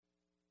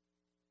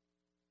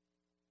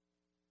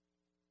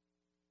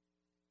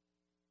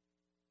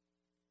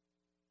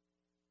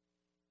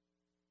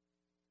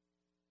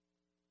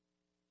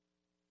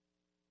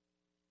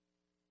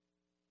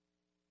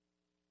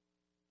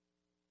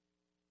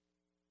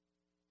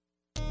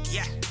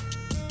Yeah.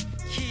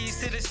 Keys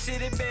to the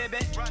city, baby.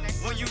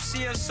 When you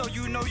see us, so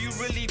you know you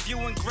really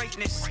viewing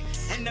greatness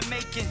in the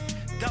making.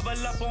 Double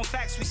up on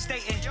facts we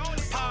stating.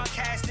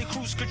 Podcasting,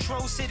 cruise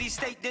control, city,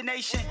 state, the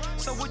nation.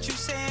 So what you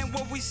saying,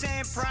 what we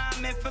saying,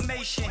 prime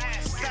information.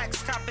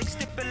 Facts, topics,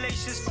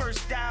 stipulations,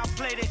 first down,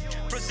 played it.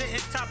 Presenting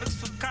topics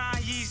from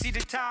Kanye, Yeezy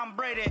to Tom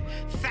Brady.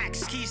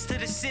 Facts, keys to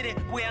the city,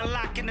 we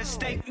unlocking the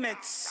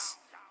statements.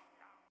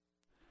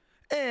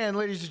 And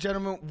ladies and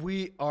gentlemen,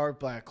 we are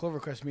back.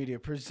 Clovercrest Media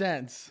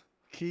presents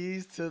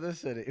Keys to the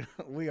City.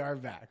 We are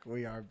back.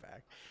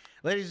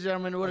 Ladies and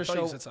gentlemen, what a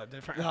show. You said something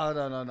different.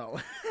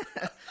 No.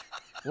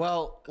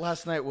 Well,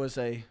 last night was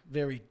a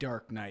very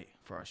dark night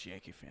for us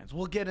Yankee fans.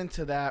 We'll get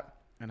into that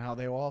and how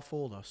they all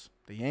fooled us.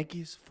 The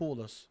Yankees fooled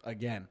us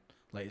again,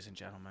 ladies and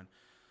gentlemen.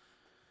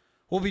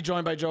 We'll be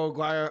joined by Joe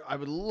Aguirre. I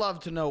would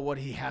love to know what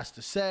he has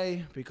to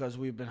say because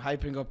we've been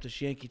hyping up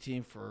this Yankee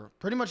team for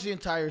pretty much the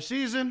entire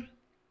season.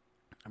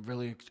 I'm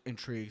really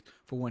intrigued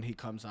for when he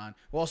comes on.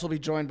 We'll also be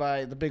joined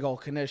by the big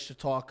old Kanish to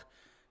talk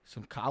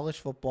some college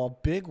football.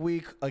 Big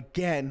week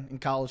again in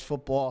college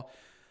football.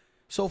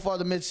 So far,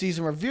 the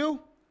midseason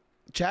review.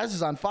 Chaz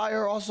is on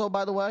fire also,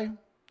 by the way,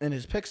 in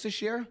his picks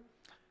this year.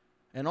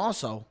 And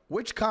also,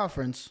 which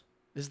conference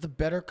is the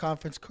better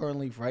conference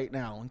currently right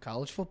now in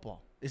college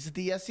football? Is it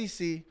the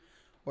SEC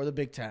or the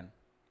Big Ten?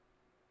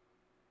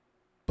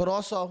 But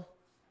also,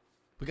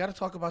 we got to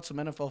talk about some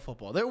NFL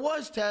football. There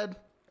was, Ted,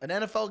 an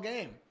NFL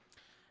game.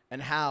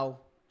 And how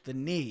the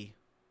knee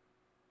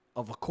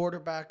of a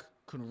quarterback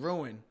can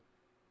ruin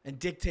and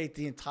dictate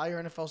the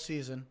entire NFL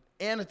season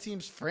and a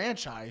team's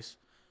franchise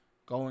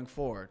going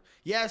forward.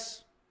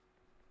 Yes,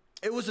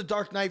 it was a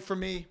dark night for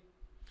me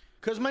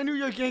because my New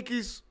York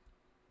Yankees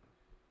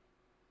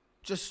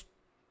just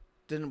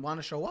didn't want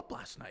to show up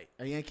last night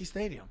at Yankee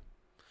Stadium.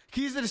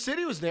 Keys to the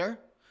City was there.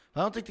 I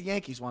don't think the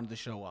Yankees wanted to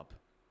show up.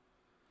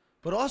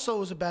 But also it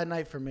was a bad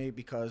night for me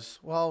because,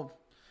 well,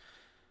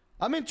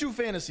 I'm in 2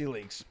 fantasy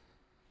leagues.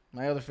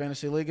 My other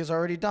fantasy league is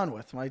already done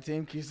with. My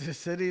team, Keys to the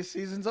City,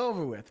 season's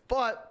over with.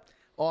 But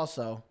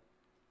also,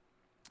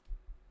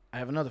 I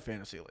have another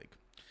fantasy league.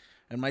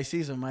 And my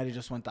season might have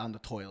just went down the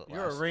toilet.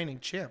 You're a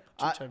reigning champ,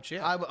 2-time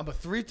champ. I'm a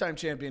 3-time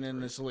champion in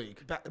this league.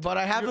 But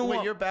I haven't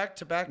won. You're back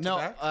to back to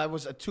back? No, I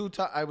was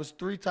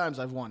 3 times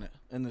I've won it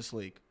in this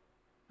league.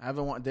 I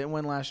haven't won. Didn't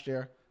win last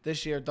year.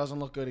 This year doesn't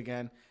look good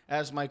again.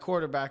 As my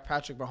quarterback,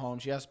 Patrick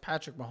Mahomes, yes,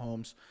 Patrick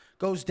Mahomes,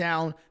 goes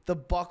down, the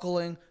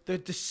buckling, the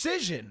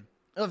decision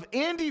of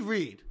Andy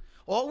Reid.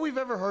 All we've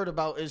ever heard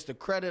about is the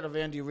credit of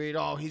Andy Reid.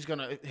 Oh,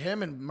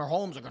 him and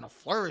Mahomes are gonna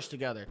flourish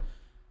together.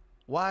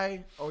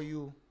 Why are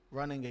you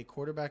running a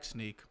quarterback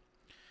sneak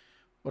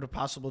with a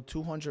possible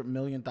 $200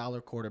 million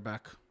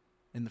quarterback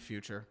in the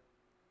future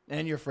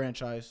and your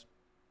franchise?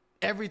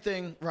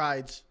 Everything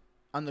rides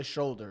on the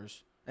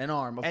shoulders and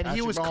arm of Patrick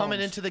he was Mahomes. coming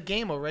into the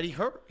game already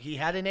hurt. He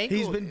had an ankle.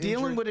 He's been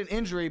dealing with an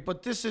injury,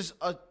 but this is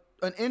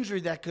an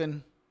injury that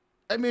can.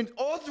 I mean,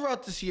 all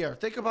throughout this year,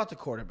 think about the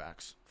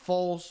quarterbacks.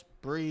 Foles,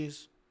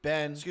 Breeze,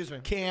 Ben,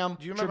 Cam,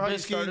 Do you remember Trubisky. how you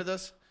started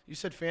this? You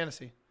said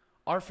fantasy.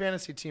 Our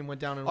fantasy team went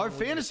down in Our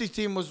fantasy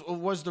team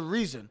was the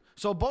reason.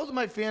 So both of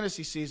my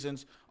fantasy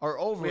seasons are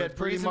over We had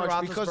pretty Breeze and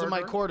much because of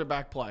my Roethlisberger.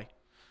 quarterback play.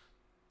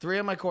 3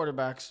 of my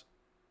quarterbacks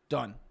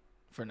done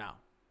for now.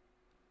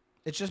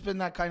 It's just been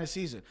that kind of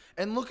season.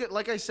 And look at,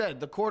 like I said,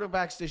 the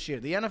quarterbacks this year.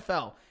 The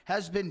NFL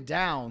has been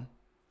down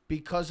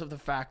because of the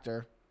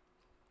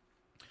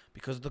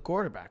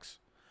quarterbacks.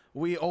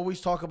 We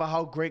always talk about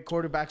how great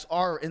quarterbacks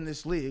are in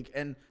this league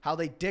and how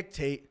they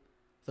dictate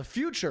the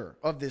future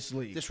of this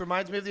league. This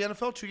reminds me of the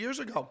NFL 2 years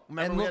ago.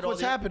 Remember And look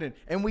what's happening.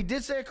 And we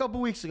did say a couple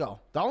weeks ago,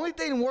 the only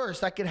thing worse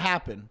that could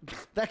happen,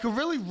 that could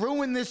really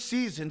ruin this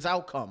season's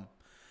outcome,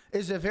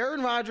 is if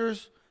Aaron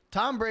Rodgers,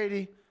 Tom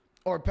Brady,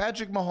 or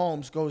Patrick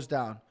Mahomes goes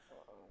down.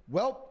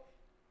 Well,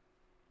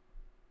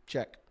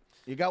 check.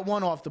 You got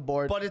one off the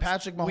board. But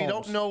Patrick Mahomes. We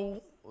don't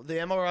know. The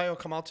MRI will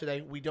come out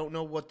today. We don't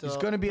know what the. He's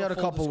going to be out a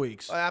couple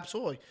weeks.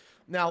 Absolutely.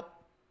 Now,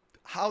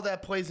 how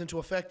that plays into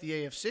effect the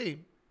AFC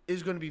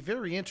is going to be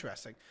very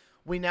interesting.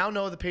 We now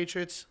know the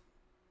Patriots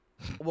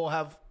will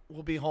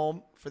be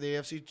home for the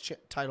AFC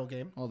title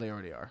game. Well, they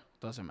already are.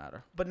 Doesn't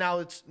matter. But now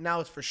it's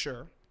for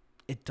sure.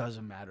 It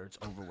doesn't matter. It's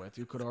over with.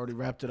 You could have already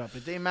wrapped it up.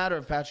 It didn't matter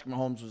if Patrick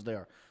Mahomes was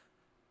there.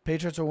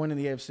 Patriots are winning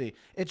the AFC.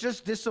 It's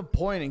just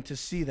disappointing to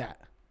see that.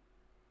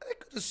 They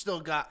could have still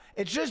got.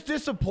 It's just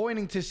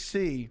disappointing to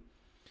see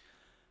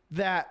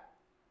that.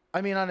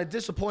 I mean, on a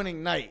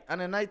disappointing night,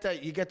 on a night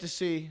that you get to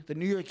see the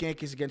New York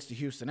Yankees against the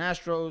Houston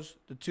Astros,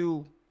 the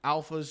 2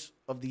 alphas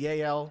of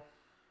the AL.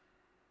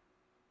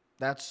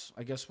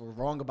 I guess we're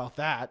wrong about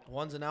that.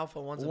 One's an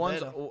alpha, one's a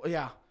beta.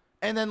 Yeah.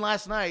 And then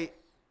last night,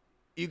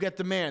 you get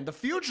the man. The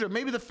future,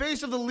 maybe the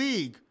face of the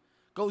league,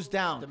 goes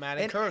down. The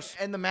Madden curse.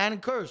 And the Madden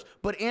curse.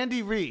 But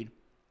Andy Reid,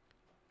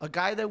 a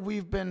guy that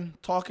we've been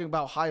talking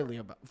about highly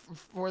about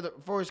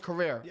for his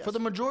career. Yes. For the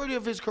majority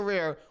of his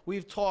career,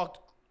 we've talked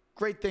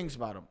great things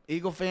about him.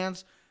 Eagle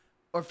fans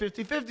are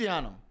 50-50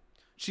 on him.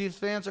 Chiefs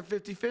fans are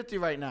 50-50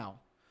 right now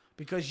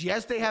Because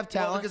yes, they have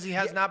Well, talent. because he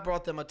has not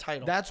brought them a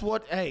title. That's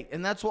what,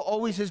 and that's what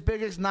always his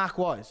biggest knock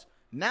was.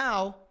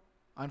 Now,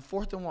 on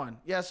 4th and 1,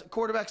 yes,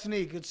 quarterback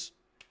sneak.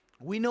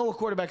 We know a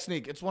quarterback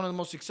sneak. It's one of the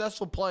most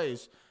successful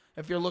plays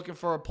if you're looking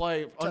for a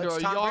play under it's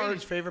a Tom yard.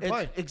 Brady's favorite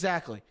play.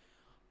 Exactly.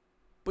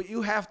 But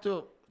you have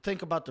to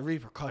think about the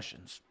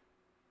repercussions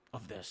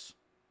of this.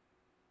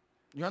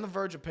 You're on the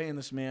verge of paying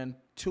this man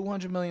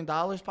 $200 million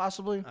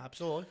possibly.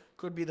 Absolutely.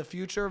 Could be the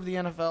future of the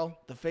NFL,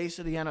 the face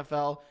of the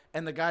NFL,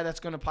 and the guy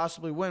that's going to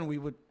possibly win. We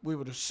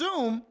would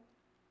assume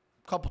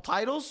a couple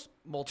titles,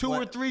 Multiple-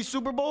 2 or 3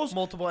 Super Bowls,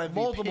 multiple MVPs.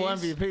 Multiple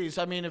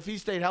MVPs. I mean, if he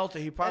stayed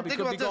healthy, he probably think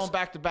could be about this. going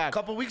back to back. A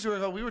couple weeks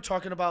ago, we were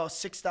talking about a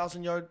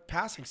 6,000-yard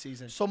passing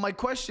season. So my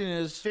question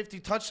is, 50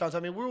 touchdowns. I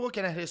mean, we're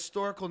looking at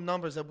historical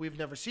numbers that we've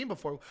never seen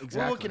before. Exactly.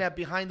 We're looking at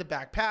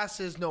behind-the-back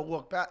passes, no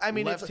look back. I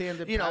mean,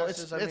 Left-handed it's,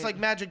 passes, I it's mean- like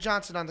Magic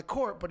Johnson on the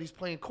court, but he's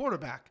playing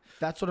quarterback.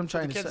 that's what I'm The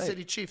trying to Kansas say.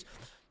 City Chiefs.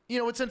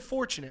 It's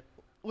unfortunate.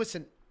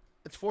 Listen,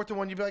 it's 4th and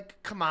 1. You'd be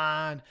like, come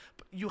on.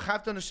 But you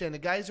have to understand, the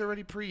guy's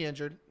already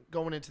pre-injured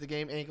going into the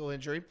game, ankle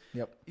injury.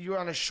 Yep. You're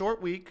on a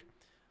short week.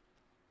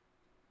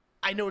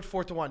 I know it's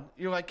 4th and 1.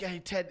 You're like, hey,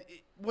 Ted,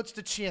 what's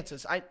the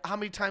chances? How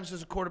many times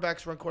does a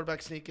quarterback run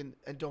quarterback sneak and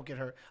don't get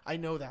hurt? I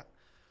know that.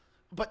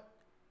 But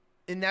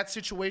in that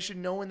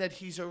situation, knowing that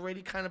he's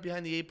already kind of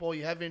behind the 8 ball,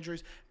 you have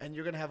injuries, and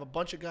you're going to have a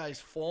bunch of guys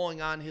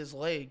falling on his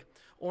leg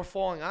or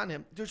falling on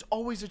him, there's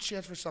always a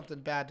chance for something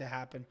bad to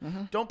happen.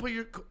 Don't put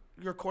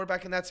your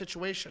quarterback in that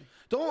situation.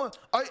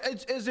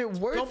 Is it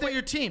worth Don't it? put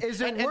your team.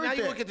 Is it and worth now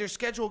you it? look at their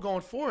schedule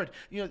going forward.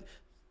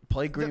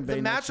 Play The, Green the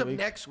Bay next matchup week.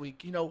 next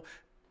week,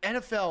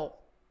 NFL,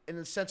 in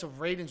the sense of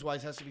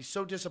ratings-wise, has to be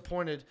so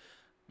disappointed.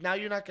 Now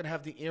you're not going to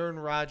have the Aaron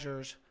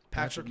Rodgers,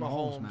 Patrick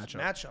Mahomes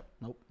matchup.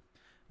 Nope.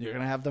 You're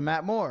going to have the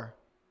Matt Moore,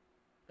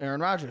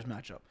 Aaron Rodgers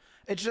matchup.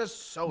 It's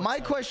just So my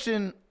exciting.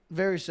 question,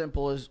 very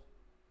simple, is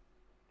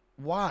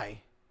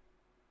why?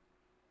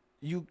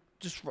 You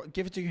just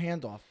give it to your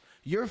handoff.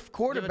 Your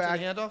quarterback.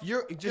 handoff?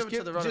 You're Give it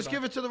to the running just back.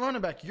 give it to the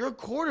running back. Your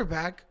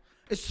quarterback,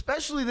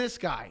 especially this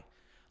guy.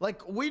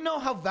 Like, we know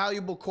how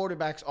valuable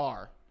quarterbacks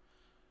are.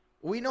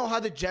 We know how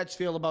the Jets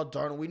feel about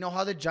Darnold. We know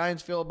how the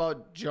Giants feel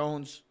about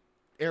Jones,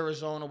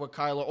 Arizona with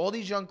Kyler, all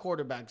these young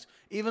quarterbacks,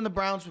 even the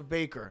Browns with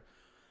Baker.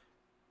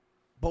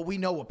 But we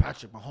know what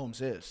Patrick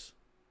Mahomes is.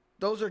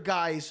 Those are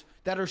guys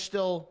that are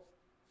still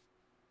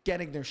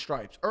getting their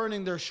stripes,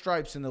 earning their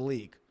stripes in the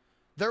league.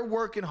 They're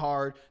working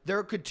hard.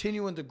 They're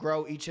continuing to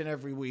grow each and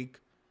every week,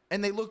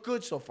 and they look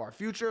good so far.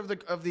 Future of the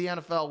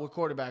NFL with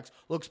quarterbacks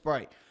looks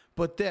bright.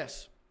 But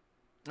this,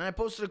 and I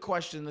posted a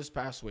question this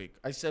past week.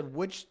 I said,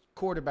 which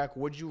quarterback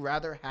would you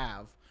rather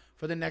have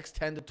for the next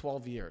 10 to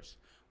 12 years,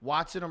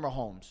 Watson or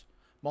Mahomes?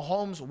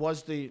 Mahomes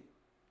was the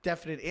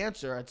definite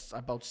answer. It's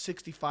about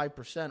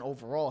 65%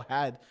 overall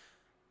had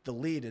the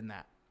lead in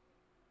that.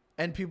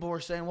 And people were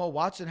saying, well,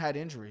 Watson had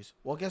injuries.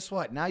 Well, guess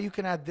what? Now you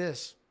can add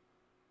this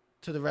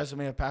to the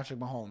resume of Patrick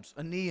Mahomes.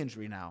 A knee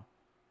injury now.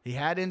 He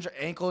had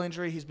ankle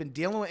injury. He's been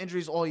dealing with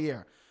injuries all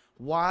year.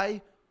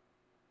 Why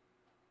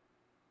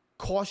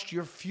cost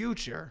your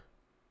future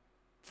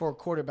for a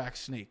quarterback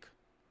sneak?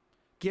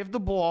 Give the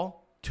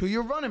ball to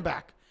your running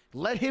back.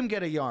 Let him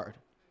get a yard.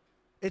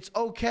 It's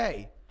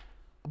okay.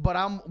 But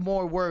I'm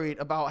more worried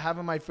about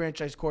having my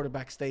franchise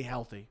quarterback stay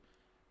healthy.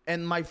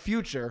 And my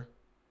future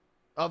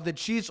of the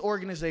Chiefs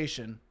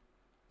organization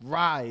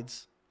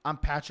rides on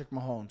Patrick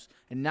Mahomes.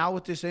 And now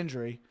with this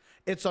injury,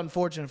 it's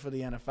unfortunate for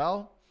the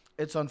NFL.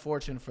 It's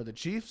unfortunate for the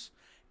Chiefs.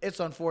 It's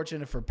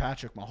unfortunate for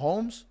Patrick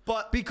Mahomes.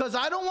 But because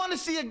I don't want to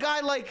see a guy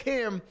like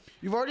him.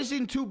 You've already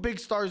seen 2 big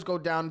stars go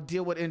down and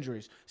deal with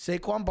injuries.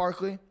 Saquon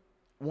Barkley,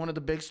 one of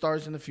the big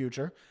stars in the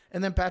future,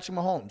 and then Patrick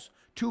Mahomes.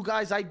 2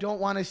 guys I don't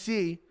want to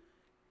see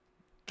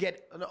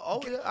get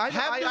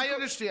I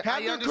understand. Have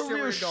I their understand where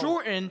career you're going.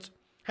 shortened.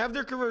 Have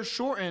their career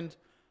shortened.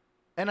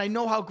 And I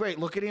know how great.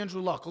 Look at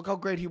Andrew Luck. Look how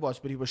great he was.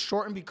 But he was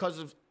shortened because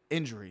of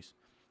injuries.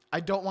 I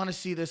don't want to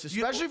see this,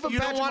 especially for you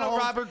Patrick don't want Mahomes. a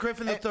Robert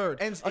Griffin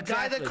III, a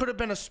guy that could have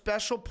been a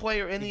special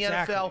player in the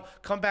Exactly. NFL,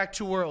 come back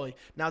too early.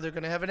 Now they're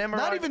going to have an MRI.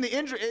 Not even the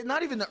injury,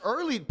 not even the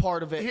early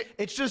part of it. Here-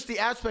 It's just the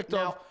aspect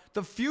Now- of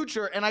the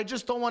future, and I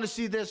just don't want to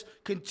see this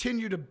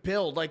continue to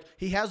build. Like,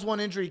 he has one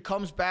injury, he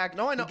comes back,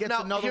 No, I know. he gets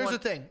Now, another here's one. the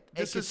thing.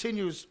 It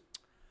continues.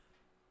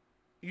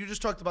 You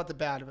just talked about the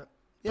bad of it,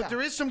 Yeah. but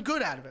there is some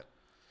good out of it,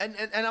 and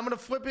I'm going to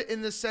flip it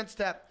in the sense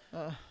that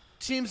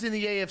teams in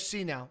the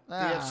AFC now, the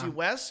AFC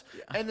West,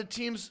 and the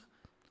teams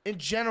in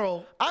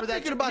general. I'm for that-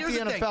 thinking about here's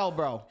the thing. NFL,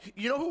 bro.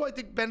 You know who I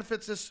think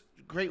benefits this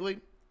greatly?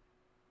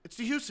 It's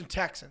the Houston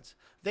Texans.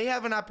 They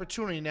have an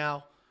opportunity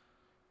now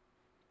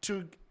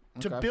to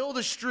Okay. build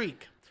a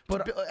streak.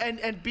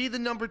 And be the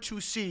number 2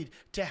 seed,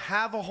 to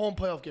have a home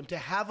playoff game, to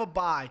have a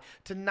bye,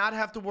 to not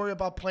have to worry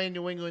about playing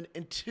New England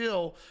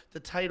until the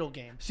title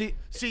game. See,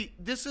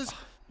 this is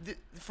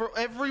for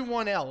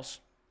everyone else.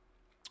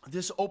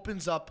 This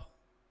opens up.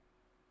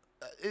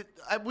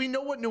 We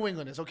know what New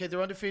England is. Okay,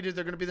 they're undefeated.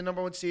 They're going to be the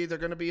number 1 seed. They're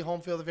going to be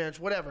home field advantage.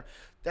 Whatever.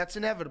 That's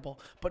inevitable.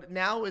 But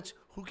now it's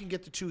who can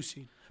get the 2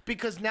 seed.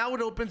 Because now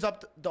it opens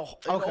up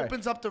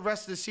opens up the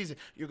rest of the season.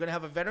 You're going to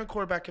have a veteran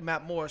quarterback in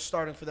Matt Moore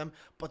starting for them,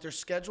 but their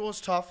schedule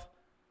is tough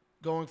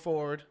going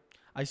forward.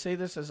 I say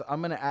this as I'm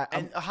going to add.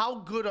 And how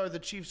good are the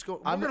Chiefs? We're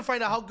going to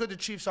find out how good the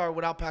Chiefs are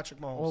without Patrick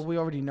Mahomes. Well, we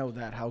already know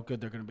that, how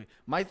good they're going to be.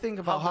 My thing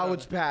about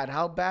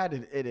how bad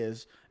it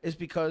is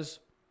because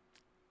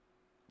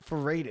for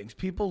ratings,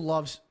 people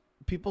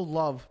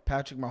love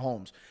Patrick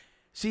Mahomes.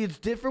 See, it's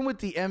different with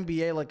the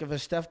NBA. Like if a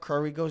Steph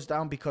Curry goes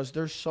down, because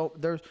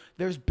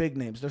there's big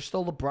names. There's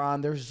still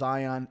LeBron, there's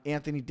Zion,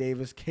 Anthony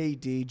Davis,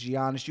 KD,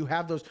 Giannis. You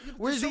have those.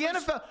 Whereas the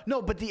NFL,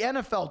 no, but the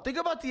NFL. Think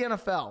about the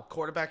NFL.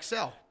 Quarterback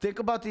sell. Think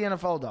about the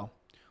NFL though.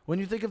 When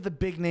you think of the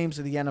big names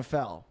of the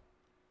NFL,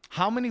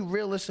 how many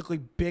realistically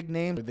big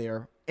names are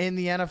there in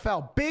the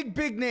NFL?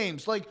 Big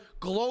names, like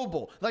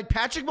global. Like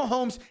Patrick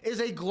Mahomes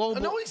is a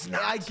global. No, he's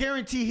not. I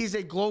guarantee he's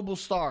a global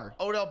star.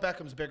 Odell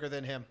Beckham's bigger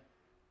than him.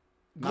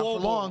 Not for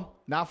long.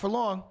 Not for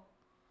long.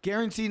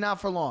 Guarantee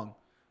not for long.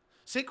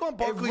 Saquon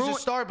Barkley's a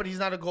star, but he's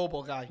not a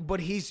global guy. But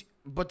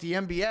the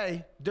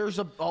NBA, there's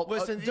a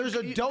dose. The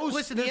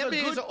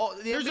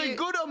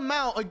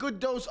NBA a good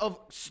dose of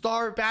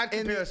star bad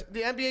comparison.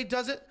 The NBA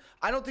doesn't.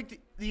 I don't think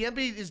the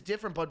NBA is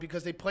different, bud,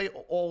 because they play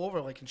all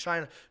over, like in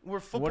China. Where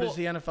football. What does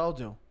the NFL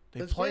do?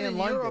 They play in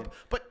London. Europe,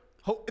 but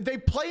they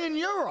play in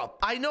Europe.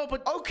 I know,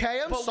 but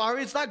okay, I'm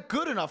sorry, it's not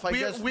good enough. I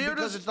guess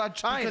because it's not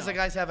China. Because the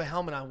guys have a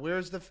helmet on.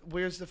 Where's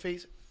the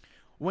face?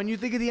 When you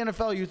think of the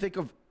NFL, you think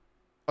of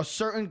a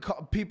certain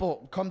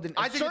people come to.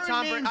 I think of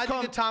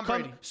Tom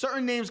Brady.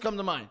 Certain names come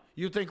to mind.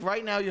 You think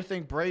right now. You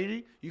think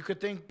Brady. You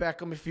could think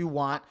Beckham if you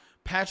want.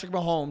 Patrick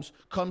Mahomes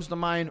comes to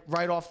mind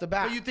right off the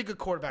bat. But you think of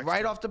quarterbacks.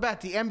 Right off the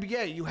bat. The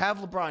NBA, you have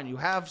LeBron, you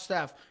have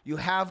Steph, you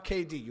have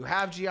KD, you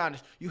have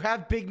Giannis. You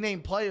have big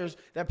name players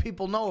that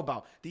people know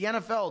about. The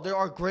NFL, there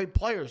are great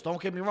players,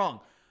 don't get me wrong.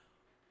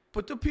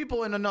 But the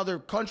people in another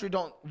country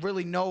don't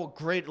really know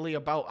greatly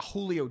about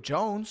Julio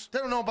Jones. They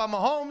don't know about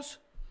Mahomes.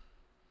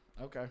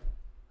 Okay.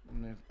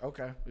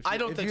 Okay. I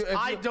don't think so.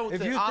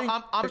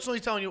 I'm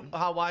just telling you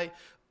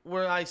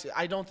where I see.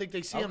 I don't think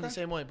they see him the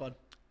same way, bud.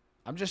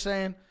 I'm just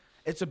saying.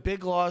 It's a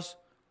big loss.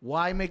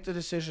 Why make the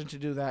decision to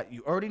do that?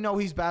 You already know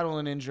he's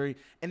battling injury,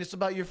 and it's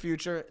about your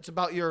future. It's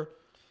about your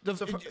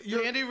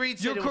Andy Reid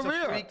said it was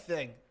a freak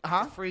thing. It's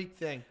a freak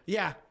thing.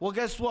 Yeah. Well,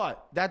 guess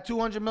what? That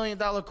 $200 million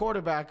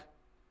quarterback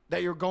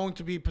that you're going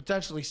to be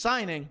potentially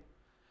signing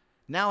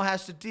now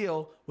has to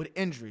deal with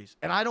injuries,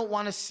 and I don't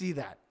want to see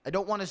that. I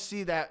don't want to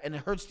see that, and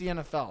it hurts the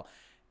NFL.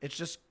 It's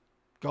just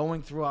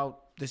going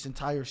throughout this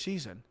entire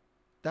season.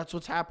 That's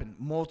what's happened.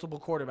 Multiple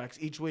quarterbacks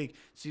each week.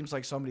 Seems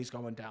like somebody's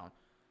going down.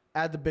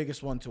 Add the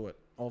biggest one to it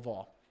of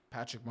all,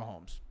 Patrick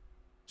Mahomes.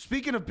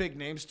 Speaking of big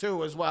names,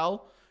 too, as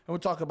well, and we'll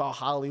talk about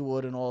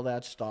Hollywood and all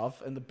that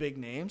stuff and the big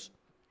names.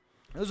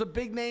 There's a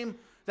big name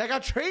that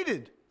got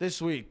traded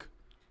this week.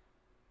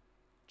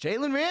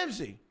 Jalen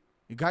Ramsey.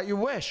 You got your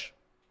wish.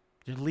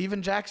 You're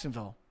leaving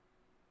Jacksonville.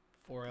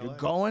 For LA. You're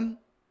going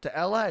to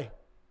L.A.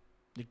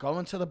 You're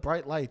going to the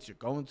bright lights. You're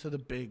going to the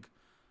big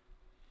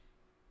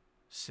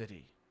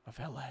city of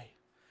L.A.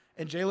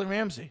 And Jalen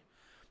Ramsey,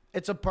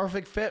 it's a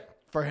perfect fit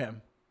for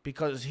him.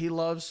 Because he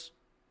loves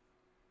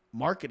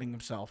marketing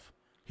himself.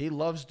 He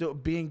loves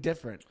being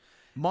different.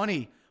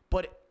 Money.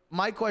 But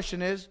my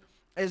question is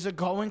it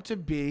going to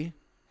be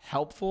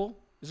helpful?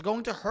 Is it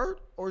going to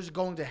hurt? Or is it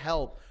going to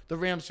help the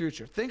Rams'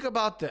 future? Think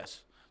about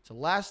this. It's the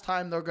last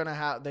time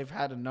they've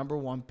had a number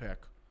one pick.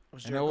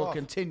 And it will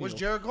continue. Was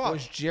Jared Goff.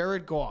 Was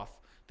Jared Goff.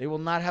 They will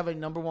not have a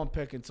number one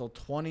pick until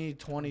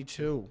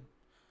 2022.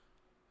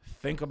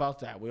 Think about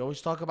that. We always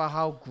talk about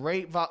how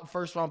great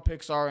first-round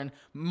picks are, and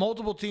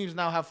multiple teams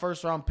now have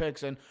first-round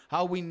picks, and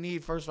how we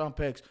need first-round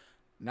picks.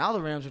 Now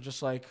the Rams are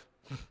just like,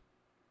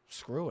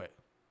 screw it.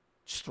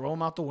 Just throw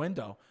them out the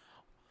window.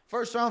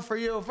 First round for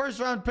you.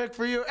 First round pick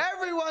for you.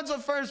 Everyone's a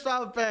first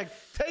round pick.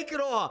 Take it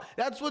all.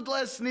 That's what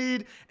Les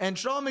Snead and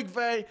Sean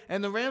McVay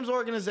and the Rams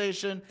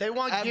organization. They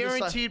want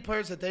guaranteed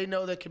players that they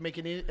know that can make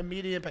an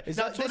immediate impact. Is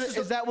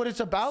that what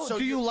it's about?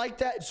 Do you like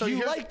that? Do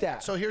you like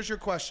that? So here's your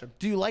question.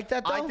 Do you like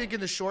that, though? I think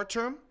in the short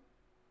term,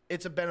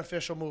 it's a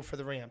beneficial move for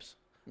the Rams.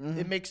 Mm-hmm.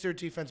 It makes their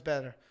defense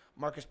better.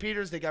 Marcus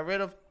Peters, they got rid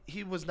of.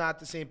 He was not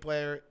the same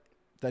player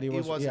that he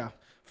wasn't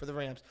for the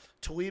Rams.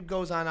 Talib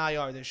goes on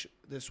IR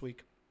this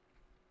week.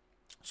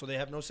 So they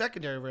have no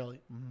secondary, really.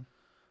 Mm-hmm.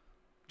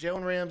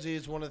 Jalen Ramsey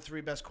is one of the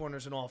three best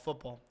corners in all of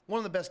football. One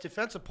of the best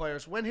defensive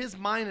players. When his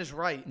mind is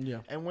right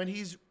and when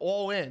he's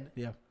all in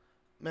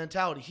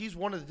mentality, he's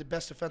one of the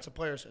best defensive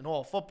players in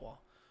all of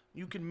football.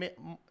 You can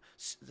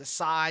the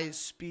size,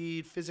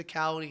 speed,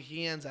 physicality,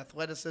 hands,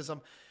 athleticism.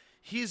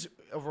 He's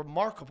a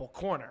remarkable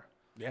corner.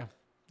 Yeah.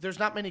 There's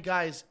not many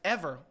guys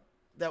ever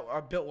that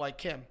are built like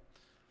him.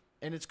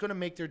 And it's going to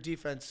make their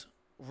defense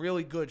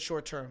really good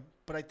short term.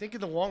 But I think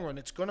in the long run,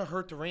 it's going to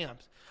hurt the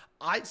Rams.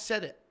 I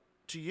said it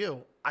to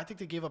you. I think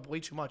they gave up way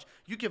too much.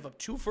 You give up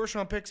 2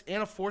 first-round picks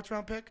and a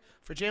 4th-round pick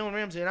for Jalen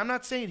Ramsey. And I'm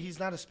not saying he's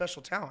not a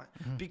special talent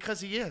because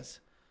he is.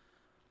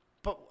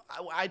 But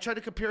I try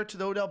to compare it to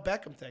the Odell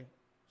Beckham thing.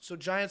 So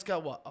Giants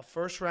got what? A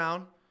first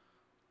round.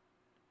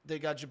 They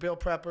got Jabril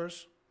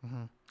Peppers,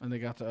 And they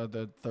got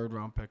the third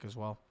round pick as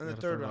well. And They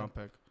the got a third round.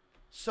 pick.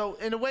 So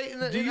in a way, Do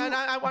you-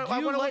 I do want you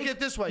to look like- at it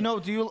this way. No,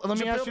 do you? Let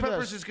me ask Jabril you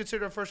Peppers this. is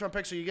considered a first round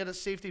pick, so you get a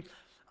safety.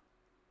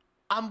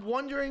 I'm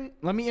wondering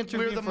Let me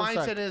intervene where the for a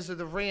mindset sec. is of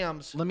the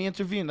Rams. Let me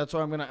intervene. That's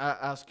what I'm going to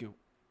ask you.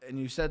 And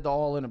you said the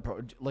all-in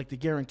approach, like the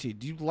guarantee.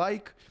 Do you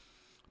like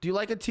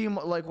a team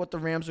like what the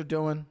Rams are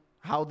doing?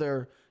 How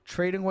they're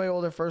trading away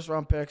all their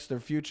first-round picks, their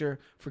future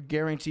for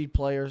guaranteed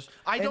players.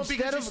 I don't, because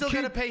Instead you of still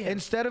got to pay him.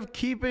 Instead of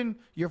keeping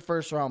your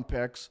first-round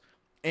picks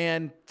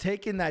and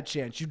taking that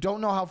chance, you don't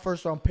know how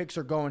first-round picks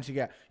are going to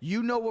get.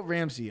 You know what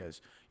Ramsey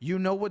is. You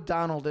know what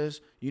Donald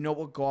is. You know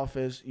what Goff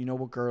is. You know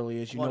what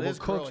Gurley is. You Well, know it what is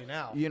Cooks. Gurley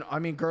now. You know, I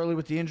mean Gurley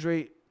with the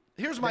injury.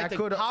 Here's my That thing.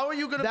 could- How are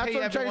you going to That's pay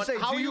what I'm trying everyone? to say.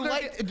 How Do are you gonna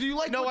like- get- do you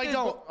like No, what I they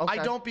don't. do? Okay.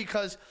 I don't,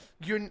 because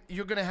you're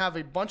going to have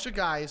a bunch of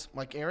guys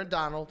like Aaron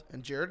Donald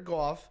and Jared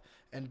Goff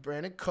and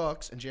Brandon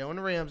Cooks and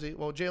Jalen Ramsey.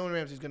 Well, Jalen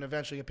Ramsey's going to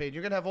eventually get paid.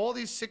 You're going to have all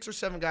these 6 or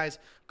 7 guys.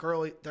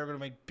 Gurley, they're going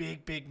to make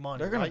big money.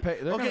 They're gonna right? pay-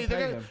 they're gonna pay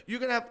them. You're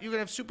going to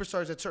have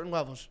superstars at certain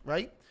levels,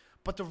 right?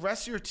 But the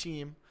rest of your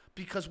team,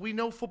 because we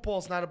know football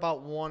is not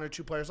about 1 or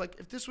 2 players. Like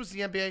if this was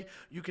the NBA,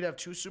 you could have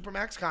 2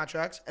 supermax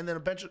contracts and then a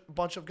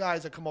bunch of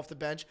guys that come off the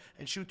bench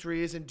and shoot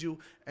threes and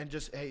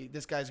just, hey,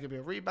 this guy's gonna be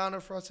a rebounder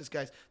for us.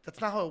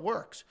 That's not how it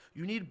works.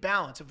 You need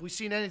balance. If we've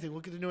seen anything,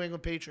 look at the New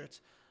England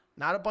Patriots.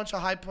 Not a bunch of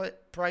high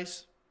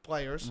price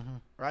players,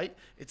 right?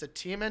 It's a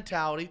team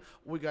mentality.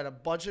 We got to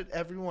budget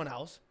everyone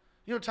else.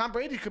 You know, Tom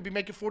Brady could be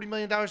making $40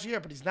 million a year,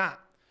 but he's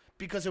not,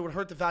 because it would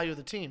hurt the value of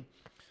the team.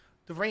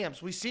 The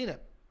Rams, we've seen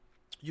it.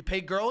 You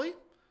pay Gurley,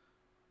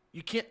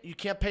 you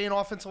can't pay an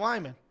offensive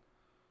lineman.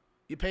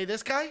 You pay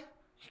this guy,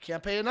 you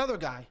can't pay another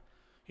guy.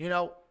 You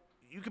know,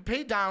 you could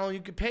pay Donald,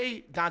 you could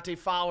pay Dante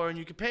Fowler, and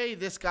you could pay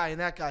this guy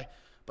and that guy,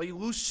 but you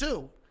lose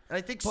Sue. And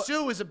I think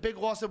Sue is a big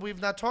loss that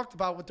we've not talked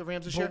about with the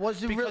Rams this year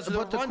was it because of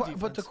the run defense.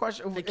 But the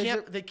question they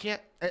is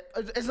can't.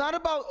 It's not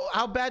about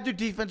how bad their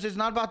defense is.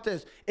 Not about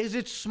this. Is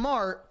it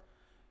smart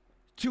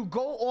to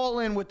go all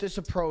in with this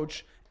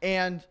approach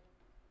and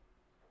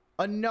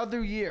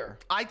another year?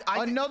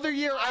 Another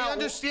year I out.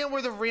 understand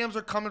where the Rams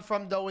are coming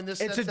from, though. In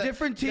this, It's sense a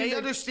different team They that-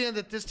 understand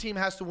that this team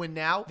has to win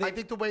now. I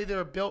think the way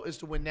they're built is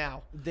to win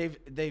now.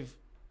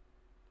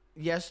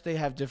 Yes, they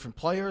have different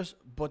players,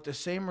 but the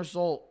same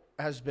result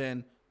has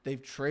been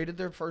they've traded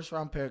their first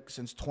round pick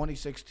since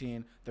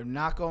 2016. They're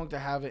not going to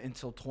have it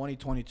until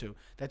 2022.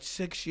 That's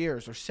 6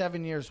 years or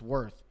 7 years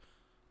worth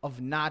of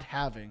not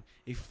having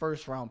a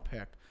first round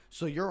pick.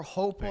 So you're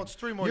hoping. Well, it's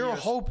 3 more You're years.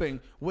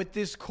 hoping with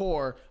this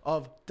core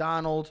of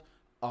Donald,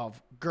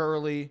 of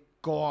Gurley,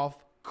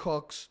 Goff,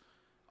 Cooks,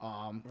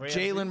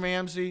 Jalen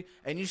Ramsey,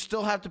 and you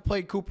still have to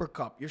play Cooper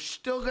Kupp. You're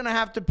still going to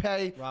have to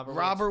pay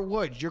Robert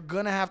Woods. You're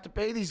going to have to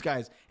pay these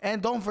guys.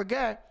 And don't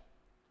forget,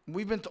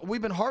 we've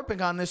been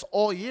harping on this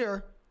all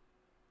year.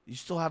 You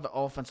still have an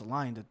offensive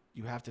line that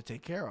you have to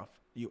take care of.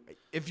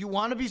 If you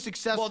want to be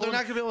successful. Well, they're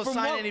not going to be able to from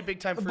sign any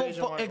big-time free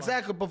agent.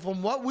 Exactly. But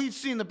from what we've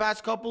seen the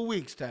past couple of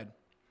weeks, Ted,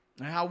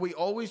 and how we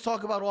always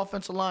talk about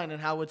offensive line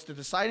and how it's the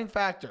deciding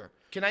factor.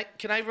 Can I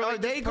relate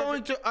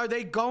Are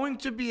they going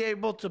to be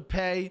able to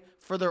pay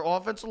for their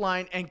offensive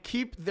line and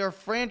keep their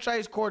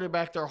franchise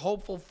quarterback, their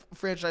hopeful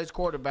franchise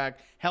quarterback,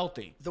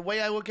 healthy? The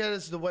way I look at it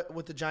is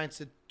what the Giants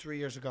did 3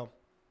 years ago.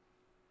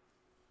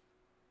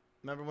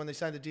 Remember when they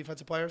signed the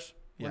defensive players?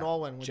 Went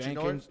all in.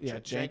 Jenkins.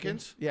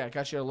 Jenkins. Yeah, it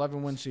got you an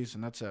 11-win season.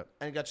 That's it.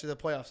 And it got you to the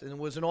playoffs. And it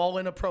was an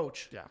all-in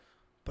approach. Yeah.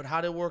 But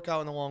how did it work out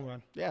in the long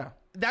run? Yeah.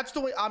 That's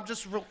the way I'm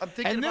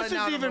thinking And about this it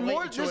now. is even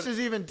more. This This is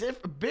even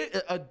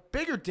a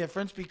bigger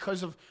difference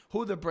because of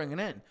who they're bringing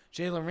in.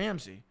 Jalen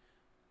Ramsey.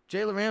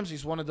 Jalen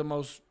Ramsey's one of the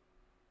most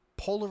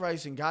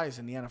polarizing guys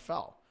in the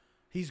NFL.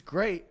 He's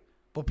great,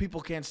 but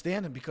people can't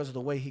stand him because of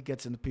the way he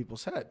gets into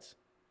people's heads.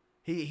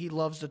 He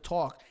loves to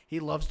talk. He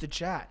loves to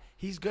chat.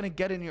 He's gonna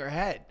get in your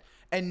head.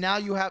 And now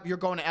you're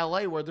going to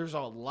LA where there's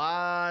a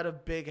lot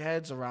of big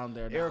heads around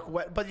there now.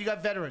 But you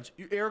got veterans.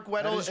 Eric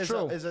Weddle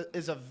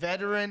is a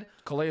veteran.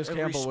 Calais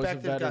Campbell was a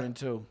veteran guy.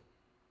 too.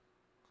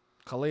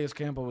 Calais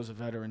Campbell was a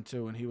veteran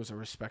too, and he was a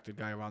respected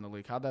guy around the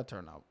league. How'd that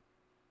turn out?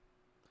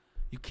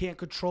 You can't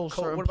control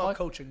certain. What about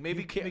coaching?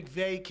 Maybe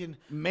McVay can.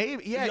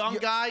 Maybe young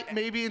guy.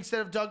 Maybe instead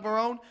of Doug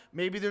Marrone,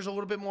 maybe there's a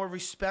little bit more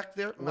respect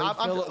there.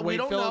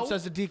 Wade Phillips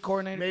as a D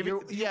coordinator. Maybe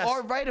you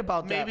are right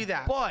about that. Maybe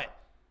that. But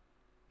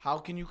how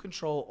can you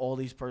control all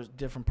these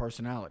different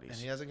personalities? And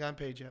he hasn't gotten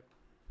paid yet.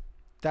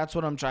 That's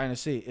what I'm trying to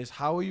see. Is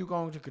how are you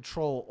going to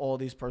control all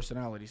these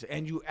personalities?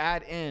 And you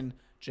add in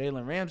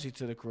Jalen Ramsey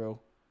to the crew.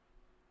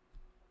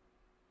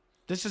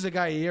 This is a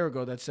guy a year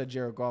ago that said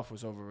Jared Goff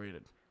was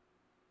overrated.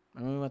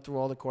 And we went through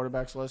all the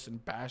quarterbacks list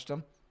and bashed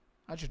him.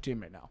 That's your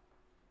teammate now.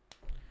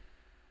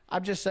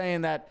 I'm just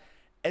saying that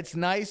it's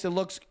nice. It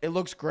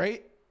looks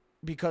great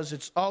because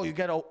it's you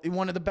get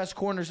one of the best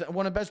corners,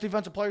 one of the best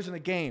defensive players in the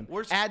game.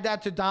 Add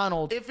that to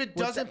Donald. If it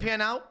doesn't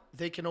pan out,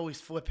 they can always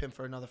flip him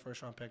for another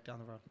first-round pick down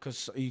the road.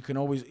 Because you can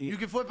always you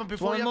can flip him it's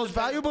before one of the most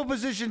valuable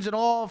positions in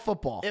all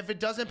football. If it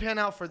doesn't pan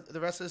out for the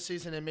rest of the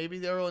season and maybe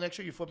the early next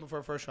year, you flip him for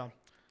a first round.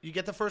 You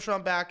get the first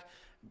round back.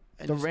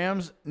 The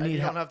Rams need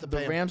help.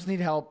 The Rams need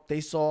help. They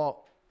saw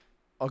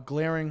a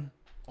glaring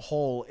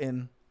hole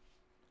in.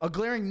 A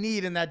glaring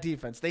need in that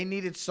defense. They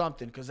needed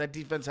something because that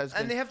defense has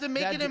been... And they have to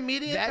make an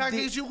immediate impact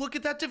as you look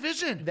at that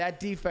division. That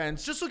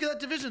defense... Just look at that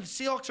division. The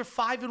Seahawks are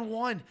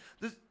 5-1.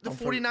 The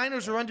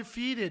 49ers are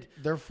undefeated.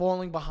 They're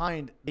falling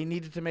behind. They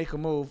needed to make a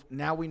move.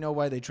 Now we know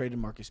why they traded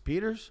Marcus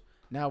Peters.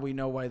 Now we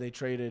know why they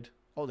traded...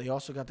 Oh, they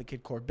also got the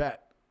kid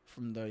Corbett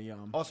from the...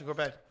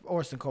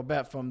 Austin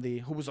Corbett from the...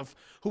 Who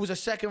was a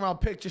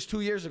second-round pick just 2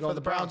 years ago. The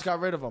Browns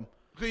got rid of him.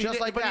 Just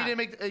like that.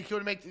 He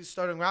couldn't make the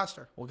starting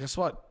roster. Well, guess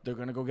what? They're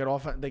going to go get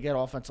They get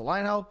offensive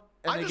line help.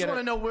 And I just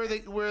want to know where's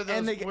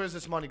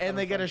this money coming from. And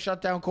they get a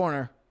shutdown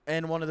corner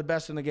and one of the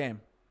best in the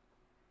game.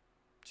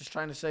 Just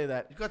trying to say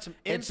that. You've got some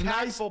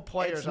impactful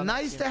players. It's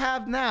nice to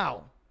have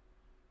now.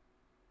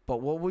 But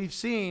what we've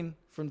seen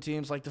from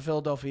teams like the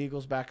Philadelphia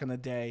Eagles back in the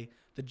day,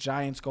 the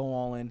Giants go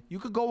all in. You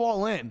could go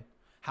all in.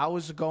 How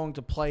is it going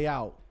to play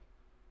out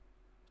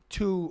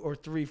 2 or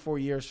 3, 4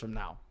 years from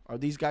now? Are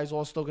these guys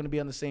all still going to be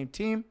on the same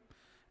team?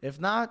 If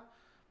not,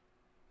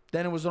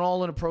 then it was an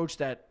all-in approach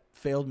that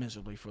failed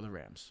miserably for the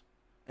Rams.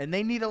 And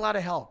they need a lot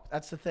of help.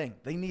 That's the thing.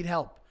 They need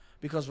help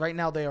because right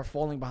now they are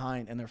falling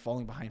behind, and they're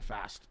falling behind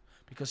fast.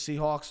 Because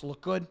Seahawks look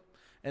good,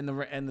 and the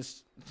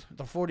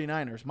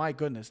 49ers, my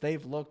goodness,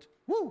 they've looked,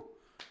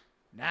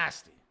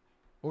 nasty.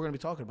 We're going to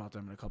be talking about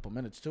them in a couple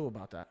minutes, too,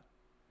 about that.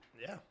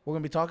 Yeah. We're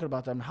going to be talking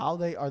about them.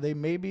 Are they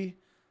maybe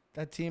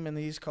that team in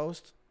the East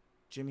Coast?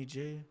 Jimmy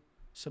G,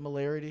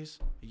 similarities,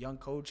 a young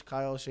coach,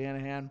 Kyle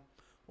Shanahan.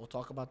 We'll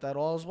talk about that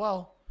all as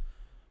well.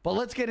 But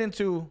let's get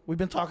into, we've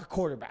been talking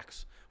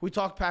quarterbacks. We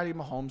talked Patty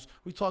Mahomes.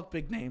 We talked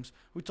big names.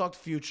 We talked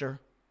future.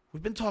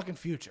 We've been talking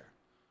future.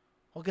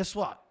 Well, guess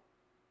what?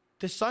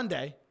 This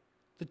Sunday,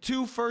 the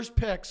 2 first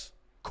picks,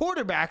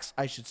 quarterbacks,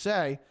 I should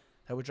say,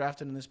 that were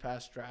drafted in this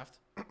past draft,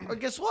 or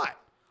guess what?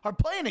 Are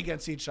playing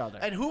against each other.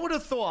 And who would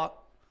have thought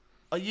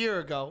a year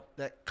ago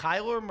that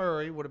Kyler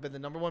Murray would have been the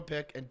number 1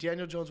 pick and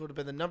Daniel Jones would have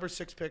been the number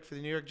 6 pick for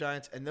the New York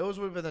Giants, and those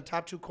would have been the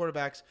top 2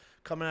 quarterbacks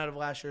coming out of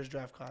last year's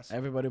draft class.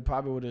 Everybody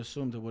probably would have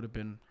assumed it would have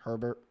been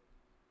Herbert.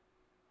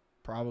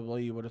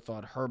 Probably you would have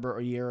thought Herbert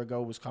a year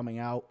ago was coming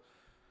out,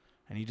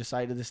 and he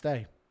decided to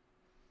stay.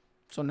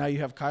 So now you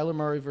have Kyler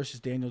Murray versus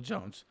Daniel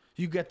Jones.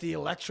 You get the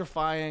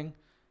electrifying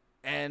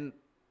and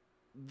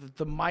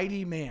the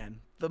mighty man,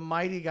 the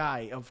mighty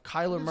guy of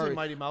Kyler Murray.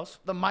 Mighty Mouse.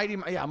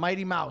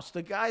 Mighty Mouse.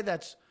 The guy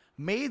that's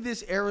made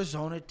this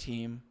Arizona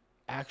team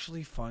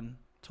actually fun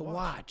to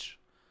watch.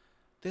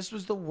 This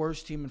was the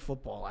worst team in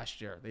football last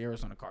year, the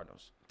Arizona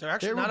Cardinals. They're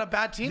actually not a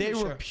bad team this year.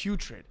 They were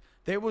putrid.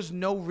 There was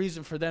no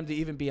reason for them to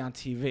even be on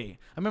TV. I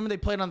remember they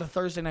played on the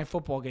Thursday night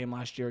football game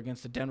last year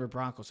against the Denver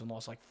Broncos and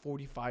lost like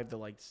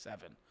 45-7.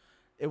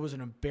 It was an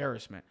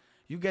embarrassment.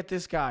 You get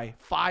this guy,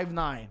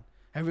 5'9",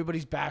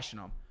 everybody's bashing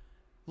him.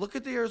 Look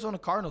at the Arizona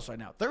Cardinals right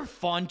now. They're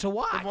fun to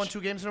watch. They've won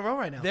 2 games in a row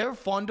right now. They're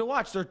fun to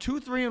watch. They're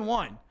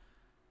 2-3-1.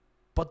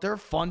 But they're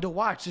fun to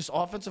watch. This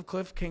offensive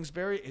Cliff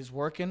Kingsbury is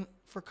working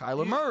for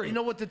Kyler Murray. You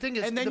know what the thing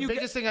is? And then the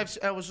biggest thing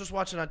I was just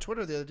watching on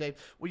Twitter the other day.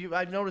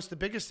 I've noticed the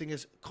biggest thing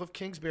is Cliff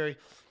Kingsbury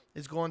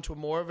is going to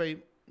more of a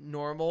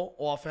normal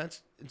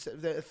offense.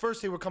 At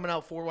first, they were coming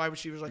out 4 wide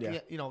receivers,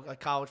 like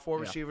college, 4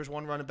 receivers,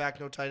 1 running back,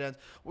 no tight ends.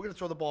 We're going to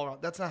throw the ball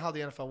around. That's not how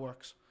the NFL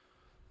works.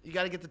 You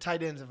got to get the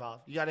tight ends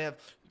involved. You got to have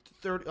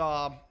 30.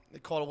 They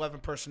call it 11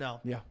 personnel.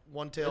 Yeah,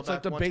 1 tailback, it's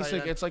like the 1 basic.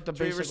 tight end, It's like the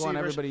 3 basic receivers. one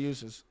everybody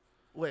uses.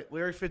 Wait,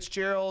 Larry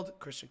Fitzgerald,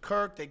 Christian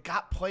Kirk. They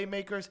got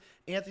playmakers.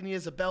 Anthony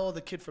Isabella,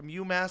 the kid from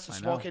UMass, the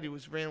small kid, he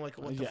ran the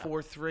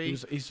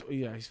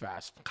 4.3. He's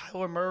fast.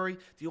 Kyler Murray,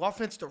 the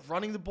offense, they're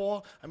running the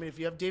ball. I mean, if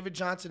you have David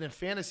Johnson in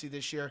fantasy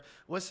this year,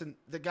 listen,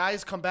 the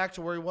guy's come back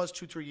to where he was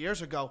 2-3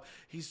 years ago.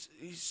 He's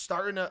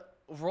starting to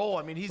roll.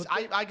 I mean,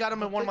 I got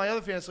him in one of my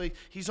other fantasy league.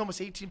 He's almost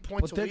 18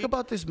 points a week. Think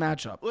about this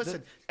matchup.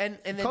 Listen, and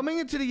then coming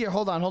into the year,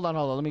 hold on.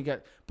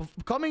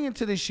 Coming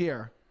into this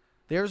year,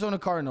 the Arizona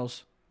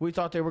Cardinals, we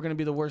thought they were going to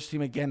be the worst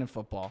team again in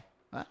football.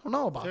 I don't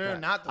know about that. They're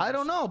not the worst. I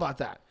don't know about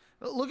that.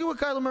 Look at what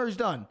Kyler Murray's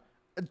done.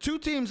 2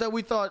 teams that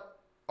we thought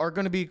are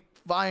going to be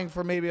vying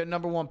for maybe a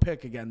number 1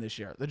 pick again this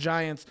year, the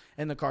Giants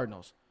and the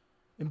Cardinals.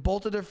 And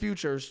both of their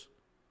futures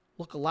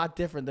look a lot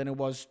different than it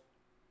was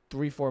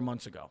 3-4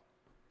 months ago.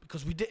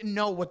 Because we didn't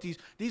know what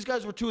these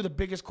guys were 2 of the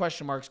biggest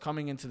question marks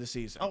coming into the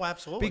season. Oh,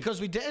 absolutely.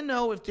 Because we didn't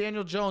know if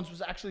Daniel Jones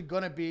was actually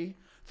going to be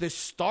the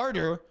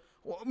starter.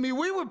 I mean,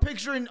 we were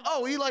picturing,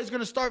 Eli's going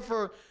to start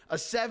for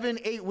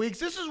 7-8 weeks.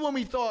 This is when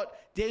we thought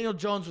Daniel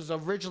Jones was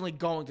originally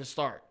going to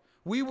start.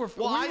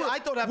 I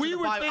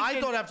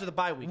thought after the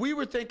bye week. We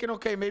were thinking,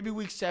 okay, maybe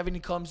week 7 he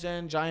comes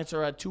in. Giants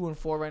are at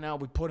 2-4 right now.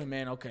 We put him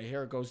in. Okay,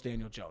 here goes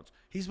Daniel Jones.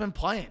 He's been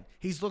playing.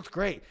 He's looked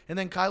great. And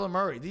then Kyler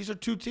Murray. These are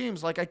 2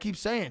 teams, like I keep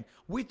saying,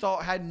 we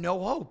thought had no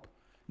hope.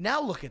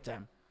 Now look at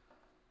them.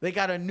 They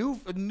got a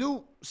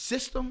new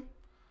system,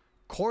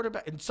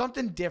 quarterback, and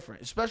something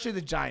different, especially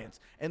the Giants.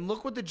 And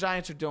look what the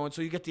Giants are doing.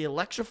 So you get the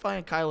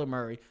electrifying Kyler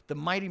Murray, the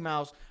mighty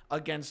mouse,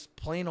 against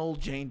plain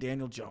old Jane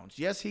Daniel Jones.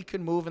 Yes, he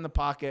can move in the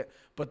pocket,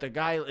 but the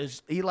guy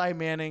is Eli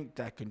Manning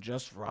that can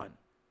just run.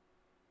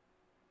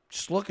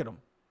 Just look at him.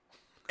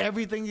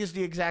 Everything is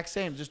the exact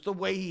same. Just the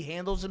way he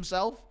handles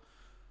himself,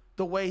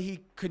 the way he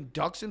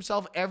conducts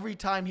himself every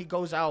time he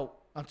goes out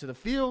onto the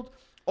field,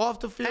 off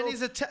the field. And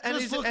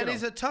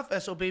he's a tough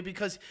SOB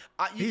because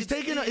He's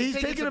taking a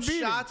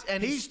beating. shots,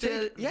 and he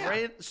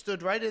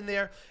stood right in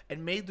there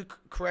and made the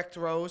correct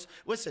throws.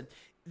 Listen,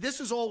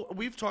 this is all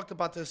we've talked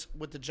about this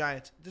with the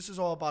Giants. This is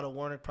all about a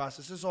learning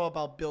process. This is all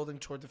about building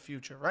toward the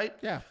future, right?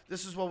 Yeah.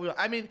 This is what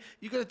I mean,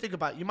 you got to think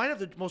about it. You might have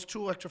the most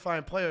two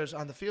electrifying players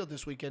on the field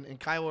this weekend in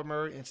Kyler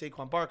Murray and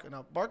Saquon Barkley.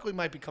 Now, Barkley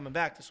might be coming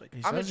back this week.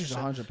 I'm says he's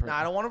interested. 100%. Now,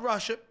 I don't want to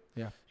rush it.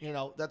 Yeah. You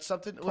know, that's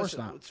something. Of course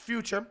Listen, not. it's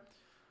future.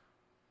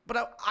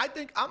 But I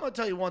think I'm going to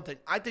tell you one thing.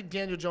 I think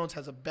Daniel Jones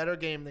has a better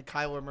game than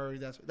Kyler Murray.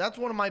 That's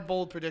one of my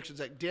bold predictions.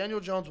 That Daniel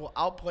Jones will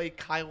outplay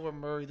Kyler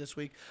Murray this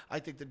week. I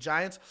think the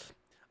Giants.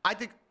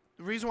 The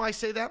reason why I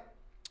say that,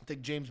 I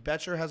think James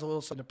Betcher has a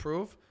little something to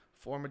prove.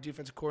 Former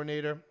defensive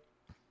coordinator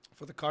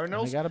for the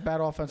Cardinals. They got a bad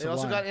offensive They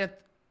also line. got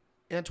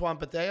Antoine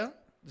Bethea,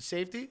 the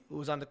safety, who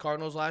was on the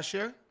Cardinals last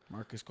year.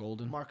 Marcus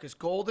Golden. Marcus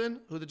Golden,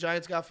 who the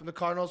Giants got from the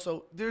Cardinals.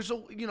 So there's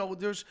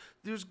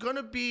going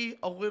to be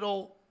a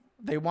little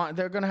They're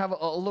going to have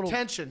a little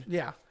tension.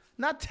 Yeah,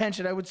 not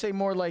tension. I would say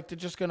more like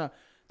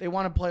they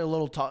want to play a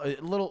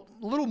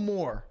little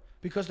more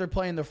because they're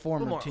playing their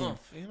former more team.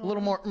 oomph, you know? A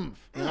little more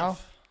oomph, you know.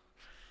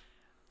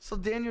 So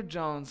Daniel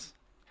Jones,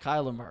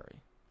 Kyler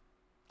Murray.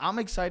 I'm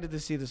excited to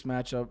see this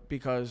matchup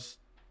because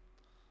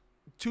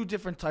two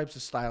different types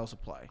of styles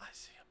of play. I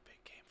see a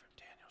big game from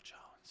Daniel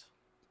Jones.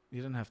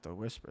 You didn't have to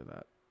whisper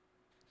that.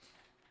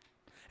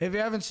 If you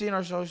haven't seen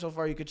our show so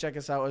far, you can check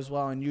us out as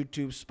well on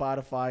YouTube,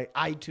 Spotify,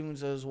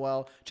 iTunes as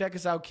well. Check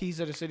us out, Keys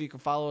of the City. You can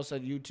follow us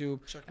on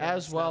YouTube Check me out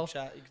as on well.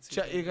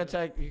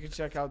 Snapchat. You can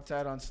check out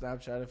Ted on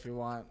Snapchat if you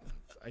want.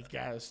 I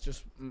guess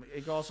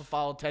you can also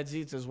follow Ted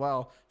Zeitz as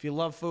well. If you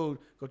love food,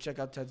 go check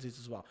out Ted Zeitz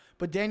as well.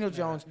 But Daniel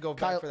Jones, Go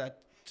back for that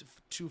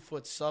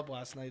 2-foot sub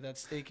last night. That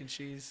steak and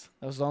cheese.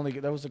 That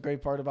was the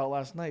great part about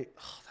last night.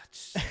 Oh, that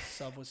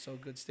sub was so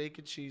good. Steak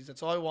and cheese.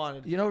 That's all I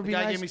wanted. You know, it'd The be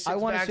guy nice. gave me 6 I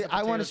want bags to of see.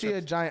 I want potato to see a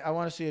chips. giant. I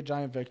want to see a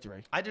giant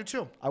victory. I do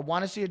too. I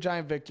want to see a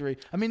giant victory.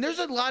 I mean, there's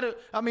a lot of.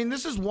 I mean,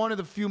 this is one of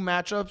the few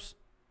matchups,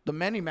 the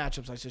many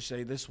matchups I should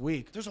say this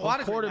week. There's a lot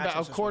of great quarterback. matchups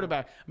Of this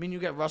quarterback. I mean, you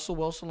get Russell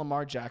Wilson,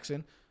 Lamar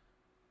Jackson.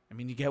 I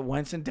mean, you get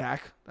Wentz and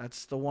Dak.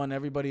 That's the one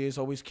everybody is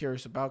always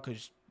curious about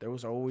because there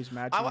was always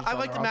matching. I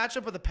like the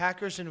matchup of the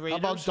Packers and Raiders.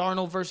 How about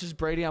Darnold versus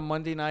Brady on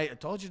Monday night? I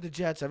told you the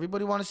Jets.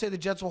 Everybody want to say the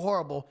Jets were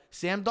horrible.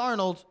 Sam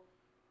Darnold.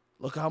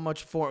 Look how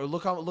much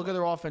look at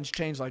their offense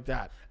change like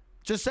that.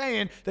 Just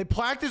saying, they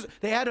practiced.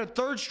 They had a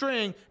third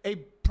string, a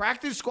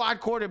practice squad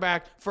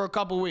quarterback for a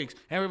couple weeks.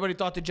 Everybody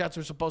thought the Jets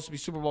were supposed to be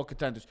Super Bowl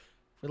contenders.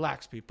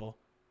 Relax, people.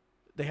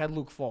 They had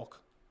Luke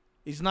Falk.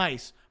 He's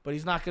nice, but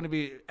he's not going to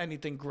be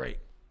anything great.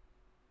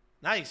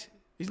 Nice.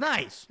 He's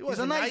nice. He's a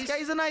wasn't nice nice. guy.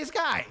 He's a nice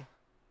guy.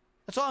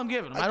 That's all I'm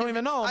giving him. I don't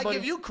even know him. I but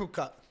give you crew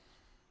cut.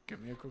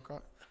 Give me a crew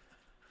cut.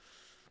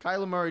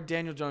 Kyler Murray,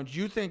 Daniel Jones.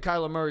 You think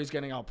Kyler Murray is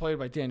getting outplayed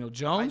by Daniel I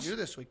Jones? do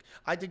this week.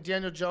 I think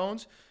Daniel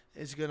Jones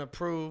is going to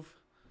prove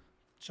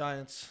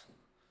Giants.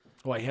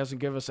 Why, he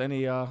hasn't given us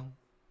any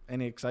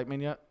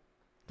excitement yet?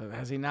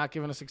 Has he not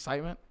given us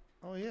excitement?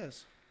 Oh, he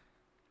is.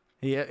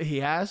 He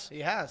has? He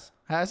has.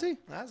 Has he?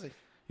 Has he?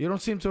 You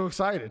don't seem too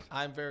excited.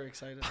 I'm very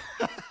excited.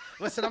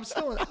 Listen, I'm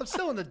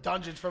still in the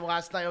dungeons from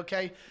last night.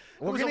 Okay,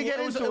 We're gonna get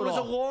into it. It was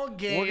a all. long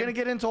game. We're gonna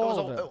get into all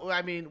of it.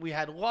 I mean, we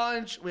had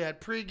lunch, we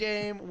had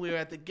pregame, we were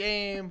at the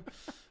game,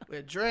 we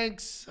had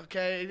drinks.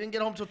 Okay, I didn't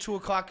get home till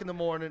 2:00 in the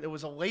morning. It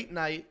was a late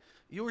night.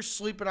 You were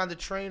sleeping on the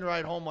train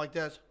ride home like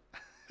this.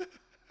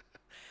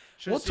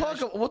 We'll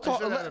talk all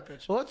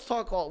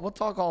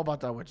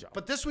about that with Joe.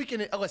 But this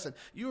weekend, listen,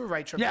 you were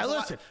right, Trevor. Yeah,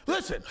 There's a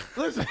listen.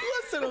 Listen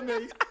to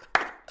me.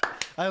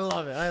 I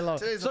love it.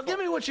 Today's So a give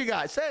me what you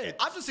got. Say it.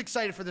 I'm just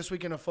excited for this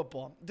weekend of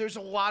football. There's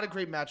a lot of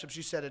great matchups.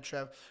 You said it,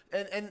 Trev.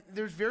 And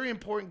there's very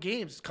important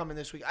games coming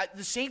this week.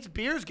 The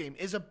Saints-Bears game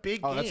is a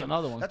big game. Oh, that's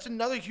another one. That's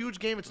another huge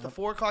game. It's the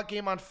 4:00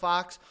 game on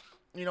Fox.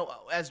 You know,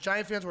 as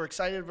Giant fans, we're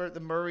excited about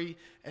the Murray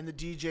and the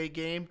DJ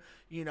game.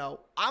 You know,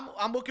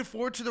 I'm looking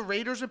forward to the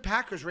Raiders and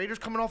Packers. Raiders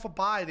coming off a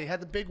bye. They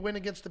had the big win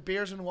against the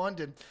Bears in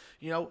London.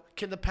 You know,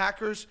 can the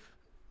Packers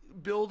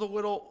build a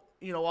little,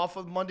 you know, off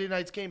of Monday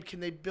night's game? Can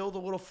they build a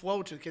little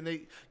flow to? Can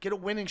they get a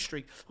winning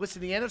streak?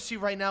 Listen, the NFC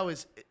right now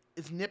is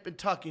nip and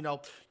tuck. You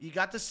know, you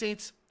got the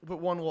Saints with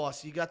one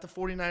loss. You got the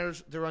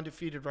 49ers. They're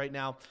undefeated right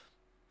now.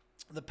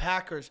 The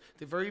Packers,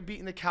 they've already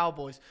beaten the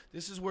Cowboys.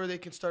 This is where they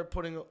can start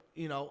putting,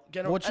 you know,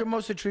 What's your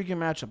most intriguing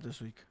matchup this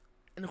week?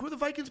 And who are the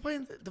Vikings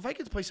playing? The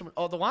Vikings play some.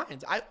 Oh, the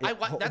Lions.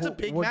 That's a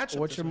big matchup.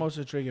 What's this your week. most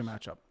intriguing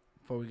matchup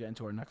before we get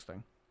into our next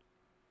thing?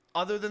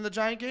 Other than the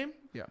Giant game?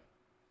 Yeah.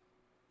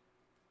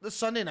 The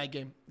Sunday night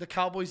game, the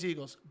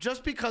Cowboys-Eagles.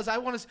 Just because I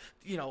want to,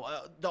 you know,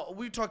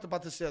 we talked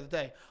about this the other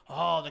day.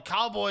 Oh, the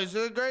Cowboys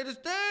are the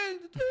greatest thing.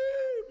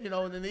 You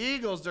know, and then the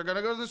Eagles, they're going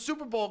to go to the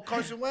Super Bowl.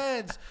 Carson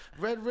Wentz,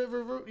 Red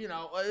River, you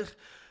know.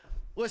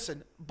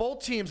 Listen,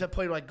 both teams have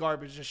played like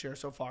garbage this year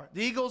so far.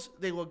 The Eagles,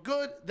 they look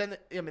good. Then,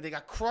 they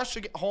got crushed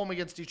at home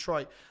against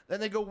Detroit. Then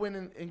they go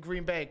win in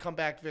Green Bay,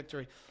 comeback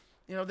victory.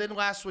 Then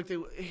last week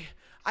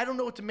I don't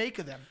know what to make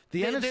of them.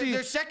 The NFC,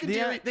 their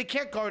secondary, they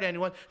can't guard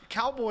anyone.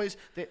 Cowboys,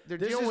 they're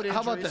dealing with injuries.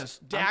 How about this?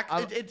 Dak,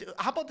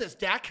 how about this?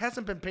 Dak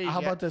hasn't been paid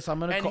How yet. about this?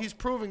 And he's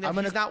proving that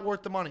he's not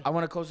worth the money. I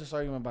want to close this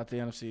argument about the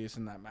NFC East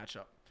in that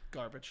matchup.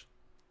 Garbage.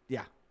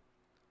 Yeah.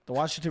 The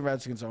Washington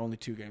Redskins are only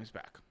 2 games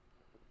back.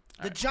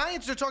 The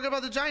Giants are talking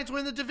about the Giants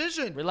win the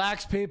division.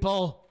 Relax,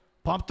 people.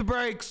 Pump the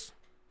brakes.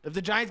 If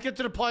the Giants get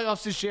to the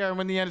playoffs this year and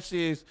win the NFC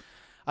East,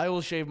 I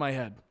will shave my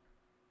head.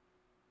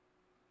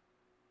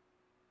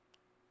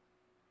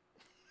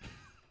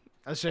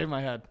 I shaved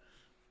my head.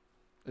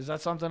 Is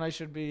that something I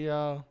should be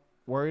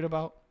worried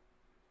about?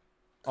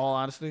 All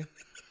honesty.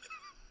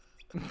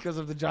 Because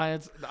of the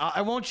Giants.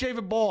 I won't shave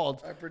it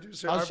bald. Our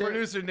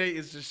producer Nate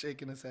is just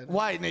shaking his head.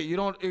 Why, Nate? You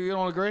don't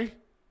agree? You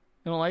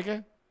don't like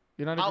it?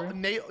 You don't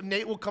agree?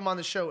 Nate will come on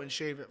the show and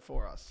shave it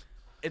for us.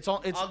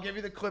 I'll give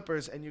you the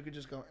clippers and you can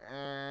just go.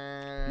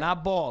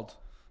 Not bald.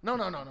 No,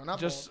 not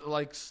just bald.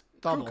 Like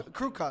stubble.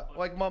 Crew cut,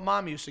 like my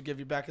mom used to give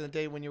you back in the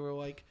day when you were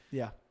like.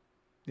 Yeah.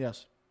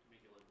 Yes.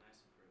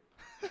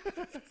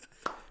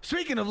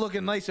 Speaking of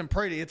looking nice and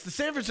pretty, it's the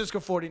San Francisco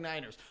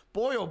 49ers.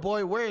 Boy, oh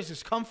boy, where has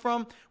this come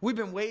from? We've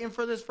been waiting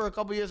for this for a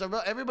couple years.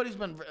 Everybody's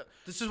been...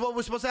 This is what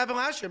was supposed to happen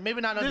last year.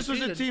 Maybe not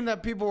undefeated. This was a team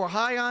that people were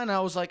high on.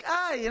 I was like,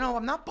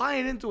 I'm not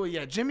buying into it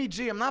yet. Jimmy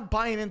G, I'm not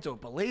buying into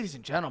it. But ladies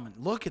and gentlemen,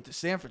 look at the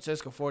San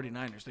Francisco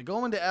 49ers. They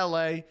go into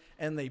L.A.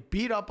 and they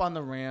beat up on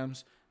the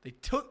Rams.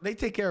 They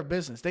take care of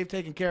business. They've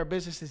taken care of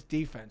business as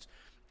defense.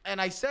 And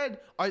I said,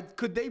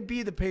 could they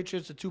be the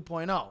Patriots at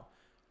 2.0?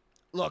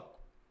 Look,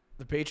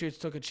 the Patriots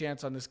took a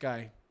chance on this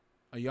guy,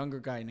 a younger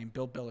guy named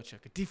Bill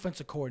Belichick, a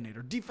defensive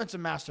coordinator, defensive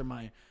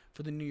mastermind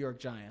for the New York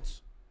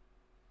Giants.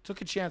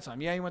 Took a chance on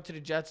him. Yeah, he went to the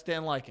Jets,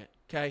 didn't like it,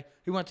 okay?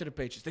 He went to the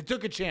Patriots. They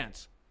took a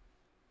chance.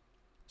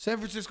 San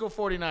Francisco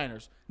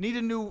 49ers need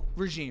a new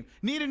regime,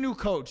 need a new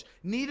coach,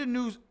 need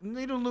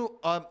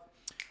a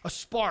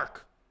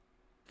spark.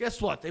 Guess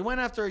what? They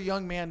went after a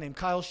young man named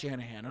Kyle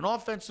Shanahan, an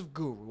offensive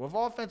guru, an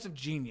offensive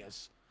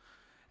genius.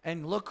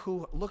 And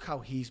look how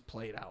he's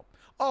played out.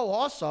 Oh,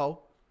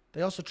 also,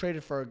 they also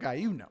traded for a guy.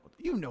 You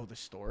know the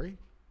story.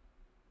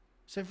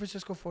 San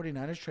Francisco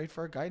 49ers trade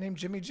for a guy named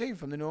Jimmy G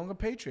from the New England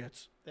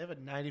Patriots. They have a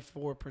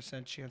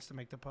 94% chance to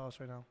make the playoffs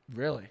right now.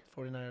 Really?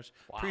 49ers.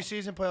 Wow.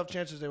 Preseason playoff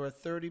chances, they were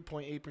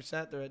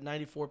 30.8%. They're at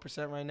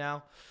 94% right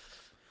now.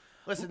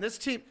 Listen, this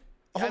team...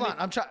 Hold on.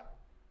 I'm trying...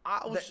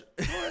 Go ahead.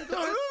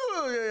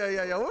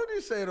 Yeah. What are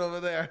you saying over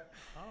there?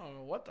 I don't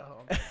know what the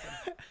hell.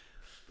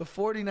 The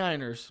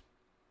 49ers,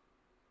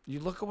 you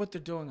look at what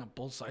they're doing on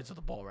both sides of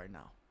the ball right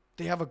now.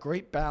 They have a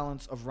great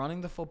balance of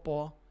running the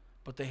football,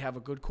 but they have a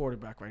good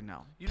quarterback right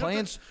now.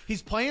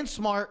 He's playing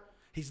smart.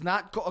 He's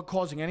not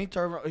causing any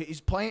turnover.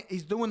 He's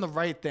doing the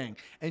right thing,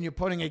 and you're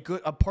putting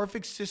a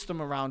perfect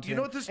system around him. You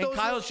know what this and does?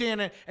 Kyle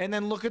Shanahan, and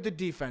then look at the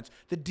defense.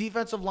 The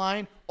defensive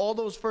line, all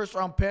those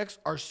first-round picks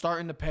are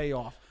starting to pay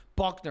off.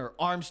 Buckner,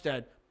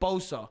 Armstead,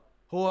 Bosa.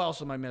 Who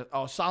else am I missing?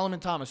 Oh, Solomon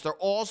Thomas. They're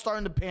all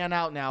starting to pan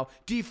out now.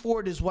 Dee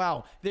Ford as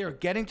well. They are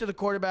getting to the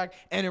quarterback,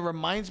 and it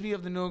reminds me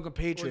of the New England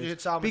Patriots. Well, you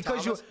hit Solomon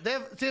Thomas. They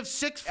have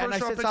 6 first-round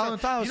picks. And I said Solomon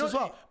Thomas as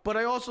well. But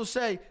I also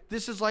say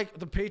this is like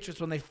the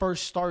Patriots when they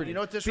first started. You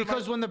know what this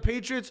Because when the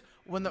Patriots,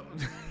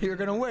 you're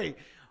going to wait.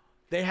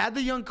 They had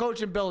the young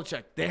coach in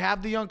Belichick. They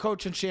have the young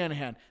coach in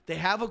Shanahan. They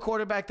have a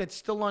quarterback that's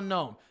still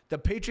unknown. The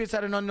Patriots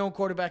had an unknown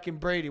quarterback in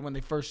Brady when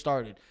they first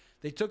started.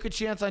 They took a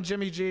chance on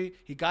Jimmy G.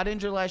 He got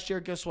injured last year.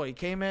 Guess what? He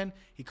came in.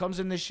 He comes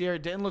in this year.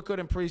 Didn't look good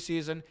in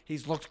preseason.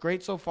 He's looked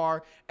great so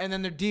far. And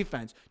then their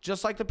defense,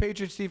 just like the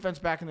Patriots defense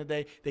back in the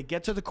day, they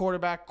get to the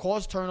quarterback,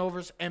 cause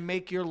turnovers, and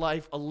make your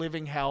life a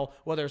living hell,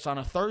 whether it's on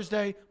a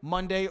Thursday,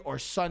 Monday, or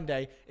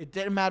Sunday. It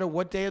didn't matter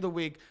what day of the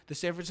week. The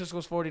San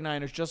Francisco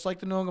 49ers, just like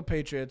the New England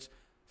Patriots,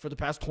 for the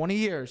past 20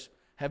 years,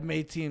 have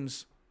made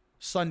teams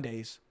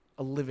Sundays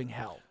a living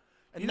hell.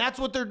 And that's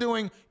what they're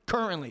doing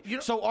currently.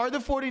 So are the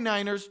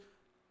 49ers...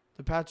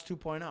 the Pats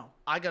 2.0.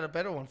 I got a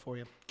better one for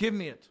you. Give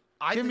me it.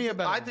 I think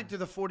they're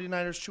the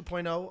 49ers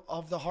 2.0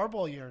 of the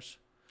Harbaugh years.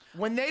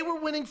 When they were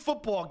winning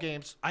football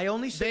games, I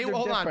only say they're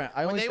different.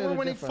 When they were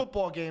winning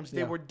football games,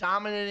 they were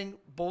dominating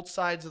both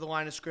sides of the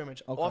line of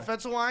scrimmage. Okay.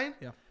 Offensive line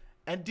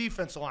and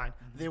defensive line.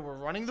 Mm-hmm. They were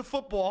running the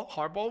football.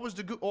 Harbaugh was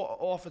the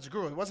offensive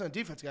guru. He wasn't a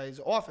defense guy. He's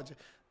an offensive.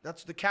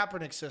 That's the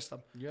Kaepernick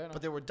system. Yeah,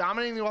 but they were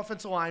dominating the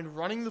offensive line,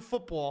 running the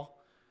football,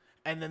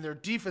 and then their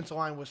defensive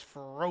line was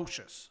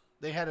ferocious.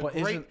 They had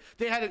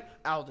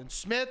Aldon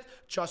Smith,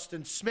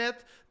 Justin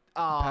Smith,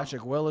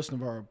 Patrick Willis,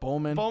 Navarro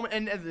Bowman,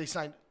 and they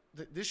signed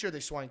this year.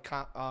 They signed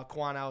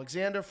Quan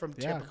Alexander from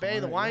Tampa Bay,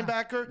 the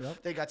linebacker. Yeah.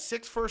 Yep. They got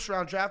 6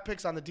 first-round draft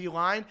picks on the D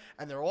line,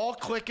 and they're all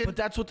clicking. But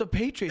that's what the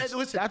Patriots.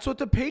 That's what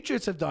the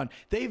Patriots have done.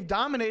 They've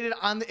dominated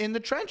in the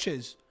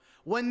trenches.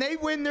 When they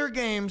win their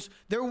games,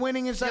 they're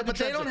winning inside the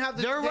trenches. But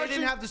they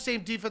didn't have the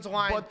same defensive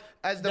line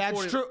as the 49ers.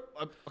 That's true.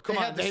 Come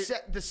on,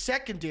 the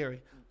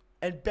secondary.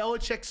 And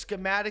Belichick's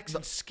schematics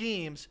and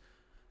schemes.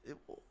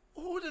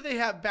 Who do they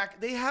have back?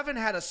 They haven't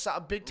had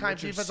a big time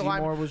Richard defensive Seymour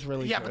lineman. was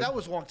really yeah, good. but that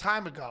was a long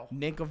time ago.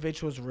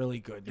 Ninkovich was really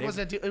good. It was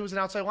an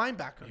outside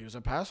linebacker. He was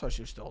a pass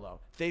rusher still, though.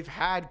 They've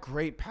had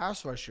great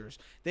pass rushers.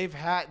 They've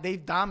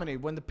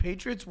dominated. When the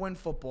Patriots win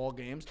football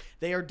games,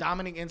 they are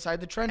dominating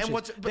inside the trenches.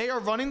 They are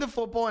running the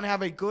football and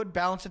have a good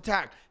balanced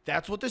attack.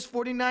 That's what this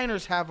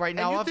 49ers have right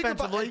now And you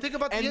offensively. think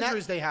about the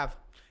injuries they have.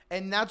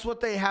 And that's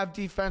what they have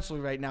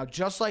defensively right now.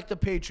 Just like the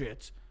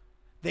Patriots.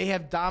 They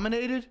have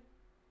dominated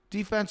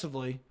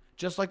defensively,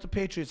 just like the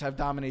Patriots have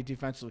dominated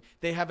defensively.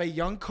 They have a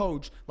young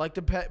coach like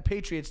the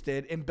Patriots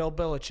did in Bill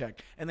Belichick.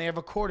 And they have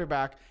a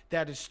quarterback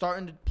that is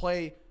starting to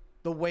play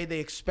the way they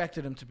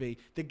expected him to be.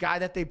 The guy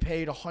that they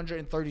paid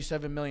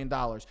 $137 million.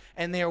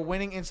 And they are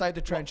winning inside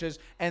the trenches.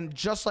 And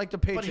just like the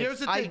Patriots, But here's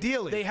the thing.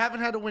 ideally. They haven't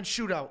had to win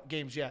shootout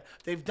games yet.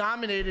 They've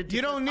dominated.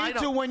 You don't need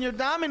to when you're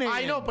dominating.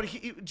 I know, but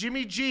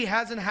Jimmy G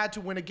hasn't had to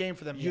win a game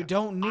for them yet. You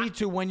don't need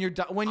to when your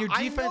defense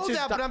I know is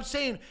that, but I'm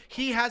saying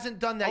he hasn't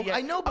done that yet.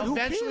 I know, but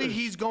eventually who cares?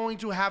 he's going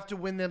to have to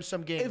win them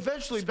some games.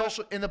 Eventually,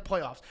 especially in the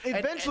playoffs.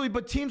 Eventually,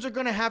 but teams are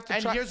going to have to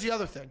And try. here's the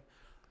other thing.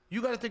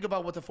 You got to think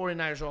about what the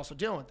 49ers are also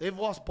dealing with. They've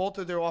lost both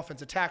of their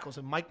offensive tackles,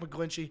 and Mike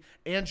McGlinchey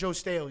and Joe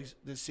Staley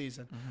this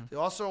season. Mm-hmm. They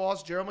also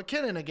lost Gerald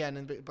McKinnon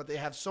again, but they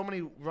have so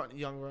many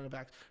young running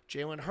backs.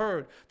 Jalen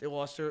Hurd. They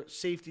lost their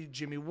safety,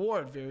 Jimmy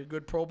Ward, very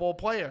good Pro Bowl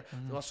player.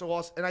 Mm-hmm. They also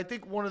lost, and I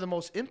think one of the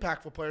most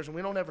impactful players, and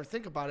we don't ever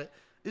think about it,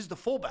 is the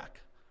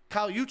fullback,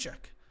 Kyle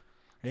Juszczyk.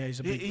 Yeah,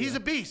 he's a big He's deal.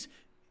 a beast.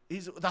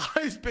 He's the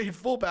highest paid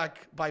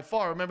fullback by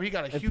far. Remember, he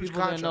got a If huge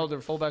people contract. didn't know, their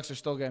fullbacks are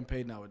still getting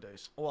paid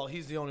nowadays. Well,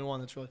 he's the only one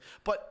that's really.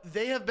 But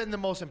they have been the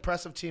most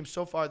impressive team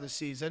so far this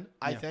season,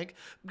 I think,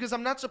 because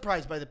I'm not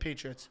surprised by the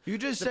Patriots. You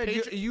just The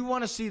said you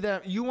want to see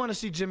them. You want to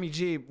see Jimmy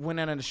G win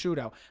in a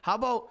shootout. How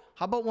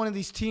about one of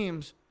these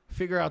teams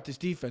figure out this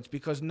defense?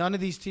 Because none of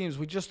these teams.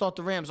 We just thought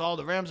the Rams. Oh,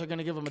 the Rams are going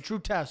to give them a true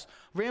test.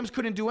 Rams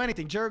couldn't do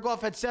anything. Jared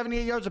Goff had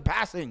 78 yards of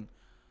passing.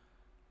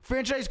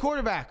 Franchise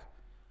quarterback.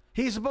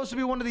 He's supposed to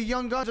be one of the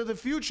young guns of the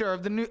future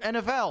of the new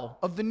NFL,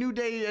 of the new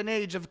day and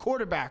age of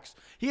quarterbacks.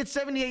 He had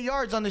 78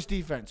 yards on this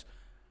defense.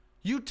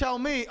 You tell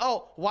me,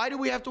 why do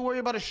we have to worry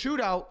about a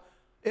shootout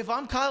if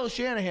I'm Kyle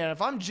Shanahan,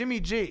 if I'm Jimmy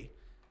G?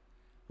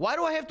 Why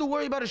do I have to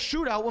worry about a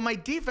shootout when my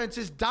defense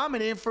is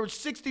dominating for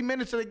 60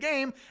 minutes of the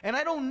game and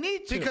I don't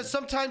need to? Because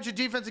sometimes your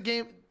defensive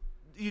game,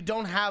 you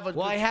don't have a.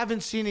 Well, I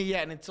haven't seen it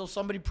yet, and until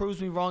somebody proves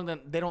me wrong,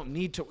 then they don't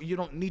need to. You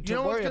don't need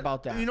to worry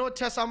about that. You know what,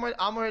 Tess?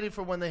 I'm ready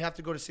for when they have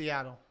to go to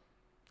Seattle.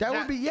 That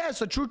would be,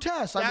 yes, a true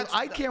test.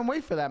 I can't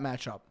wait for that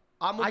matchup.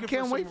 I'm looking I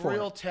can't for wait some for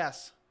real it.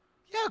 tests.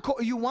 Yeah,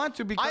 you want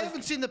to because I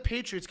haven't seen the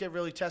Patriots get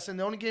really tested.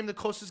 The only game, the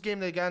closest game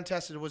they got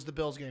tested was the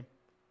Bills game.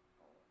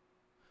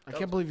 I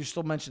can't believe you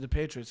still mentioned the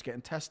Patriots getting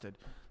tested.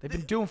 They've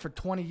been doing for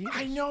 20 years.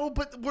 I know,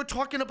 but we're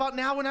talking about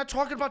now. We're not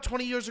talking about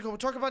 20 years ago. We're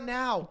talking about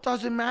now.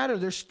 Doesn't matter.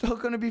 They're still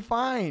going to be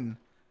fine.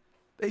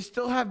 They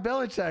still have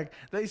Belichick.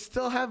 They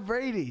still have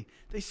Brady.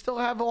 They still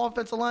have an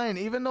offensive line.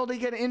 Even though they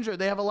get injured,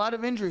 they have a lot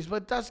of injuries.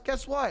 But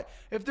guess what?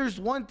 If there's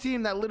one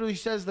team that literally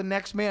says the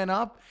next man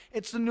up,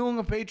 it's the New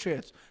England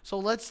Patriots. So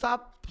let's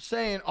stop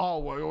saying,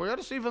 we're going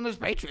to see from this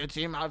Patriots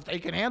team if they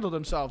can handle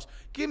themselves.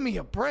 Give me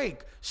a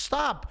break.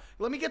 Stop.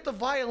 Let me get the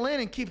violin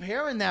and keep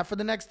hearing that for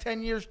the next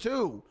 10 years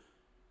too.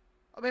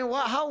 I mean,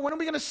 when are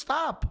we going to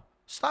stop?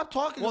 Stop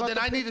talking about Well, then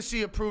I need to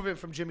see a prove-it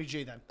from Jimmy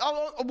G then.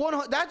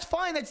 That's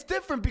fine. That's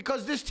different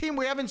because this team,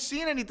 we haven't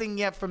seen anything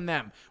yet from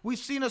them. We've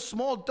seen a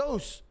small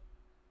dose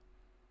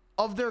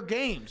of their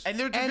games. And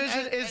their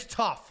division is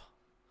tough.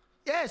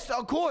 Yes,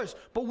 of course.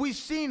 But we've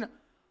seen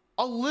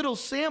a little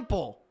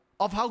sample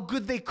of how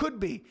good they could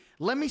be.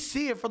 Let me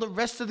see it for the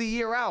rest of the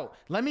year out.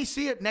 Let me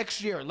see it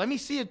next year. Let me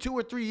see it 2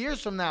 or 3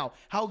 years from now,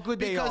 how good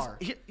they are.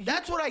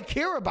 That's what I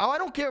care about. I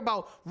don't care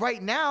about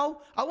right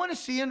now. I want to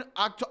see in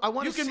October. I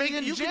want to see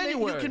it in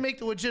January. You can make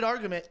the legit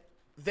argument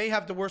they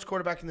have the worst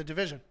quarterback in the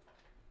division.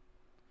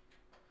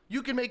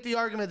 You can make the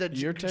argument that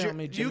You're telling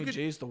me Jimmy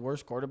G is the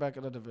worst quarterback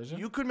in the division?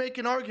 You could make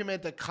an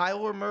argument that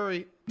Kyler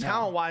Murray,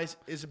 talent-wise,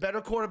 is a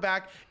better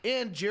quarterback,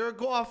 and Jared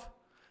Goff,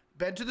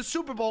 been to the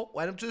Super Bowl,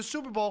 led him to the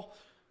Super Bowl.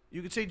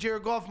 You could say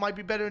Jared Goff might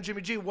be better than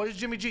Jimmy G. What is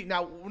Jimmy G?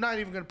 Now, we're not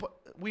even going to put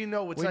 – we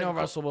know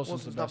Russell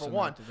Wilson's the best number in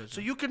one. that division. So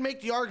you could make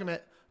the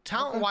argument,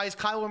 talent-wise,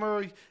 Kyler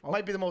Murray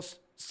might be the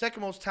second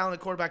most talented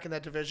quarterback in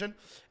that division,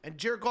 and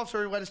Jared Goff's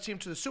already led his team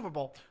to the Super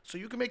Bowl. So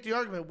you can make the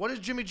argument, what has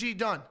Jimmy G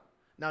done?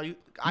 Now,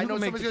 I know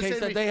make somebody's the going to case say that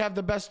to me, they have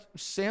the best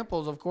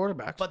samples of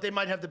quarterbacks. but they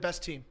might have the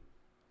best team.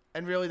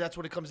 And really, that's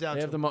what it comes down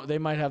to. They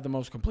might have the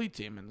most complete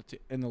team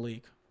in the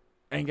league.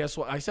 And guess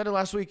what? I said it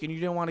last week, and you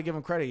didn't want to give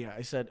them credit yet.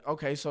 I said,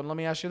 okay, so let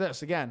me ask you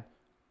this again.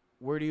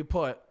 Where do you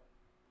put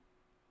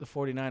the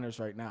 49ers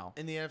right now?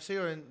 In the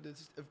NFC or in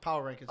the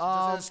power rankings?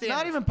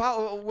 Not even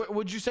power.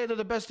 Would you say they're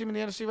the best team in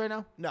the NFC right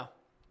now? No.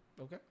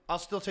 Okay. I'll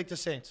still take the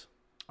Saints.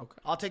 Okay.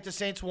 I'll take the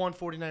Saints 1,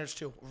 49ers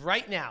 2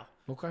 right now.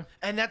 Okay.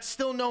 And that's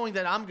still knowing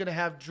that I'm going to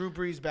have Drew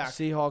Brees back.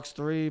 Seahawks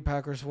 3,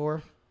 Packers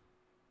 4.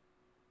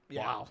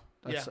 Yeah. Wow.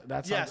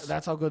 That's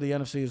Yes. how good the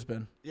NFC has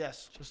been.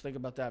 Yes. Just think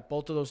about that.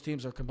 Both of those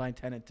teams are combined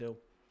 10-2.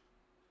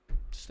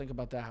 Just think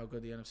about that. How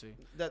good the NFC.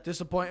 That-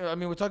 Disappoint. I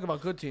mean, we're talking about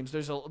good teams.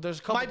 There's a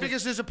couple. My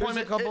biggest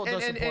disappointment There's a couple and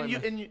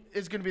disappointment.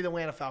 is going to be the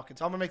Atlanta Falcons.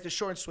 I'm going to make this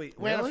short and sweet.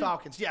 Atlanta Really?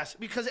 Falcons, yes.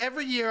 Because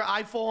every year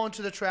I fall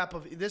into the trap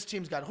of this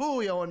team's got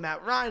Julio and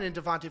Matt Ryan and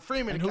Devontae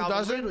Freeman And and who Calvin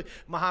doesn't? Ridley,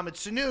 Mohamed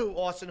Sanu,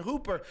 Austin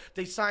Hooper.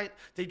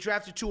 They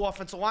drafted 2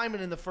 offensive linemen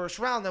in the first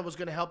round that was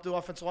going to help the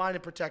offensive line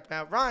and protect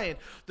Matt Ryan.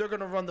 They're going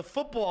to run the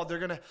football.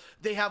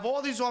 They have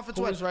all these offensive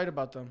Who linemen. was right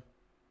about them?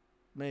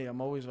 Me.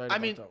 I'm always right. I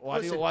mean, about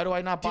them. listen, Why do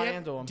I not buy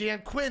into them? Dan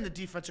Quinn, the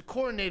defensive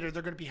coordinator,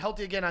 they're going to be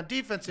healthy again on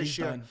defense this He's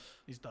year. done.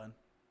 He's done.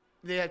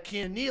 They had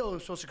Keanu Neal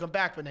who's supposed to come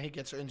back, but then he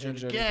gets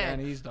injured again.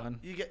 He's done.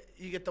 You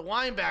get the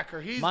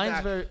linebacker. He's Mine's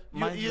back. very-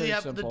 mine's you very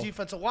have simple. the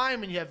defensive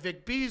lineman. You have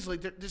Vic Beasley.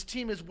 This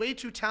team is way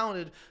too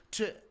talented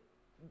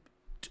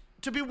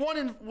to be 1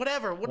 in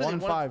whatever. What are One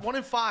they? in five. 1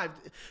 in 5.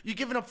 You're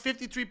giving up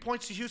 53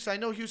 points to Houston. I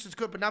know Houston's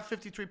good, but not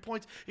 53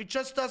 points. It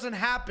just doesn't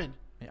happen.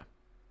 Yeah.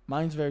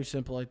 Mine's very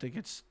simple. I think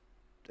it's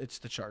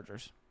the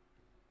Chargers.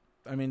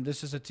 I mean,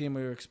 this is a team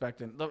we were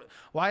expecting.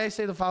 Why I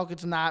say the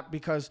Falcons not,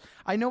 because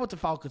I know what the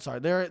Falcons are.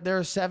 They're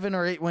a 7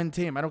 or 8 win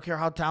team. I don't care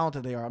how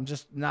talented they are.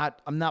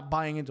 I'm not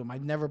buying into them. I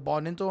never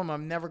bought into them.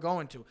 I'm never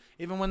going to.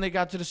 Even when they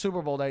got to the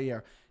Super Bowl that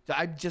year,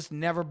 I just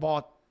never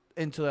bought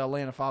into the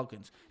Atlanta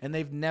Falcons, and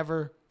they've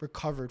never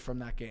recovered from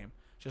that game.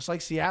 Just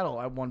like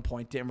Seattle at one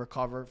point didn't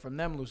recover from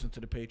them losing to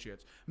the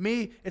Patriots.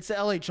 Me, it's the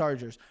LA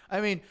Chargers. I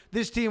mean,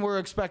 this team we're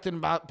expecting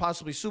about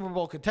possibly Super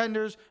Bowl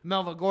contenders.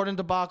 Melvin Gordon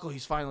debacle,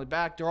 he's finally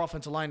back. Their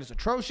offensive line is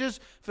atrocious.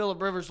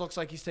 Phillip Rivers looks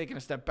like he's taking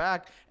a step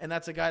back, and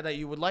that's a guy that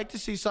you would like to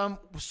see some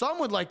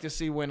would like to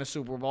see win a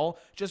Super Bowl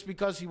just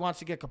because he wants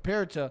to get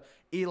compared to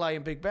Eli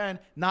and Big Ben.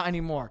 Not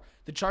anymore.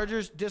 The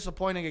Chargers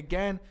disappointing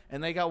again,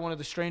 and they got one of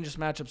the strangest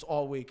matchups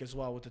all week as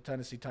well with the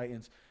Tennessee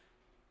Titans.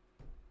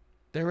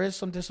 There is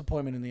some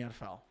disappointment in the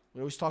NFL.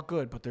 We always talk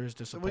good, but there is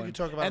disappointment.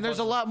 talk about and there's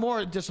a both. lot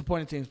more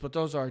disappointing teams, but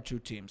those are our 2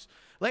 teams.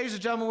 Ladies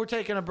and gentlemen, we're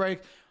taking a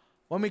break.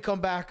 When we come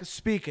back,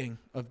 speaking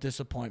of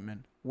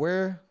disappointment,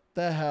 where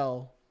the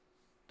hell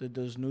did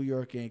those New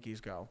York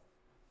Yankees go?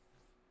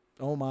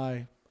 Oh,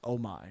 my. Oh,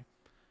 my.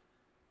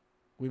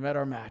 We met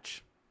our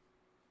match.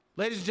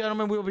 Ladies and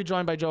gentlemen, we will be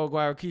joined by Joe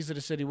Aguirre, Keys to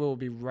the City. We will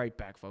be right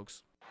back,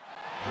 folks.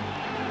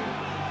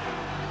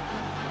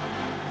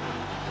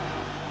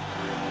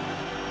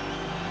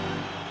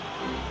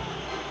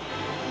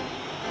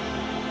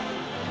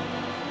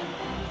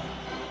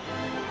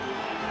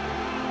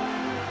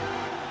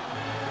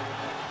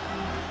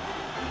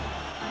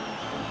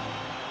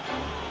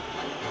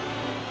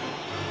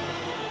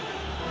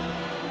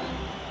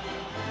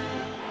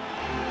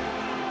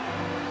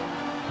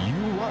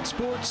 You want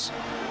sports?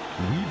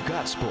 We've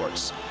got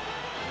sports.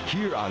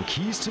 Here on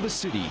Keys to the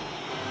City.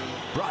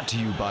 Brought to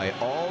you by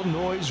All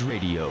Noise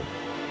Radio.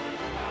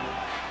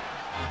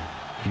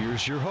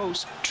 Here's your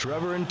hosts,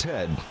 Trevor and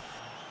Ted.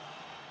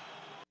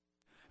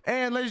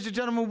 And ladies and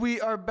gentlemen,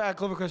 we are back.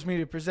 Clovercrest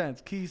Media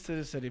presents Keys to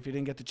the City. If you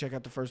didn't get to check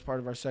out the first part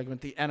of our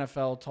segment, the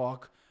NFL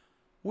talk,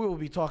 we will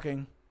be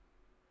talking,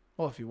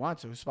 well, if you want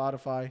to,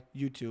 Spotify,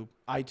 YouTube,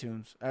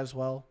 iTunes as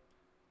well.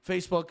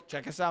 Facebook,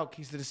 check us out,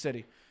 Keys to the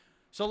City.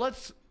 So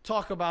let's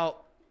talk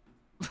about...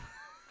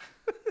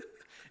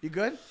 You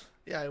good?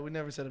 Yeah, we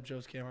never set up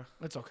Joe's camera.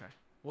 It's okay.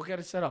 We'll get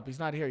it set up. He's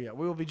not here yet.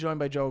 We will be joined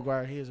by Joe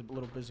Aguirre. He is a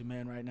little busy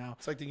man right now.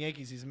 It's like the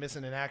Yankees. He's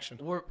missing in action.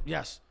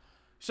 Yes.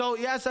 So,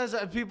 yes, as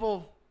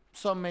people,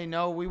 some may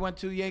know, we went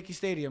to Yankee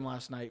Stadium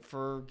last night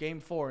for Game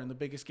 4 in the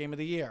biggest game of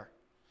the year.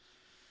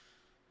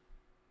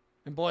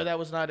 And, boy, that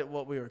was not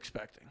what we were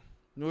expecting.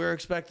 We were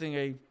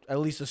expecting at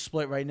least a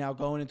split right now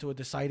going into a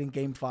deciding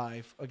Game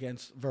 5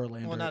 against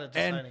Verlander. Well, not a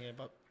deciding game,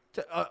 but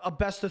A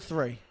best of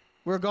 3.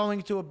 We're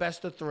going to a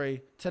best of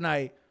 3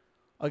 tonight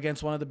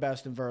against one of the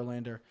best in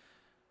Verlander.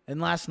 And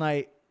last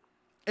night,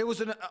 it was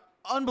an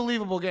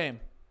unbelievable game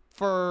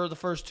for the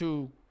first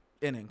 2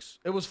 innings.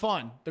 It was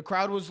fun. The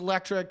crowd was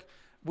electric.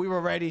 We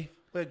were ready.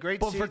 we had great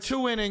But seats. for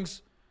 2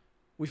 innings,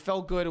 we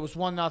felt good. It was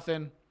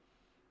 1-0.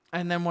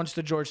 And then once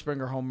the George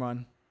Springer home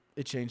run,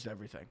 it changed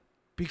everything.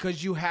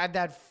 Because you had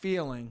that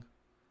feeling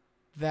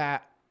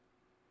that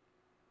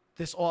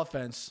this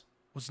offense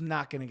was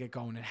not going to get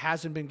going. It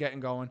hasn't been getting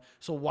going.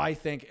 So why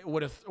think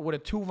with a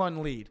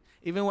 2-run lead,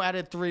 even at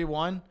it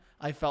 3-1,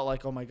 I felt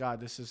like, oh my God,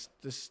 this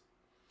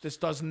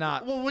does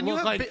not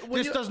look like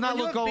this does not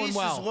look going bases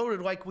well.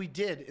 loaded like we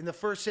did in the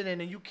first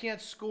inning, and you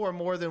can't score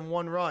more than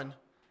 1 run.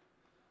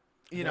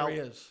 There he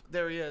is.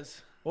 There he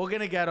is. We're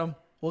gonna get him.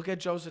 We'll get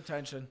Joe's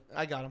attention.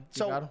 I got him.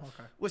 You got him?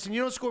 Okay. Listen,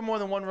 you don't score more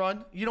than 1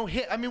 run. You don't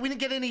hit. I mean, we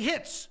didn't get any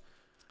hits.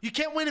 You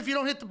can't win if you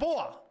don't hit the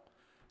ball.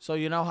 So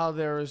you know how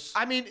there is.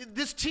 I mean,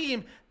 this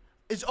team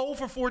is 0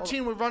 for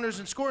 14 with runners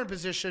in scoring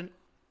position.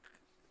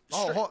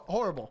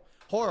 Horrible.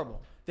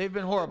 They've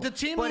been horrible. The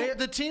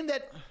team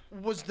that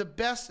was the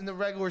best in the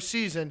regular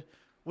season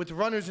with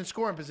runners in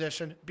scoring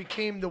position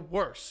became the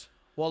worst.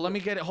 Well, let me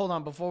get it. Hold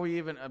on, before we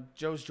even.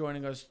 Joe's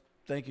joining us.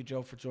 Thank you,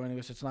 Joe, for joining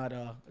us. It's not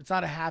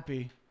a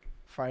happy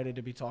Friday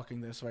to be talking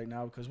this right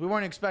now because we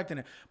weren't expecting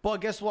it. But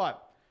guess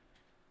what?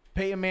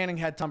 Peyton Manning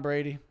had Tom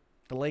Brady.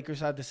 The Lakers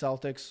had the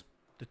Celtics.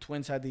 The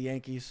Twins had the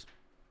Yankees.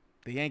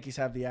 The Yankees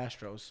have the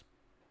Astros.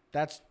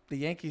 That's the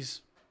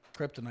Yankees'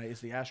 kryptonite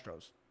is the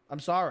Astros. I'm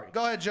sorry.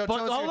 Go ahead, Joe. But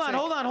Tell us your take.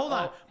 hold on.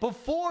 Oh.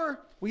 Before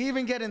we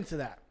even get into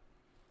that,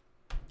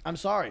 I'm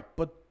sorry,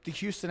 but the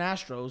Houston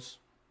Astros,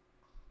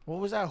 what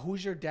was that?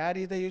 Who's your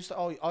daddy? They used to,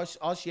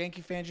 us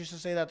Yankee fans used to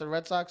say that the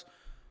Red Sox.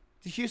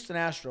 The Houston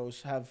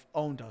Astros have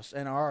owned us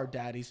and are our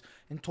daddies.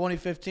 In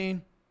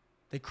 2015,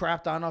 they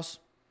crapped on us.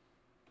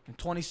 In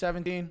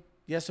 2017,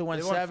 yes, it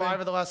went They won 7. 5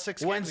 of the last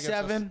 6 went games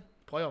against 7. us.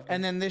 Playoff games.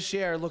 And then this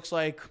year, it looks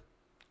like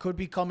could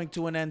be coming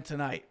to an end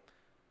tonight.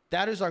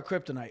 That is our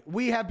kryptonite.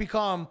 We have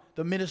become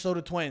the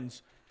Minnesota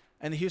Twins,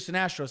 and the Houston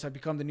Astros have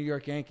become the New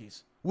York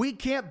Yankees. We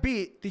can't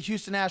beat the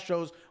Houston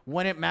Astros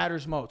when it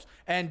matters most.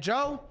 And,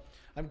 Joe,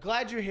 I'm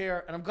glad you're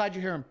here, and I'm glad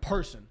you're here in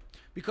person,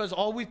 because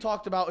all we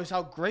talked about is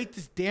how great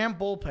this damn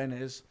bullpen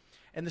is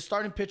and the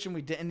starting pitching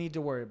we didn't need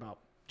to worry about.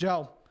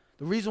 Joe,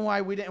 the reason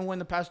why we didn't win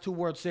the past 2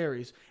 World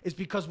Series is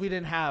because we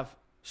didn't have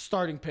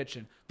starting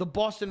pitching. The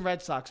Boston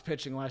Red Sox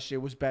pitching last year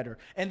was better,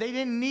 and they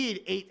didn't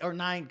need 8 or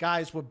 9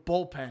 guys with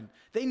bullpen.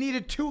 They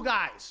needed 2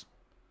 guys.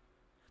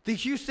 The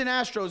Houston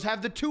Astros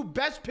have the 2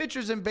 best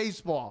pitchers in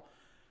baseball.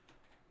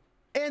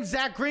 And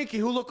Zach Greinke,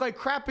 who looked like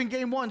crap in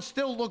Game 1,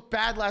 still looked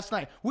bad last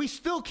night. We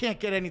still can't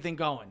get anything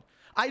going.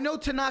 I know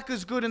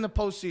Tanaka's good in the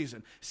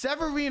postseason.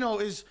 Severino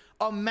is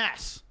a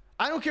mess.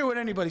 I don't care what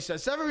anybody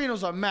says.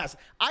 Severino's a mess.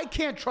 I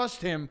can't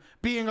trust him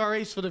being our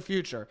ace for the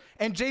future.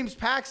 And James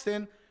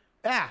Paxton,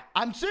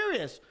 I'm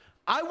serious.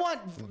 I want...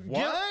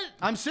 What?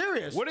 I'm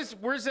serious.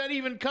 Where's that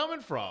even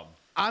coming from?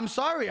 I'm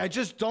sorry. I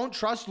just don't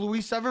trust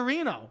Luis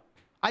Severino.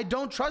 I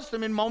don't trust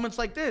him in moments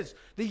like this.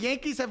 The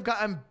Yankees have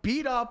gotten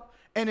beat up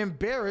and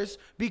embarrassed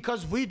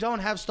because we don't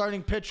have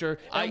starting pitcher,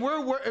 and we're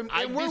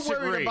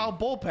worried about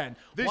bullpen.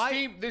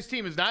 This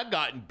team has not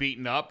gotten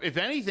beaten up. If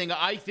anything,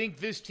 I think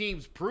this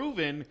team's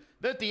proven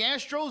that the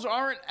Astros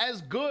aren't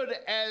as good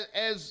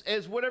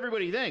as what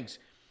everybody thinks.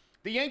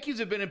 The Yankees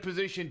have been in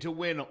position to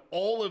win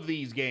all of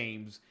these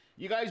games.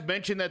 You guys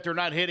mentioned that they're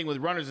not hitting with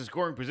runners in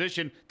scoring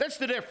position. That's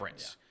the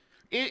difference.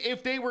 Yeah.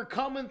 If they were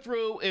coming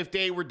through, if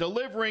they were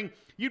delivering,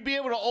 you'd be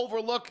able to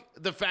overlook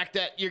the fact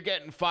that you're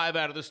getting 5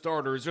 out of the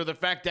starters, or the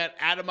fact that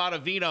Adam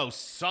Ottavino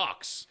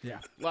sucks.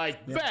 Yeah.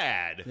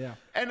 Bad. Yeah.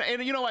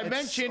 And you know, I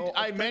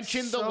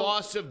mentioned the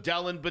loss of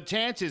Dellin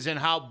Betances and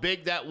how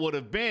big that would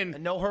have been.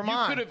 And no Herman.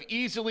 You could have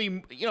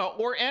easily,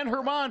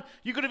 Herman,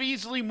 you could have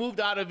easily moved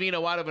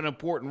Ottavino out of an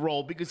important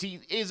role, because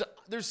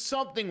there's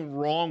something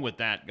wrong with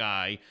that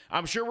guy.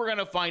 I'm sure we're going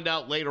to find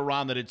out later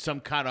on that it's some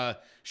kind of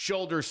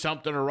shoulder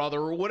something or other,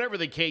 or whatever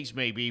the case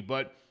may be,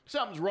 but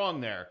something's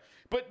wrong there.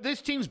 But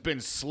this team's been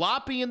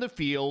sloppy in the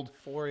field.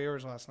 4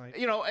 errors last night.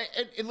 You know,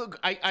 and look,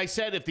 I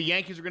said if the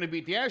Yankees are going to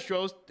beat the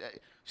Astros,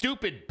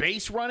 stupid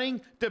base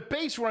running. The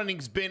base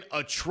running's been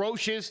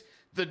atrocious.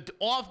 The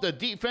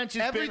defense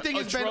has Everything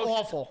been has been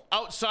awful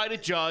outside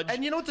of Judge.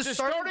 And you know what? The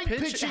starting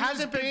pitch pitching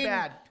hasn't been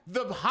bad.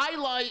 The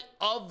highlight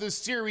of the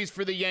series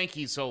for the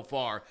Yankees so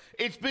far.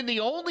 It's been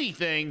the only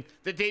thing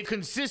that they've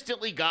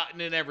consistently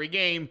gotten in every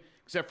game,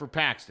 except for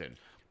Paxton.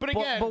 But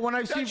again, but when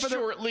I've that's seen for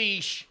short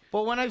leash.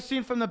 But when I've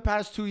seen from the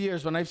past 2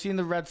 years, when I've seen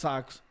the Red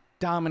Sox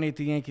dominate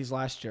the Yankees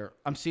last year,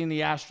 I'm seeing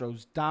the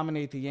Astros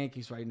dominate the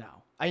Yankees right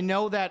now. I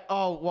know that,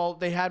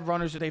 they had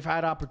runners, they've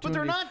had opportunities. But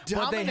they're not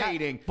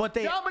dominating. But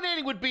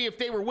dominating would be if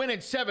they were winning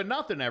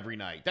 7-0 every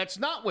night. That's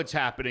not what's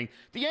happening.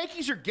 The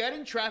Yankees are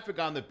getting traffic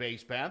on the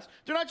base paths.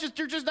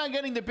 They're just not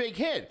getting the big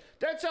hit.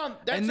 That's on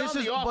the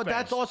offense. But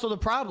that's also the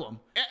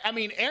problem. I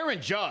mean,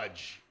 Aaron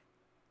Judge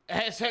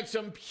has had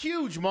some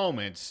huge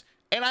moments,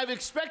 and I've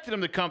expected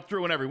him to come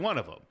through in every one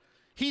of them.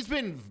 He's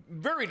been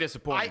very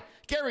disappointing.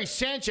 Gary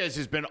Sanchez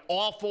has been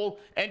awful.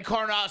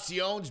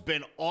 Encarnacion's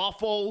been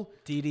awful.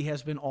 Didi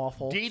has been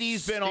awful.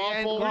 Didi's been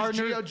awful.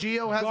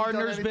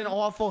 Gardner's been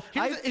awful.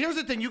 Here's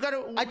the thing.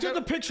 I took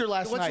a picture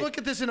last night. Let's look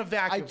at this in a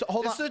vacuum.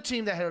 This is a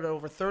team that had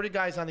over 30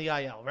 guys on the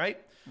IL, right?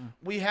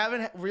 We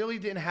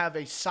didn't have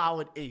a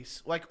solid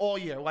ace like all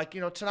year. Like,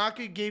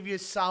 Tanaka gave you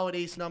solid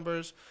ace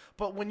numbers,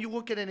 but when you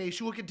look at an ace,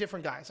 you look at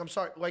different guys. I'm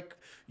sorry, like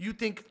you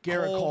think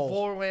Garrett Cole,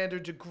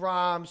 Verlander,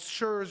 DeGrom,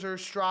 Scherzer,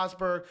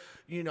 Strasburg,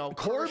 Corbin.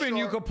 Kershaw.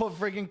 You could put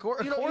freaking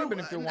Corbin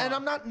if you want. And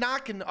I'm not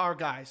knocking our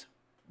guys,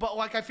 but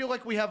like I feel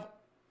like we have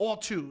all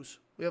 2s.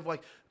 We have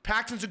like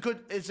Paxton's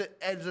is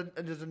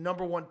a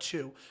number 1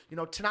 2.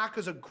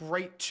 Tanaka's a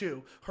great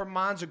 2.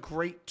 Herman's a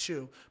great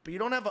 2. But you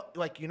don't have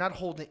you're not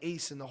holding the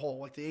ace in the hole,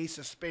 like the ace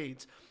of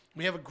spades.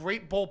 We have a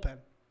great bullpen.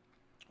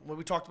 What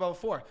we talked about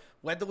before.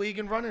 Led the league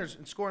in runners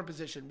in scoring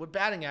position with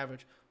batting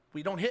average.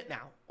 We don't hit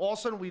now. All of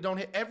a sudden, we don't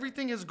hit.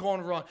 Everything has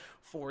gone wrong.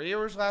 4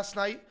 errors last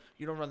night.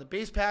 You don't run the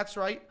base paths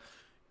right.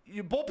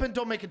 Your bullpen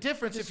don't make a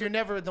difference if you're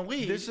never in the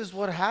league. This is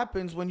what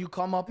happens when you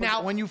come up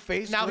when you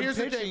face here's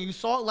pitching. the thing. You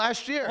saw it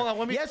last year. Hold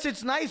on, yes,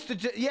 it's nice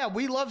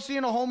we love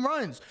seeing the home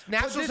runs.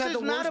 Nationals had the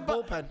worst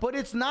bullpen. But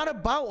it's not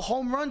about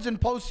home runs in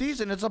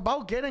postseason. It's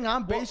about getting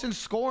on base and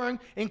scoring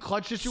in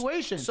clutch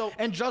situations.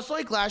 And just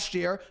like last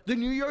year, the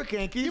New York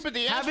Yankees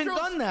haven't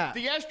done that.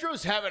 The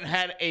Astros haven't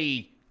had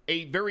a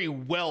very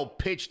well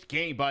pitched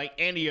game by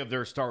any of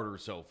their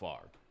starters so far.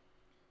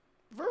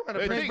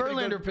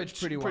 Verlander pitched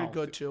pretty well. Pretty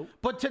good too.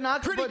 But to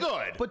not Pretty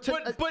good.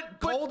 But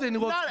Golden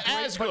looked not great,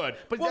 as but- good.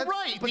 but Well, that's-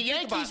 right. but The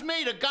think about Yankees it.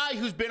 made a guy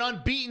who's been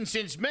unbeaten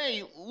since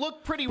May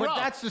look pretty But rough.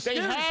 that's the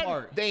scary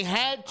part. They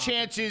had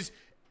chances.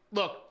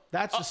 Look.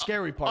 That's the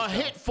scary part, A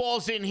though. hit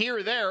falls in here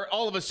or there.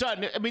 All of a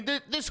sudden, I mean,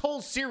 this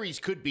whole series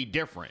could be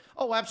different.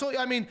 Oh, absolutely.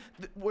 I mean,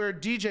 where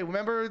DJ,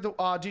 remember the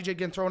DJ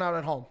getting thrown out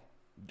at home?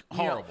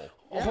 Horrible.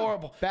 Yeah.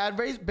 Horrible. Bad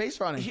base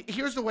running.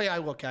 Here's the way I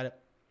look at it.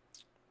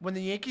 When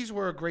the Yankees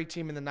were a great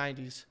team in the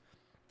 90s,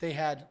 they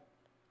had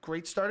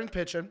great starting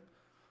pitching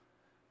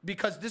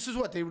because this is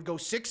what they would go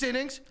 6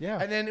 innings, Yeah.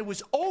 and then it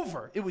was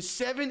over. It was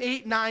 7,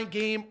 8, 9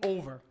 game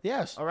over.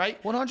 Yes. All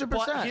right? 100%.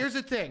 But here's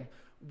the thing.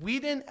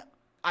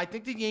 I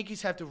think the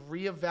Yankees have to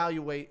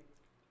reevaluate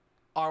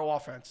our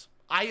offense.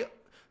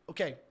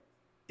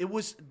 It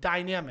was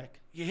dynamic.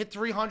 You hit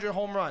 300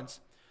 home runs.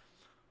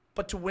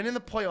 But to win in the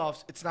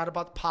playoffs, it's not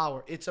about the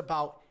power. It's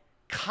about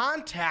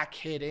contact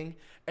hitting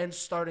and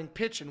starting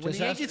pitching. When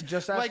Just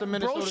ask the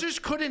Minnesota.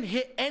 Brosius couldn't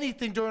hit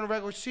anything during the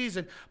regular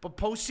season, but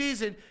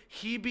postseason,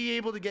 he'd be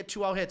able to get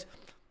 2 out hits.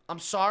 I'm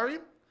sorry,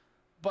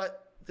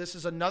 but this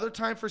is another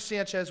time for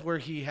Sanchez where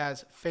he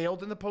has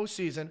failed in the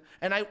postseason,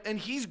 and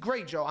he's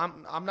great, Joe.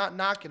 I'm not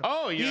knocking him.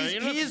 Oh, yeah, you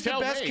don't have he to is the tell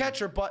best me.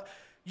 catcher, but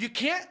you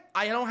can't.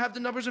 I don't have the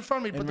numbers in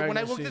front of me, but when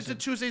I regular looked at season.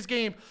 the Tuesday's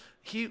game,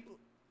 he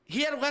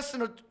had less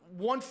than a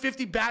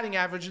 150 batting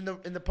average in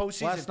the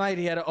postseason. Last night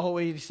he had a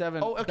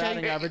 087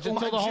 batting average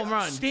until the home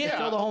run.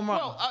 Until the home run.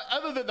 Well,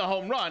 other than the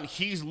home run,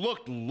 he's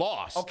looked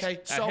lost. Okay,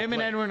 so him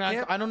and Edwin,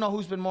 I don't know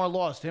who's been more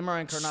lost, him or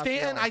Encarnacion.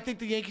 Stanton, I think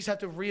the Yankees have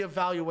to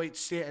reevaluate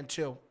Stanton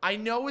too. I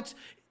know it's.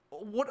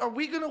 What are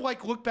we gonna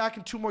look back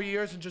in 2 more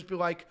years and just be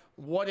like,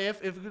 what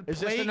if Is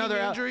this another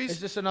injuries? Is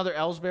this another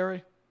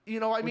Ellsbury? You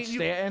know, I mean,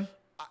 Stanton?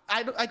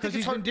 I think Because it's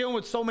he's been hard. dealing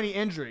with so many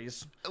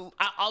injuries.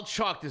 I'll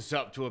chalk this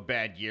up to a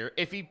bad year.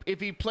 If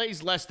he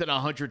plays less than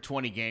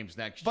 120 games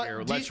next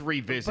year, let's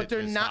revisit. But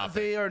they're this not. topic.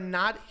 They are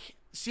not.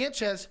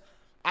 Sanchez.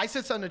 I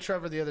said something to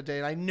Trevor the other day,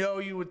 and I know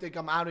you would think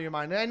I'm out of your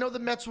mind, and I know the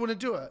Mets wouldn't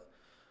do it.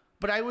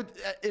 But I would,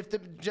 if the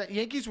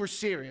Yankees were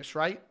serious,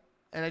 right?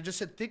 And I just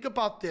said, think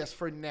about this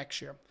for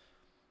next year.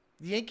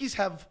 The Yankees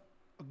have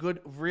a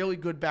really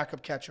good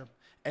backup catcher,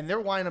 and their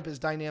lineup is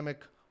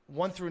dynamic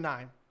 1 through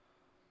 9.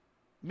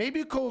 Maybe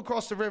you go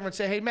across the river and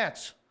say, hey,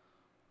 Mets,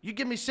 you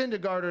give me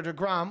Syndergaard or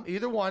DeGrom,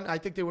 either one. I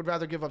think they would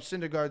rather give up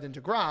Syndergaard than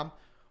DeGrom.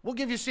 We'll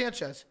give you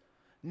Sanchez.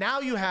 Now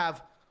you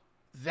have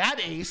that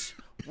ace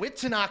with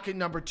Tanaka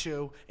number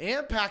 2,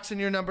 and Paxton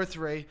your number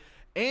 3,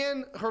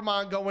 and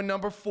Herman going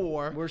number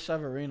 4. Where's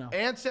Severino?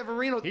 And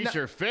Severino. He's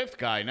your 5th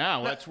guy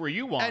now. That's where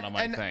you want him,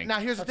 I think. Now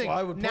here's the thing. why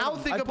I would put Now him.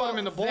 think I'd put about him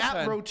in the that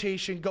bullpen.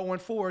 rotation going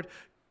forward.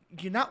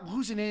 You're not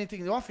losing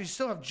anything in the offense. You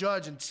still have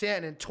Judge and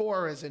Stanton and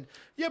Torres and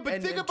Yeah, but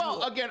and- think and about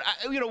Jewell. again.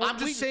 I'm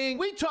just saying-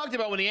 we talked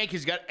about when the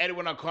Yankees got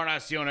Edwin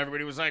Encarnacion.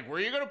 Everybody was like, "Where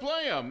are you going to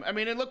play him?" I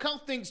mean, and look how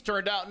things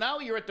turned out. Now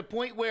you're at the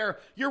point where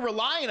you're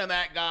relying on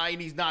that guy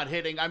and he's not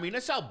hitting. I mean,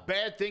 that's how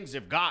bad things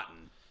have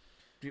gotten.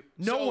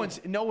 No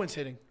one's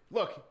hitting.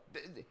 Look.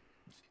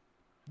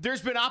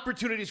 There's been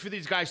opportunities for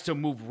these guys to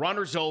move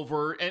runners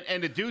over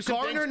and to do some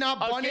Garner things not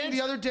bunting against-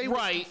 the other day was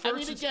Right. the I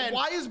mean, first- again,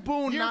 why is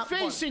Boone you're not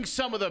bunting? facing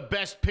some of the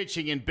best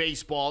pitching in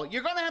baseball.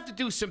 You're going to have to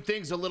do some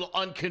things a little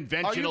Are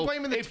unconventional you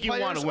blaming the if you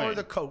want players to win. or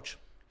the coach?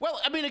 Well,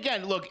 I mean,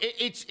 again, look,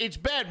 it's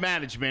bad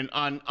management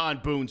on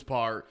Boone's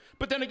part.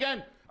 But then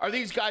again, are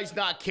these guys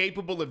not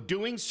capable of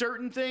doing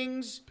certain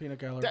things? Peanut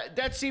gallery.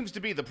 That seems to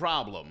be the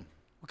problem.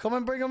 Well, come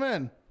and bring him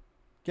in.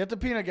 Get the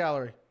peanut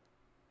gallery.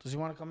 Does he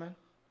want to come in?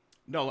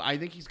 No, I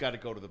think he's got to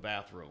go to the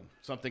bathroom.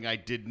 Something I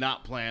did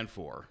not plan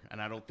for,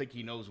 and I don't think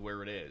he knows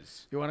where it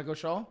is. You want to go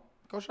show him?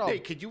 Go show him. Hey,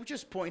 could you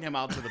just point him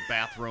out to the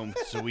bathroom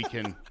so we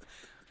can?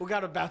 We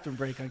got a bathroom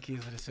break on Keys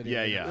of the City.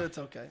 Yeah. It's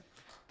okay.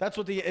 That's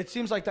what it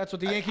seems like that's what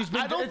the Yankees been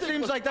I don't It think-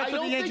 seems like that's I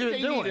what the don't Yankees think are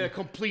they doing. need a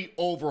complete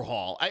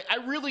overhaul. I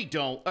really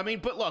don't. I mean,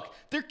 but look,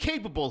 they're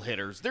capable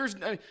hitters. There's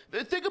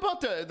think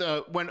about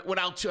the when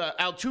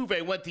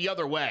Altuve went the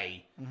other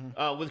way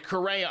with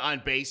Correa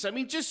on base. I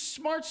mean, just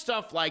smart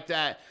stuff like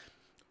that.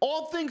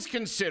 All things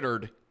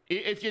considered,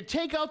 if you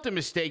take out the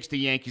mistakes the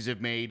Yankees have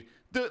made,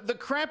 the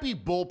crappy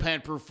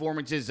bullpen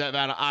performances of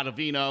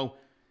Ottavino,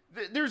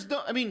 there's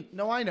no. I mean,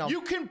 No, I know.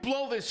 You can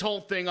blow this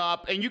whole thing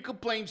up, and you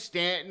could blame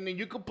Stanton, and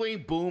you could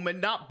blame Boom,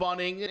 and not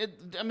bunting.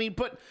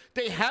 But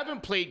they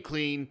haven't played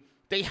clean.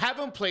 They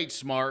haven't played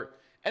smart,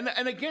 and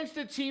against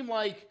a team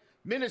like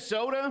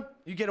Minnesota,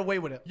 You get away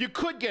with it. you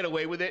could get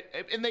away with it,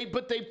 and they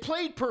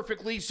played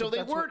perfectly, so they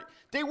that's weren't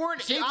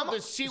able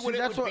to see what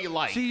it would be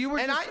like. See, you were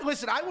And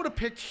just, I would have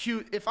picked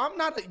Houston. If I'm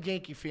not a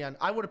Yankee fan,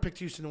 I would have picked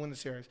Houston to win the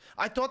series.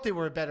 I thought they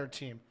were a better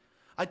team.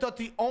 I thought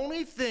the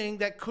only thing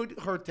that could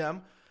hurt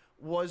them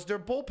was their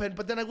bullpen.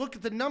 But then I look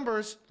at the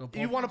numbers.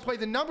 You want to play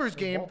the numbers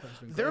game. bullpen's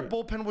been Their great.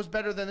 bullpen was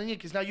better than the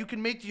Yankees. Now, you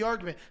can make the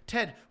argument,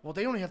 Ted, well,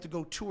 they only have to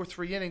go 2 or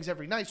 3 innings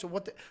every night. So,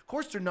 of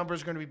course, their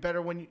numbers are going to be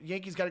better when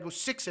Yankees got to go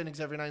 6 innings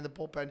every night in the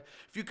bullpen.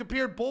 If you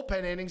compared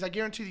bullpen innings, I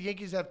guarantee the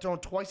Yankees have thrown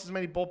twice as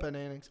many bullpen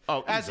innings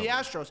as the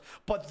Astros.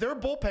 But their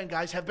bullpen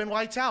guys have been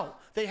lights out.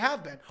 They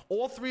have been.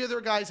 All 3 of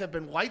their guys have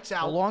been lights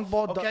out. long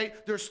ball Okay?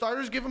 Their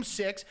starters give them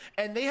 6,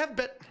 and they have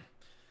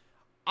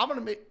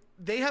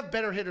They have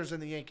better hitters than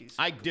the Yankees.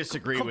 I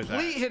disagree with that.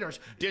 Complete hitters.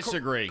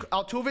 Disagree.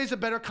 Altuve's a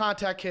better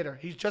contact hitter.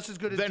 He's just as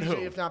good as Than DJ,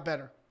 who? if not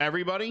better.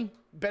 Everybody?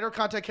 Better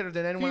contact hitter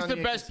than anyone He's on the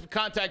the Yankees. best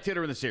contact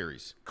hitter in the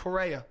series.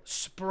 Correa,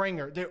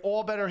 Springer, they're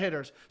all better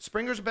hitters.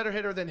 Springer's a better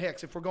hitter than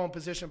Hicks if we're going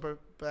position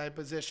by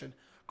position.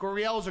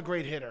 Gurriel's a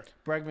great hitter.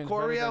 Bregman's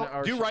Gurriel, better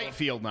than Do Urshela. right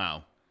field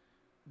now.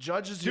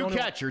 Judge is the Do only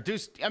catcher.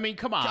 I mean,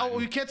 come on. Oh,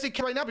 you can't say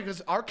catcher right now because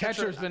our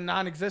catcher Catcher's been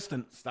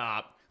non-existent.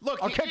 Stop.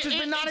 Look, Our catcher's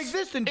been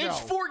non-existent, It's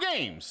Joe. 4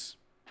 games.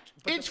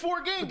 It's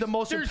 4 games. the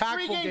most There's 3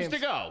 impactful games to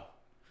games. go.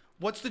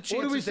 What's the chances?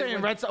 What are we they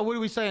saying? win? What are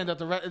we saying that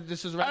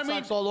this is Red I mean,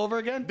 Sox all over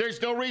again? There's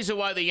no reason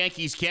why the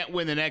Yankees can't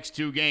win the next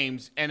 2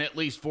 games and at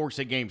least force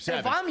a game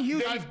 7. I'm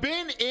Houston- They've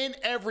been in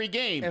every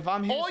game. If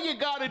I'm all Houston-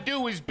 you got to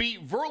do is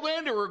beat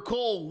Verlander or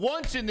Cole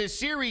once in this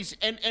series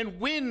and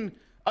win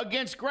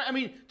against. I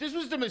mean, this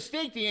was the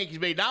mistake the Yankees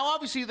made. Now,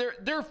 obviously,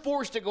 they're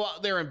forced to go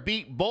out there and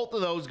beat both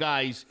of those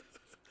guys,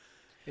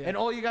 And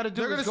all you got to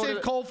do They're is gonna go save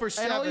to, Cole for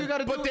And all 7, you got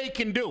to do but they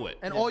can do it.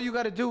 and all you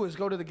got to do is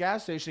go to the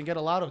gas station and get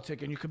a lotto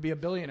ticket, and you could be a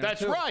billionaire.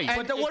 That's too. right. But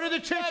And then what are the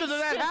it's chances of that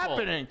that simple.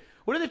 happening?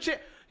 What are the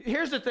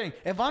Here's the thing: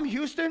 if I'm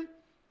Houston,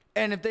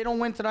 and if they don't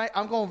win tonight,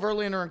 I'm going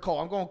Verlander and Cole.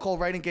 I'm going Cole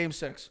right in Game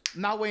 6.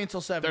 Not waiting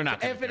until 7. They're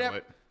not going If to do ever-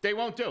 it. They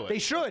won't do it. They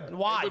should.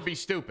 Why? It would be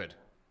stupid.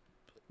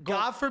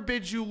 God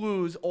forbid you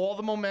lose. All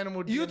the momentum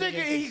would be You in the think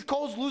Yankees.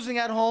 Cole's losing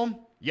at home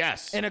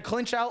Yes. in a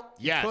clinch out?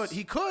 Yes.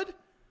 He could.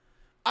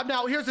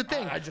 Now here's the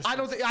thing. I just I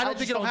don't don't- think I it'll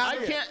just happen.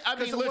 don't see it. I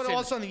mean, Because listen, all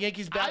of a sudden the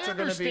Yankees bats I are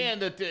going to be.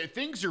 understand that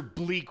things are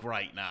bleak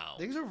right now.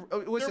 Things are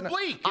listen. They're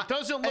bleak. It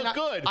doesn't look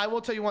good. I will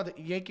tell you one thing.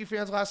 Yankee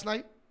fans last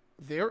night,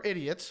 they're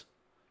idiots.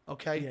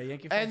 Okay. Yeah,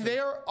 Yankee fans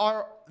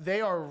and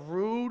they are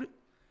rude.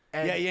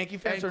 And, Yeah, Yankee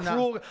fans and are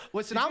cruel. not.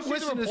 Listen, Did I'm you see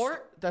listening the to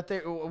report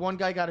that one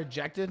guy got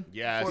ejected.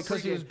 Yes.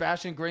 because he was Pregame.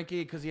 bashing Greinke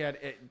because he had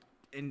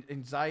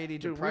anxiety,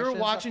 Dude, we depression. were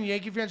watching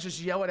Yankee fans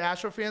just yell at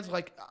Astro fans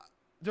like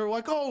they're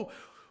like, "Oh,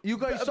 You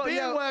guys saw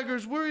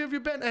bandwaggers, where have you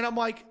been?" And I'm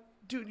like,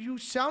 "Dude, you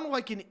sound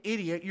like an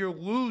idiot. You're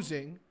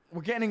losing."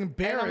 we're getting And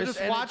embarrassed. I'm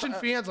just and watching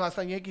it's, fans last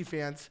night, Yankee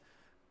fans,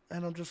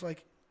 and I'm just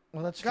like,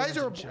 well, that's guys fans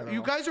are in general.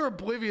 you guys are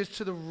oblivious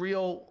to the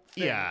real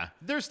thing. Yeah.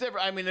 There's never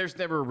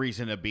a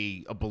reason to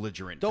be a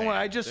belligerent. Don't fan. worry.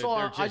 I just saw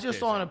isn't. I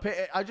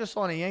just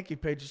saw on a Yankee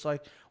page. It's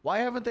like, why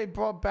haven't they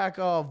brought back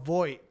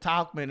Voit,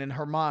 Tauchman, and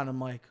Herman? I'm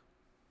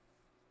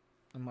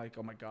like,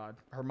 oh my God,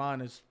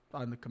 Herman is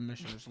on the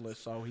commissioner's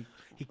list, so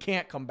he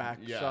can't come back.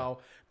 Yeah. So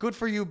good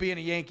for you being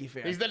a Yankee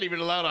fan. He's not even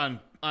allowed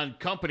on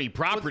company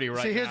property right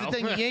now. See, here's the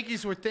thing: the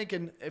Yankees were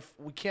thinking if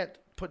we can't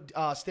put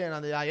Stan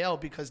on the IL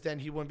because then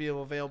he wouldn't be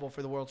available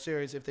for the World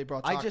Series if they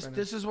brought. Tauchman in.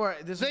 This is where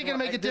this They is ain't gonna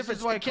where- make a difference. This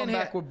is why I They can't come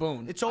back hit. with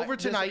Boone. It's over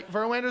tonight.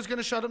 Verlander's going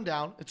to shut him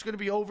down. It's going to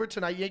be over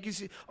tonight.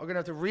 Yankees are going to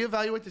have to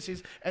reevaluate the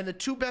season, and the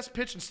 2 best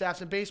pitching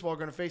staffs in baseball are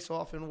going to face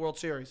off in the World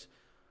Series.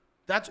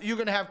 You're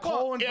going to have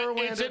Cole and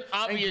Verlander. It's an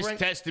obvious and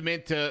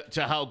testament to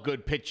how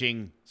good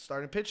pitching.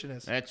 starting pitching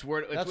is. That's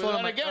where. That's where what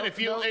I'm- again, if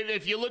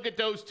you look at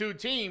those 2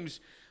 teams.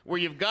 Where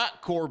you've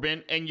got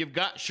Corbin and you've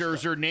got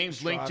Scherzer,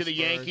 names linked to the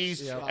Strasburg,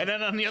 Yankees, yeah. and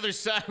then on the other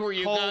side where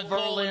you've Cole, got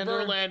Cole and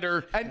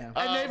Verlander. Verlander.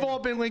 And they've all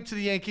been linked to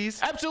the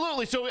Yankees.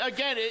 Absolutely. So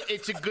again,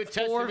 it's a good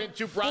testament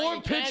to Brian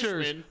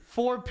Cashman.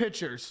 4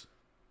 pitchers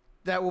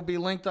that will be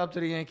linked up to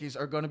the Yankees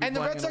are going to be And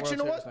the playing Red in Sox, you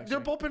World know Series what? next Their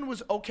year. bullpen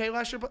was okay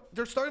last year, but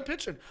they're starting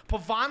pitching.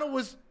 Pavano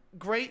was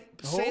great.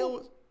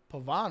 Sale.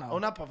 Pavano. Oh,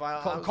 not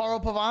Pavano. Carl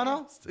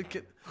Pavano?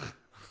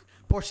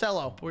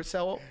 Porcello.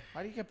 Porcello.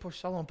 Why do you get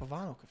Porcello and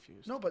Pavano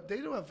confused? No, but they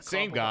do have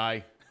Same Carl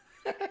guy.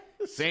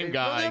 Same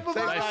guy. Well, they have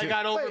Pavano. I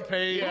got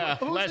overpaid. Yeah.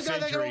 Who's less the guy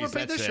that got injuries,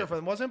 overpaid that's this year it. for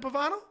them? Wasn't it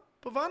Pavano?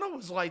 Pavano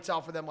was lights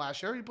out for them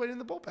last year. He played in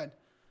the bullpen.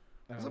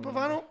 Was it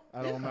Pavano?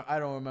 I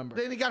don't remember.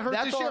 Then he got hurt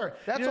this year.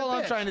 That's He didn't all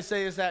I'm pitch. trying to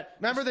say is that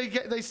Remember,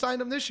 they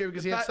signed him this year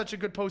because he had That- such a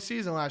good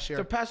postseason last year.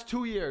 the past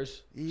 2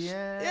 years.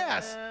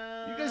 Yes.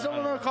 You guys don't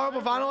remember Carl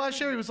Pavano last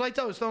year? He was lights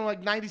out. He was throwing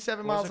like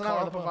 97 miles an hour.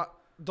 on the ball.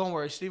 Don't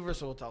worry, Steve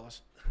Russell will tell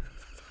us.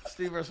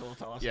 Steve Russell will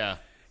tell us. Yeah.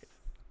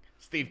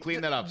 Steve,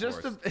 clean that up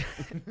Just for us.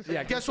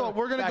 yeah. Guess what?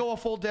 We're going to go a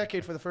full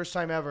decade for the first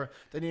time ever.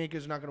 The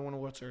Yankees are not going to win a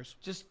World Series.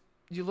 Just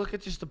you look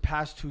at just the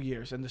past 2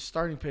 years and the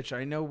starting pitcher.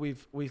 I know we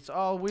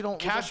don't.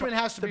 Cashman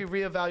has to be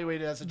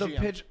reevaluated as a the GM.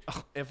 pitch.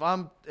 If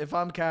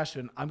I'm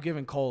Cashman, I'm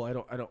giving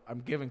Cole. I'm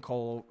giving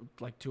Cole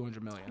like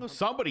 $200 million. Well,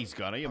 somebody's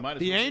gonna. You might as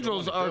The well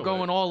Angels do are it.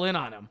 going all in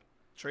on him.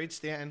 Trade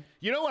Stanton.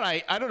 You know what?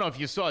 I don't know if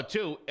you saw it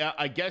too.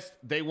 I guess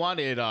they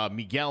wanted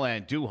Miguel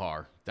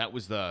Andujar. That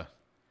was the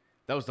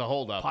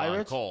holdup on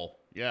Pirates? Cole.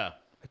 Yeah.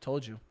 I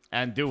told you.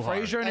 Andujar.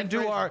 Frazier and And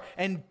Duar,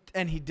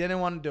 and he didn't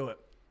want to do it.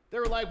 They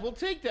were like, we'll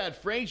take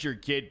that Frazier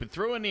kid, but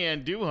throw in the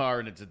Andujar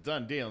and it's a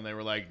done deal. And they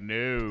were like,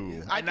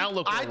 no. I And now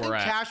look where think we're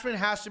at. Cashman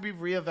has to be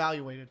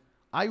reevaluated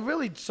I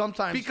really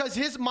sometimes because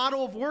his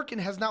model of working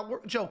has not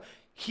worked. Joe,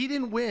 he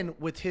didn't win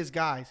with his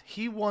guys.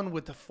 He won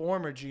with the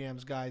former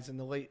GM's guys in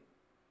the late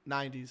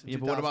 90s. Yeah,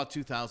 but what about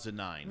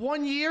 2009?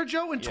 1 year,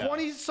 Joe, in Yeah.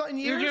 20-something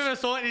you're years? giving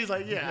us all, and he's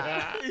like,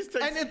 yeah.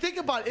 And think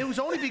about it. It was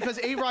only because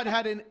A-Rod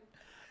had an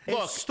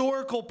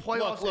historical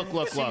playoff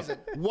Look. season.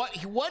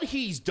 What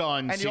he's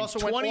done And he since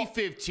also went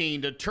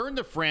 2015 to turn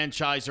the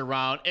franchise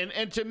around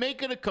and to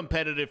make it a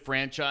competitive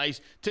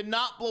franchise, to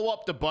not blow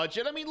up the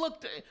budget. I mean,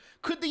 look,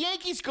 could the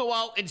Yankees go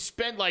out and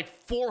spend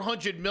like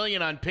 $400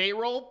 million on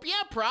payroll?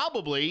 Yeah,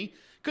 probably.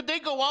 Could they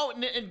go out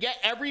and get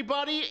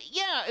everybody?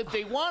 Yeah, if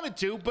they wanted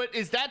to. But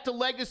is that the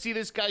legacy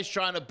this guy's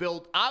trying to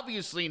build?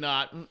 Obviously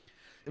not.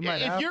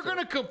 If you're going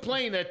to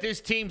complain that this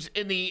team's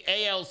in the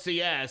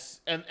ALCS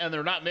and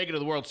they're not making it to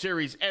the World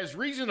Series as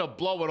reason to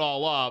blow it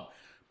all up,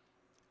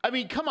 I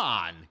mean, come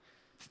on.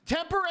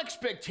 Temper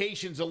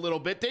expectations a little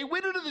bit. They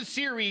went into the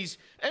series,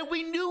 and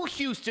we knew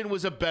Houston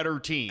was a better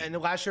team. And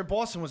last year,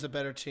 Boston was a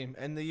better team.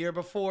 And the year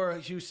before,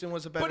 Houston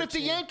was a better team. But if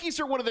the Yankees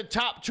are one of the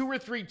top 2 or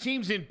 3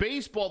 teams in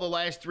baseball the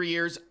last 3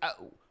 years,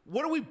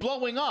 what are we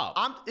blowing up?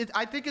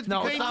 I think it's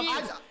No,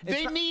 because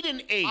They need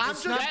an ace.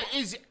 just- That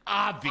is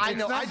obvious. I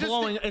know.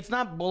 It's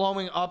not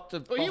blowing up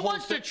the. Well, he whole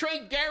wants to thing.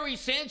 trade Gary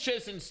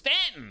Sanchez and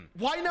Stanton.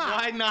 Why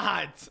not? Why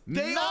not?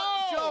 They, No!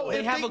 Joe, They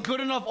if have a good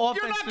enough offense.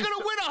 You're not going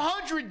to win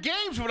 100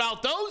 games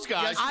without those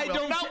guys. Yes, you will.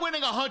 You're not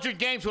winning 100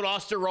 games with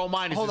Austin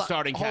Romine as the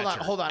starting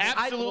catcher. Hold on.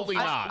 Absolutely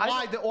not.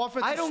 Why? The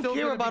offense I is don't still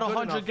care gonna be about good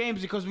 100 enough.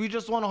 games because we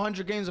just won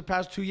 100 games the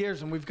past 2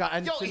 years and we've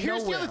gotten Yo, to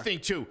here's nowhere. the other thing,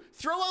 too.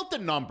 Throw out the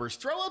numbers.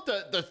 Throw out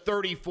the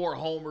 34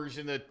 homers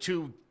and the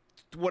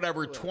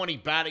 20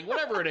 batting,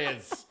 whatever it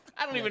is.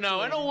 I don't even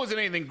know. I know it wasn't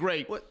anything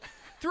great.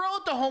 Throw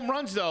out the home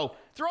runs, though.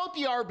 Throw out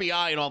the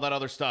RBI and all that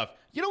other stuff.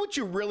 You know what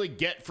you really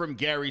get from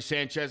Gary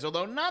Sanchez?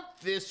 Although not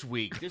this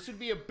week. This would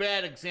be a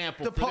bad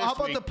example for this How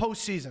about week. the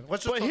postseason?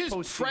 Let's just But talk his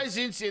postseason.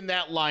 presence in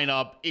that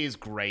lineup is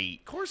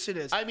great. Of course it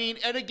is. I mean,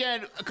 and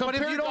again, but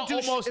compared if you don't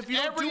to do almost if you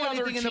don't every do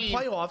other anything in the team,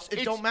 playoffs, it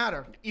it's- don't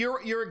matter.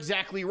 You're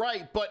exactly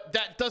right, but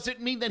that doesn't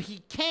mean that he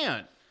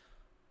can't.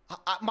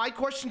 My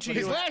question to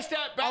His you. last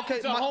at bat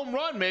was a home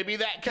run. Maybe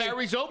that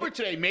carries over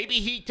today. Maybe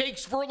he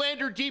takes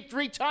Verlander deep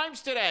 3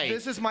 times today.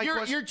 This is my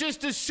question. You're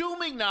just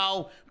assuming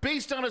now,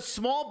 based on a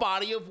small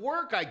body of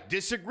work. I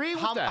disagree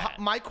with that.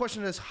 My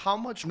question is, how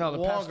much No, the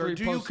past longer 3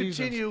 do you postseasons.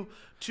 continue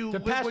to The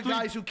live past with 3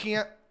 guys who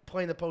can't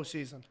play in the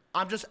postseason?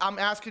 I'm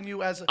asking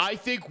you as a, I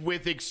think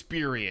with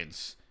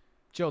experience.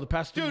 Joe, the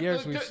past 2 Dude,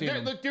 years we've seen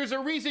him. look, there's a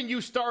reason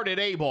you started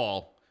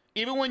A-ball.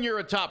 Even when you're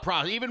a top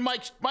prospect. Even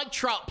Mike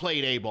Trout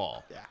played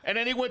A-ball. Yeah. And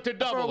then he went to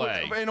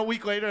Double-A. and a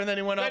week later, and then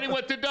he went up. Then he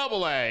went to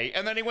Double-A,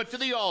 and then he went to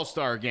the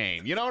All-Star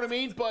game. You know what I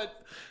mean?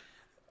 But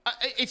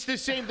it's the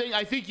same thing.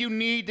 I think you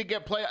need to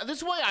get play. This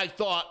is why I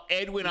thought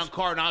Edwin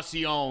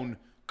Encarnacion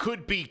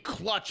could be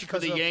clutch for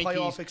Because the of Yankees.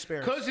 playoff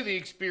experience. Because of the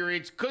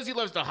experience, because he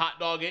loves to hot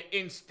dog it.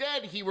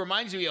 Instead, he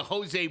reminds me of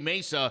Jose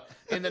Mesa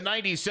in the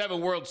 97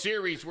 World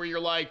Series, where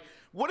you're like,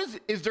 what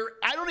is there?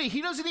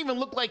 He doesn't even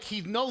look like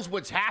he knows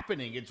what's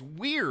happening. It's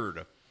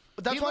weird.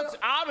 That's He why looks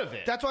out of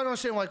it. That's why I don't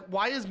understand. Like,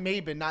 why is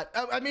Maben not?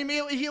 I mean,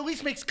 he at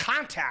least makes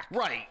contact.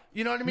 Right.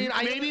 You know what I mean?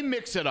 Maybe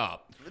mix it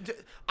up.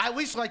 I at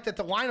least like that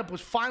the lineup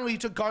was finally he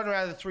took Gardner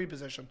out of the 3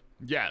 position.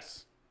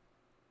 Yes.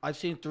 I've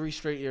seen 3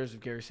 straight years of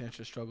Gary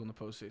Sanchez struggle in the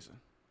postseason.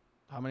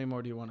 How many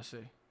more do you want to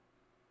see?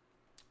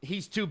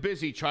 He's too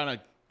busy trying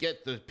to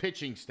get the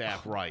pitching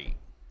staff right.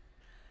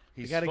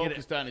 He's gotta get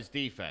focused on his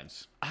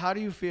defense. How do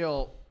you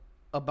feel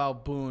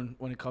about Boone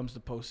when it comes to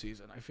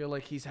postseason? I feel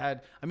like he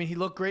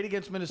looked great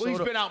against Minnesota. Well,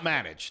 he's been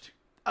outmanaged.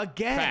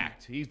 Again.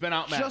 Fact. He's been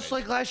outmanaged. Just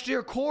like last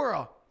year,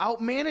 Cora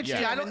outmanaged Yeah.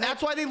 him. Yeah, and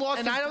that's why they lost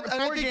And in I don't.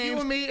 And I 4 think games. you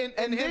and me and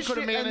him this could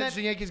have year- and managed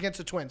then- the Yankees against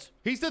the Twins.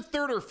 He's the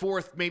 3rd or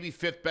 4th, maybe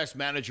 5th best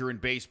manager in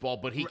baseball,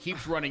 but he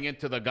keeps running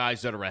into the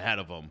guys that are ahead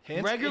of him.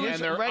 Regular, and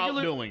they're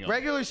outdoing him.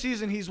 regular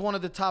season, he's one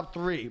of the top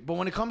 3. But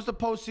when it comes to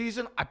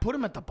postseason, I put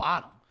him at the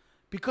bottom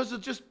because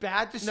of just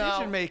bad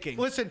decision making.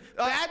 Listen,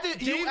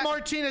 Dave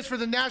Martinez for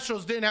the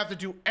Nationals didn't have to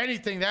do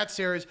anything that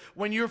series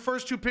when your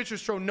first 2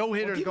 pitchers throw no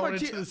hitters going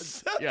into the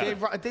 7th.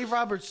 Yeah. Dave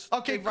Roberts.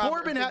 Okay, Dave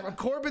Roberts-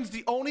 Corbin's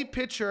the only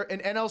pitcher in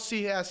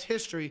NLCS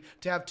history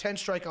to have 10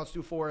 strikeouts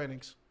through 4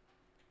 innings.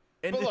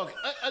 And But look,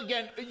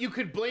 again, you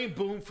could blame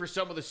Boone for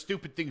some of the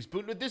stupid things.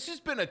 Boone, this has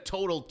been a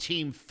total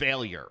team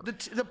failure.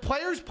 the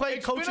players play,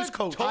 It's coaches been a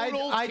coach.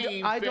 total I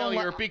team don't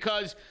failure like-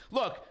 because,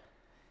 look,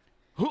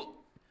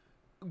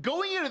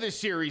 going into this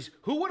series,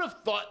 who would have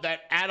thought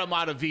that Adam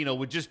Ottavino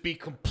would just be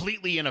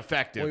completely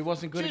ineffective? Well, he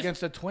wasn't good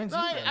against the Twins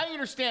I, either. I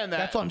understand that.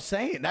 That's what I'm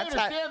saying. I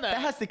understand that.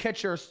 That has to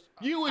catch your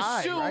You eye,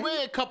 assume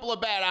right? a couple of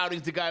bad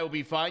outings, the guy will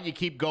be fine. You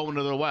keep going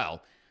to the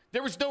well.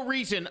 There was no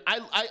reason.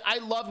 I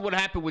loved what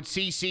happened with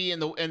CC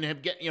and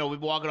him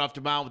walking off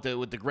the mound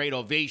with the great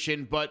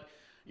ovation, but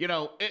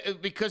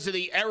because of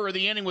the error,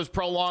 the inning was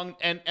prolonged,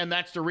 and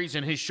that's the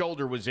reason his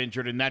shoulder was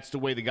injured, and that's the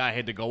way the guy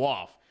had to go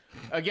off.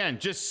 Again,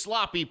 just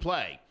sloppy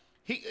play.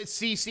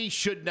 CC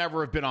should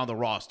never have been on the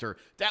roster.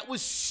 That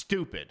was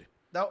stupid.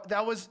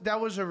 That was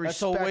a respect. That's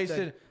so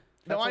wasted.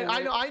 No,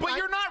 I know. But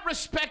you're not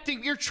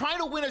respecting. You're trying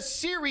to win a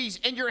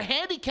series, and you're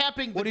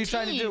handicapping the What are you team.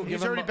 trying to do?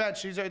 He's already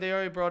benched. They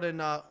already brought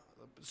in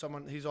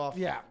someone. He's off.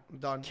 Yeah.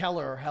 Done.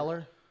 Keller or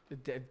Heller.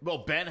 Well,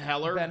 Ben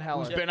Heller,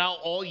 who's been out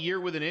all year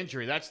with an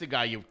injury. That's the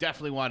guy you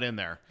definitely want in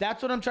there.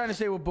 That's what I'm trying to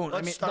say with Boone. Let's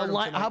I mean, start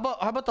him how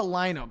about the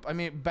lineup? I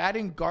mean,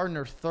 batting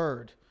Gardner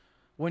third,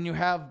 when you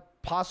have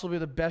possibly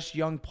the best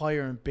young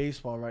player in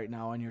baseball right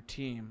now on your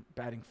team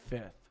batting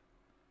fifth,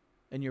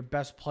 and your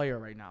best player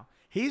right now.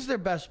 He's their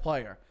best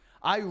player.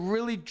 I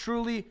really,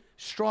 truly,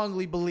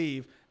 strongly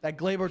believe that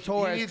Gleyber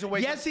Torres.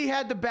 Yes, he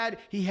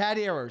had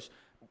errors.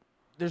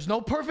 There's no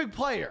perfect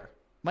player.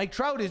 Mike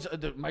Trout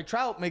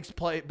makes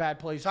bad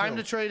plays. Time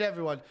to trade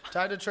everyone.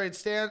 Time to trade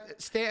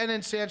Stanton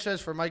and Sanchez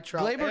for Mike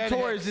Trout. Gleyber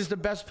Torres is the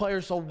best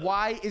player, so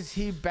why is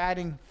he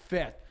batting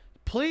fifth?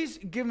 Please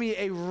give me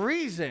a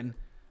reason,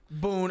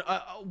 Boone,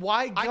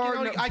 why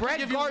Gardner,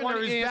 Brett Gardner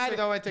is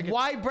batting.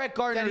 Why Brett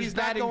Gardner is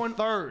batting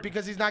third?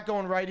 Because he's not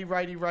going righty.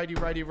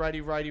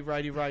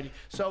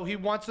 So he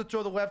wants to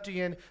throw the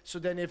lefty in. So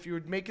then, if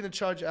you're making the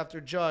charge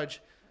after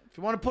Judge, if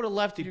you want to put a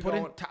lefty, put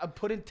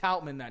in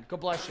Tautman. Then God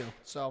bless you.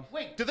 So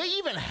wait, do they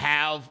even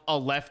have a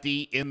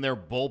lefty in their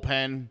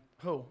bullpen?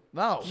 who?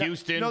 No,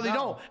 Houston. No, they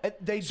don't.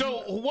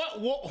 So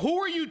what? Who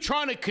are you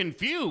trying to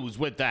confuse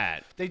with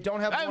that? They don't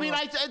have. I mean,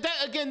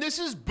 again, this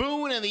is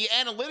Boone and the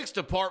analytics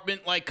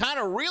department, like, kind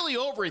of really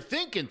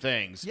overthinking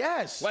things.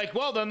 Yes. Like,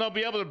 well, then they'll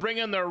be able to bring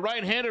in their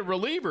right-handed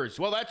relievers.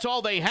 Well, that's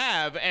all they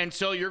have, and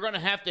so you're going to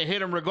have to hit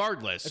them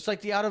regardless. It's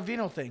like the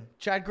Ottavino thing.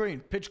 Chad Green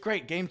pitched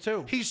great, game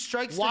 2. He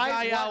strikes the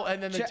guy out,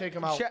 and then they take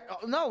him out.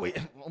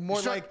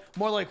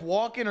 More like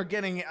walking or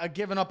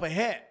giving up a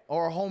hit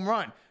or a home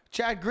run.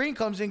 Chad Green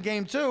comes in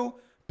game 2,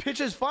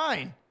 pitches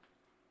fine.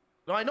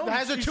 No, I know.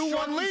 Has a He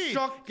 2-1 lead.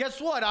 struck.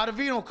 Guess what?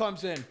 Ottavino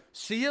comes in.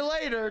 See you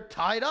later.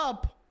 Tied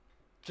up.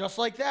 Just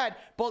like that.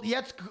 But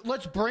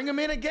let's bring him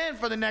in again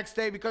for the next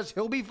day because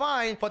he'll be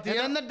fine. But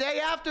then the day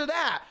after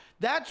that,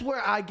 that's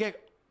where I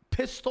get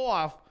pissed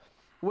off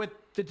with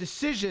the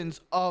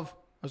decisions of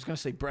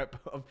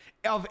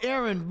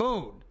Aaron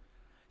Boone.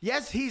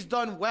 Yes, he's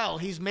done well.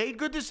 He's made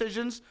good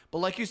decisions. But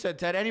like you said,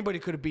 Ted, anybody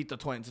could have beat the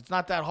Twins. It's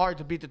not that hard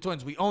to beat the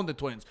Twins. We own the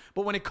Twins.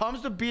 But when it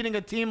comes to beating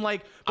a team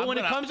like... I'm going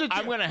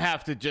to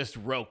have to just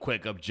real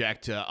quick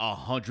object to a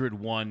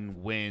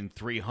 101 win,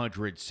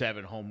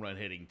 307 home run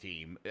hitting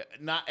team.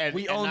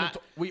 We own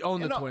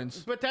the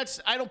Twins. But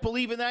I don't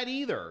believe in that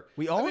either.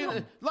 We own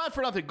them. Not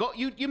for nothing.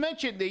 You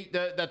mentioned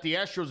that the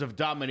Astros have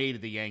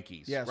dominated the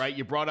Yankees. Yes. Right?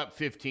 You brought up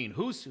 15.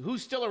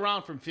 Who's still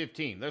around from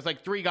 15? There's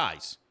like 3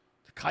 guys.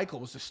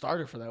 Keuchel was the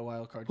starter for that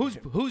wild card.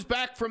 Who's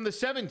back from the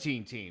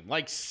 17 team?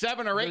 Like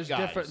 7 or 8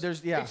 guys.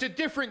 It's a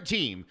different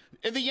team.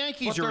 And the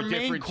Yankees are a different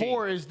team. Their main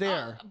core is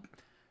there.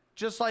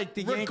 Just like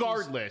the Yankees.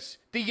 Regardless,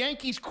 the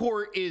Yankees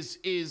core is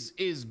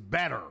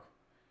better.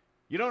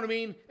 You know what I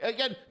mean?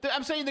 Again,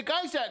 I'm saying the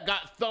guys that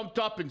got thumped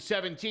up in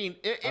 17,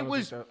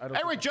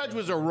 Aaron Judge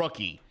was a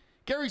rookie.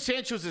 Gary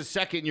Sanchez is a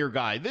second-year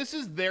guy. This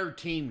is their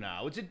team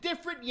now. It's a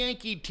different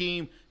Yankee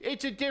team.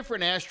 It's a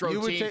different Astro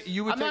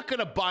team. I'm not going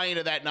to buy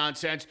into that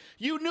nonsense.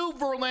 You knew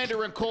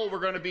Verlander and Cole were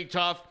going to be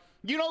tough.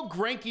 You know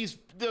Greinke's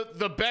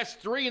the best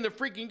 3 in the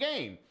freaking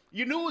game.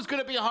 You knew it was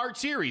going to be a hard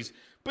series.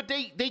 But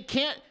they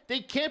can't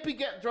be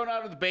getting thrown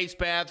out of the base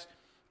paths.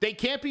 They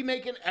can't be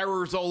making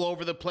errors all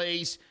over the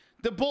place.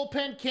 The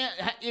bullpen can't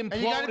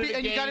implode.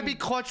 And you got to be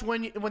clutch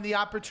when the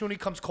opportunity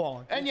comes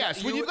calling. And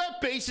yes, when you've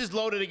got bases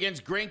loaded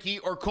against Greinke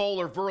or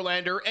Cole or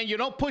Verlander, and you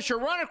don't push a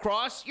run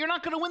across, you're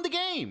not going to win the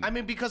game. I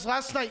mean, because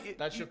last night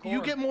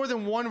you get more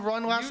than one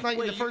run last night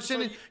in the first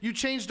inning. You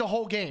changed the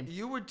whole game.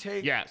 You would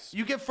take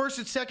You get first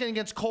and second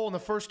against Cole in the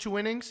first 2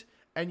 innings,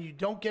 and you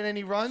don't get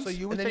any runs. So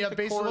you would and then take you have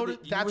bases loaded.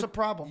 That's a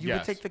problem. You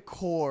would take the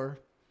core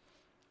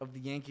of the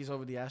Yankees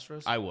over the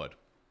Astros. I would.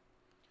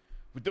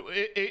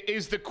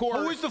 Is the core?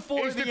 Who is the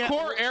 4? Is the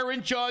core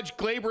Aaron Judge,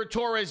 Gleyber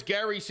Torres,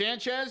 Gary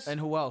Sanchez, and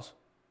who else?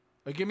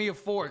 Give me a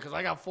 4 because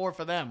I got 4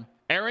 for them.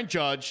 Aaron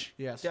Judge,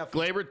 yes,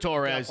 Gleyber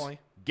Torres, definitely.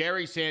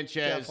 Gary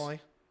Sanchez,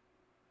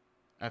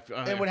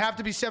 definitely. It would have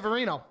to be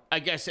Severino, I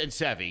guess, and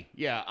Sevy.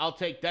 Yeah, I'll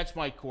take. That's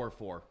my core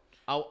 4.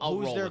 I'll roll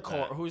with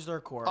that. Who's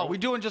their core? Are we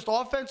doing just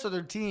offense or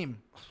their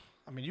team?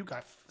 I mean, you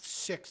got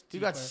 6.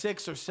 You got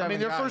 6 or 7. I mean,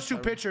 their first 2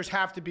 pitchers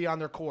have to be on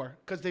their core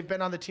because they've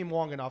been on the team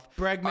long enough.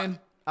 Bregman.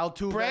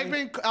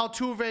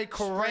 Altuve,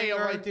 Correa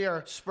right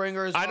there.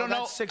 Springer's. I don't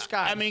know. 6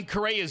 guys. I mean,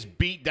 Correa's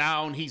beat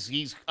down.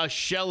 He's a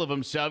shell of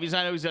himself.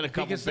 I know he's had a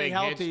couple big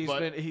hits,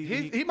 but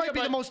he might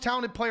be the most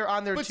talented player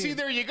on their team. But see,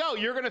 there you go.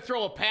 You're going to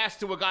throw a pass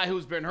to a guy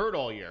who's been hurt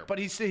all year. But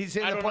he's in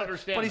the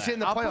understand. But he's in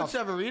the playoffs. I'll put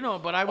Severino,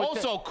 but I would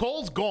also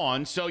Cole's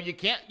gone, so you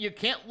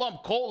can't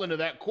lump Cole into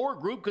that core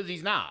group because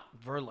he's not.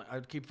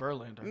 I'd keep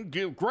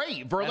Verlander.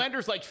 Great.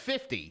 Verlander's like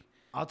 50.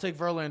 I'll take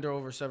Verlander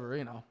over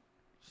Severino.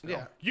 So.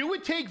 Yeah. You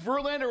would take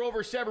Verlander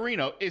over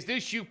Severino. Is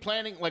this you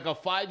planning like a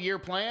 5-year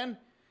plan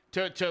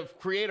to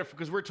create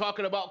because we're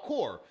talking about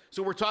core.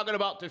 So we're talking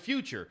about the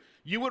future.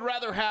 You would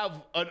rather have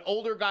an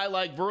older guy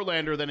like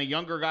Verlander than a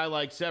younger guy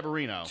like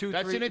Severino.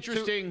 That's an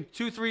interesting...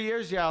 2-3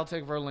 years, yeah, I'll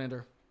take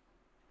Verlander.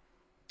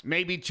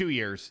 Maybe 2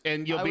 years,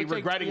 and you'll be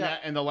regretting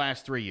that in the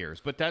last 3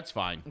 years, but that's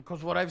fine.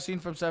 Because what I've seen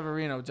from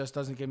Severino just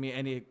doesn't give me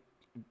any...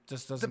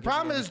 The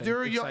problem is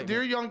their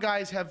young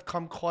guys have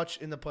come clutch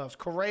in the playoffs.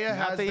 Correa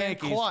has been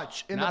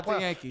clutch in the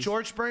playoffs.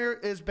 George Springer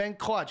has been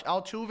clutch.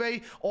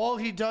 Altuve, all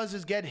he does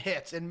is get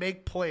hits and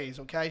make plays,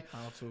 okay?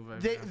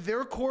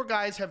 Their core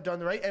guys have done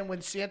the right, and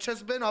when Sanchez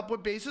has been up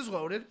with bases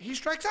loaded, he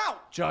strikes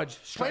out. Judge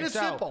strikes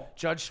out. Simple.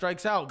 Judge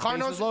strikes out.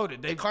 Bases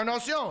loaded.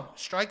 Encarnacion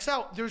strikes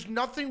out. There's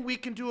nothing we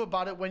can do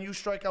about it when you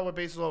strike out with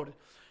bases loaded.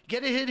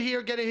 Get a hit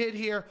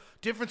here.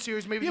 Different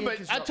series, maybe. Yeah,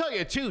 but I tell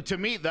you too. To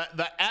me, the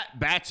at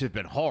bats have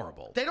been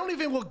horrible. They don't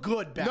even look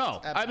good.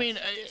 No, I mean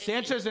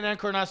Sanchez and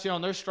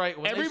Encarnacion, they're strike.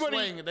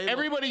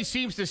 Everybody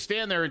seems to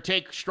stand there and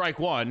take strike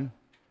one,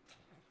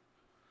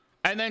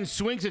 and then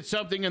swings at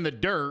something in the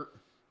dirt,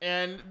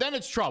 and then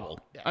it's trouble.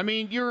 Yeah. I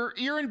mean, you're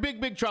in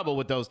big trouble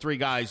with those three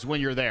guys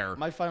when you're there.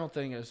 My final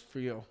thing is for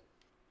you,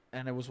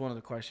 and it was one of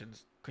the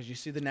questions because you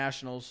see the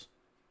Nationals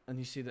and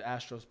you see the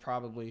Astros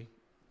probably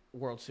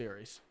World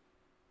Series.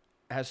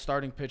 Has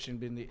starting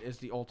pitching is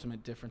the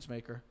ultimate difference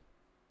maker?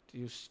 Do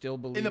you still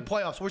believe in the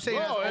playoffs? We're saying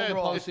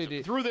overall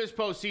through this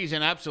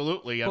postseason,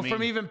 absolutely. But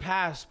from even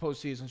past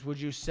postseasons, would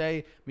you say?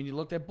 I mean, you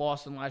looked at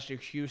Boston last year,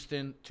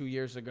 Houston 2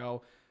 years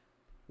ago.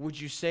 Would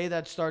you say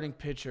that starting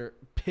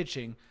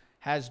pitching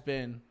has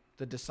been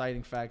the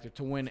deciding factor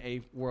to win a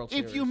World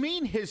Series? If you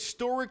mean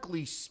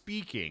historically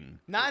speaking,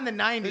 not in the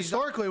 90s.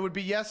 Historically, it would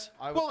be yes.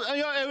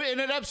 And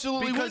it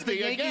absolutely because would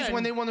be. The Yankees,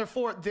 when they won their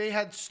fourth, they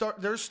had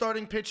their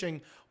starting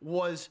pitching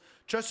was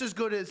just as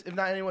good as, if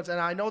not anyone's. And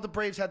I know the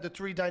Braves had the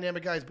three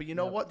dynamic guys, but you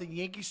know what? The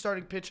Yankees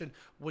starting pitching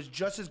was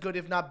just as good,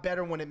 if not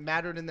better, when it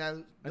mattered in that.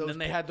 And then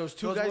they had those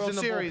two guys in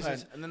the series.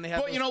 Bullpen. And then they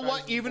had. But you know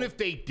what? Even if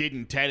they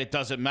didn't, Ted, it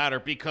doesn't matter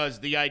because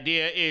the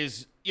idea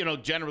is,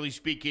 generally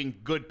speaking,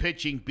 good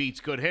pitching beats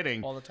good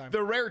hitting. All the time.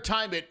 The rare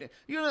time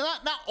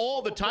not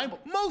all the time,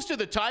 most of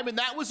the time, and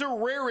that was a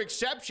rare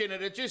exception,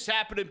 and it just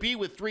happened to be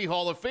with three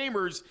Hall of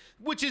Famers,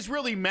 which has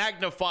really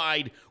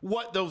magnified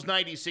what those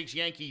 96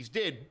 Yankees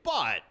did.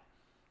 But,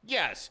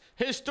 yes,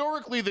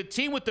 historically, the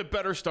team with the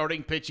better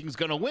starting pitching is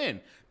going to win.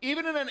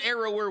 Even in an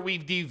era where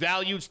we've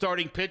devalued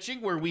starting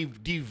pitching, where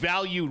we've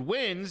devalued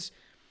wins,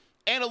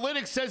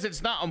 analytics says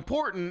it's not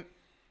important,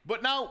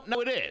 but now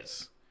it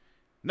is.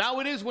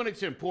 Now it is when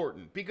it's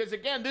important because,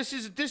 again,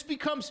 this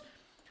becomes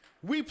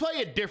 – we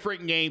play a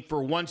different game for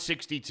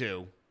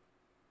 162.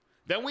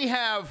 Then we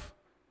have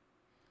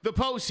the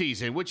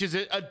postseason, which is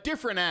a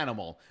different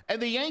animal. And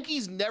the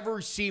Yankees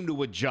never seem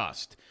to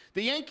adjust.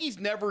 The Yankees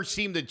never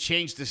seem to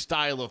change the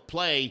style of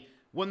play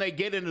when they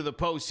get into the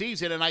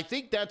postseason, and I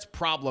think that's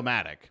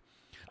problematic.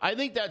 I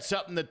think that's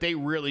something that they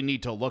really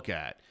need to look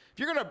at. If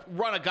you're going to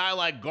run a guy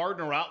like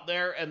Gardner out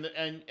there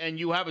and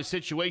you have a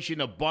situation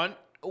to bunt,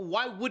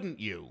 why wouldn't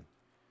you?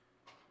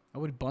 I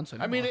would bunt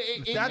anymore. I mean,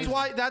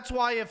 that's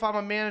why if I'm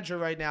a manager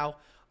right now,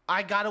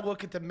 I got to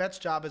look at the Mets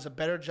job as a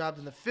better job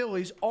than the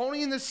Phillies,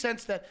 only in the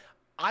sense that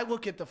I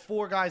look at the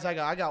four guys I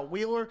got. I got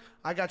Wheeler,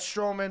 I got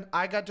Stroman,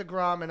 I got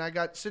DeGrom, and I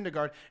got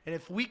Syndergaard. And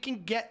if we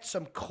can get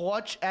some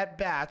clutch at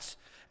bats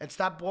and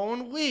stop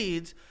blowing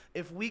leads,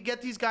 if we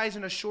get these guys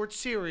in a short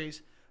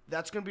series,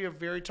 that's going to be a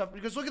very tough.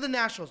 Because look at the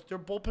Nationals. Their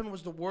bullpen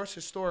was the worst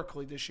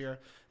historically this year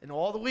in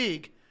all the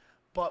league.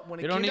 But when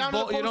it came down to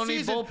the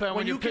postseason,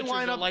 when you can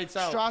line up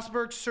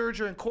Strasburg,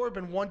 Serger, and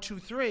Corbin 1, 2,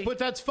 3. But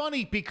that's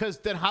funny because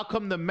then how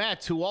come the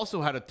Mets, who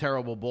also had a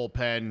terrible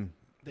bullpen,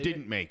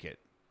 didn't make it?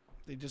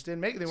 They just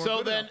didn't make it. They weren't so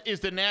good then enough. Is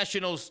the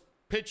Nationals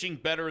pitching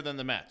better than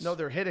the Mets? No,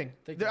 they're hitting.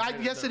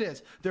 Yes, it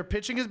is. Their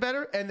pitching is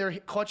better, and their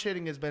clutch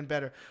hitting has been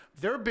better.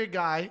 Their big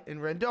guy in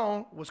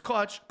Rendon was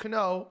clutch.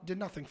 Cano did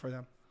nothing for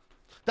them.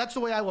 That's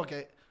the way I look at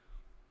it.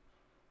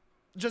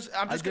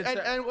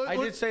 I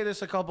did say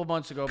this a couple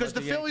months ago because the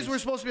Phillies were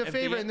supposed to be a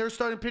favorite, and they're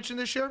starting pitching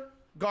this year.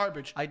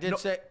 Garbage. I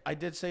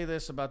did say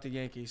this about the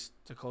Yankees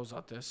to close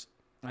out this.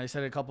 I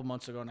said it a couple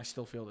months ago, and I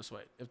still feel this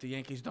way. If the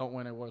Yankees don't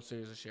win a World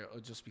Series this year,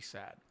 it'll just be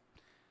sad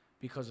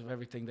because of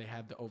everything they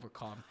had to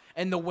overcome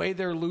and the way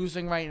they're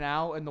losing right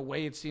now, and the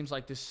way it seems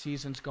like this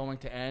season's going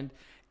to end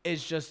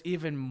is just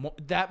even more,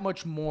 that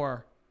much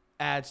more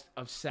adds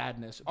of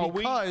sadness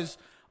because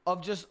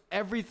of just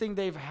everything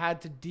they've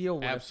had to deal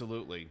with.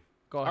 Absolutely.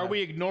 Are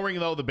we ignoring,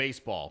 though, the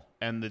baseball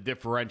and the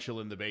differential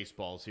in the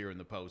baseballs here in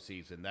the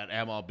postseason? That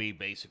MLB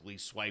basically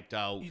swiped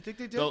out. You think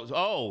they did?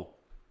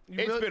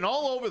 It's been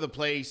all over the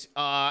place.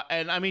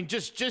 And, I mean,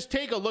 just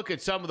take a look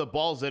at some of the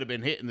balls that have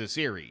been hit in the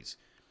series.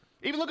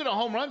 Even look at the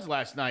home runs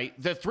last night.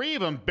 The three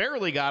of them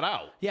barely got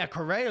out. Yeah,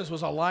 Correa's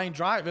was a line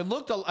drive. It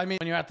looked, when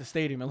you're at the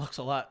stadium, it looks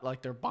a lot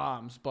like they're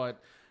bombs,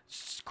 but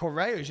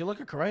Correa's, you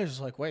look at Correa's, it's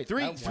like, wait.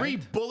 Three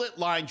bullet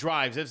line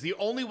drives. That's the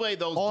only way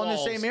those all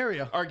balls in the same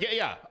area.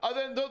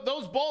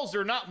 Those balls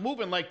are not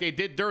moving like they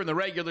did during the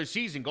regular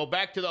season. Go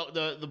back to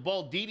the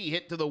ball Didi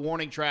hit to the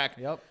warning track.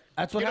 Yep.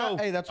 That's what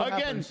that's what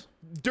happens.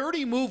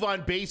 Dirty move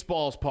on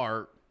baseball's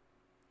part.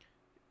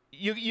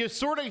 You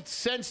sort of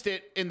sensed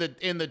it in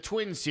the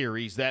Twin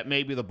series that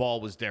maybe the ball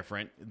was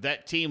different.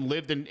 That team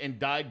lived and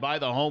died by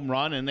the home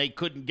run, and they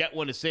couldn't get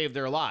one to save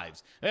their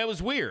lives. That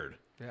was weird.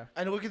 Yeah.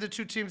 And look at the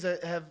two teams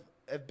that have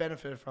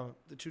benefited from it.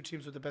 The two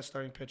teams with the best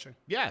starting pitching.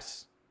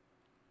 Yes.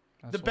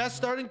 The best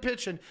starting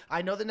pitching.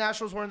 I know the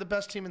Nationals weren't the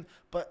best team,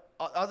 but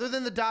other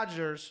than the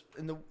Dodgers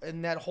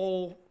in that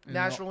whole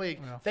National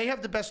League, they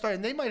have the best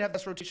starting. They might have the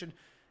best rotation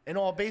in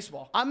all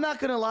baseball. I'm not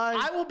gonna lie.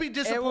 I will be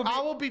disappointed.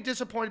 I will be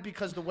disappointed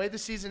because the way the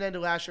season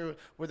ended last year,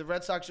 where the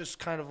Red Sox just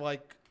kind of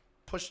like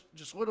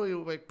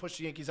literally pushed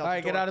the Yankees out. All right,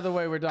 the door. get out of the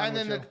way. We're done.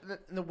 And with then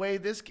the way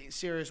this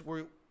series,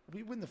 where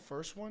we win the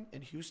first one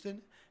in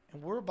Houston,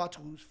 and we're about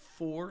to lose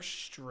 4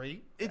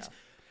 straight.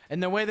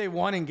 and the way they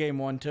won in Game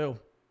 1 too,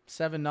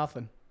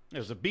 7-0, It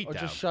was a or beatdown.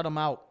 just shut them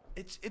out.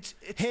 It's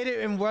Hit it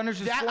in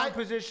runners in scoring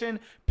position.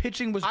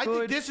 Pitching was I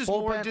good. think this is bullpen.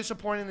 more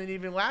disappointing than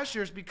even last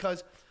year's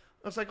because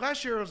it's like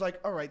last year it was like,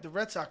 all right, the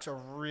Red Sox are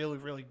really,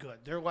 really good.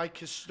 They're like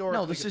historically.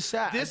 No, this good. is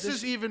sad. This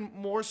is even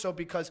more so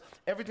because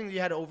everything that you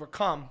had to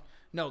overcome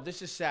No,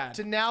 this is sad.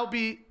 to now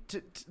be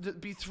to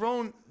be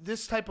thrown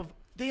this type of.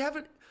 They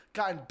haven't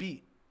gotten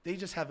beat. They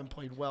just haven't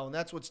played well, and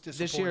that's what's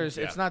disappointing. This year is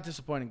Yeah. it's not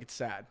disappointing. It's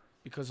sad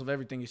because of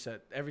everything you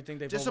said. Everything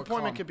they've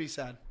disappointment overcome. could be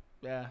sad.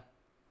 Yeah.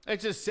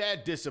 It's a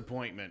sad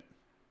disappointment.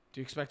 Do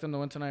you expect them to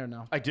win tonight or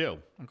no? I do.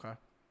 Okay.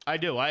 I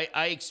do. I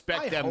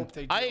expect I them. hope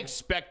they do. I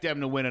expect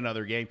them to win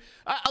another game.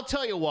 I'll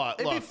tell you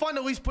what. It'd be Look, fun to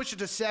at least push it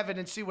to 7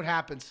 and see what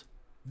happens.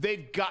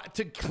 they've got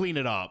to clean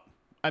it up.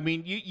 I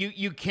mean,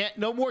 you can't.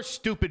 No more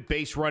stupid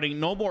base running.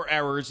 No more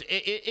errors.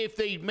 If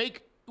they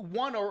make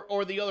one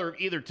or the other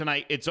either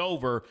tonight, it's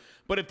over.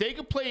 But if they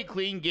could play a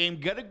clean game,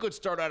 get a good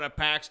start out of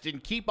Paxton,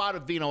 keep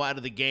Ottavino out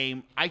of the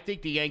game, I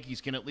think the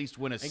Yankees can at least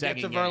win a And second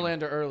get to game.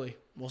 Verlander early.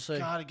 We'll see.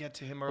 Gotta get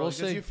to him early. We'll 'cause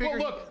see. You figure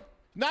Well, look,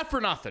 not for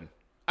nothing.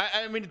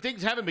 I mean,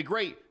 things haven't been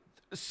great.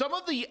 Some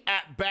of the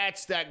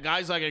at-bats that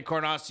guys like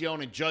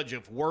Encarnacion and Judge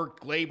have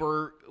worked,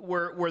 labor,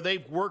 where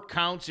they've worked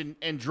counts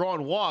and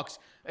drawn walks,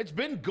 it's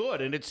been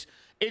good. And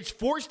it's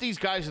forced these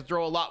guys to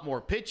throw a lot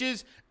more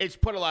pitches. It's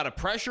put a lot of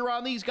pressure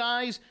on these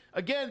guys.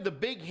 Again, the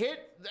big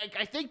hit,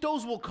 I think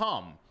those will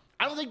come.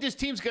 I don't think this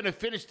team's going to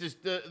finish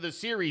the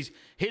series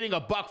hitting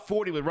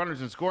 $140 with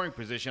runners in scoring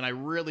position. I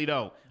really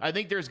don't. I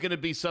think there's going to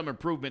be some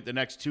improvement the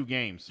next 2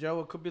 games. Joe,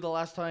 it could be the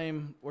last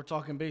time we're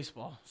talking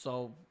baseball,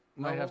 so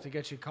might have to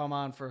get you come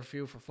on for a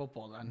few for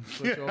football then.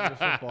 Switch over to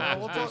football.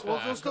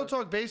 We'll still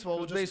talk baseball.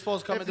 We'll just,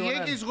 baseball's coming if to the an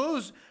Yankees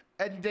lose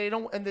and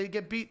they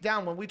get beat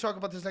down, when we talk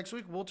about this next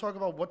week, we'll talk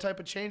about what type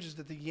of changes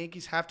that the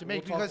Yankees have to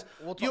make We'll because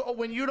talk-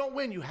 when you don't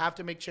win, you have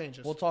to make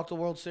changes. We'll talk the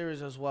World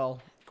Series as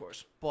well, of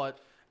course. but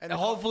And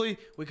hopefully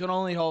we can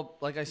only hope.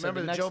 Like I said,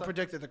 Remember the that next Joe time-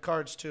 predicted the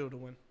Cards too to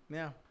win.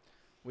 Yeah,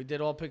 we did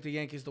all pick the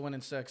Yankees to win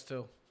in 6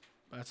 too.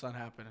 That's not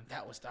happening.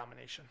 That was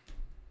domination.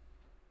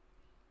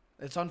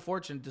 It's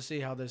unfortunate to see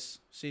how this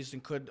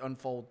season could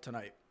unfold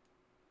tonight.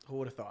 Who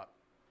would have thought?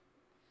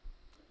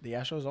 The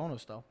Astros own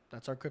us, though.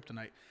 That's our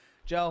kryptonite.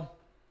 Joe,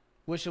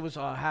 wish it was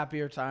a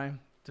happier time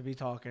to be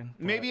talking.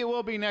 but Maybe it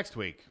will be next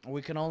week.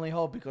 we can only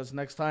hope because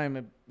next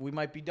time we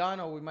might be done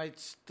or we might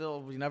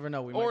still. We never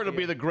know. We Or might it'll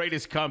be the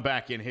greatest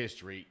comeback in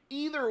history.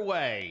 Either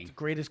way,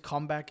 greatest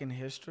comeback in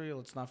history.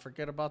 Let's not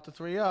forget about the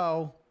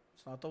 3-0.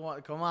 It's not the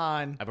one. Come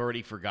on. I've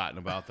already forgotten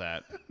about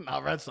that.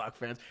 Not Red Sox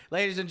fans.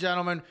 Ladies and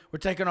gentlemen, we're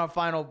taking our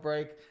final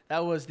break.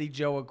 That was the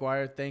Joe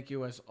Aguirre. Thank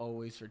you, as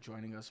always, for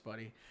joining us,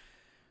 buddy.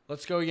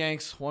 Let's go,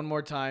 Yanks, one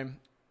more time.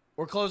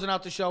 We're closing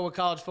out the show with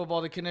college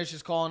football. The Knish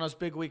is calling us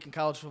big week in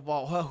college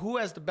football. Who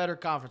has the better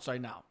conference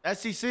right now,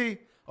 SEC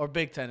or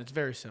Big Ten? It's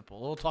very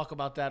simple. We'll talk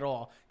about that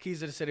all.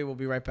 Keys to the City. We'll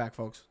be right back,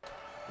 folks.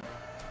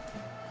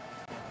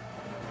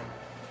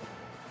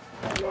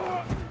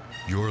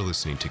 You're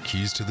listening to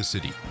Keys to the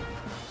City,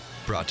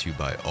 brought to you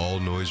by All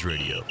Noise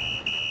Radio.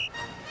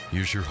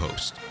 Here's your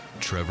host,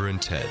 Trevor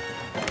and Ted.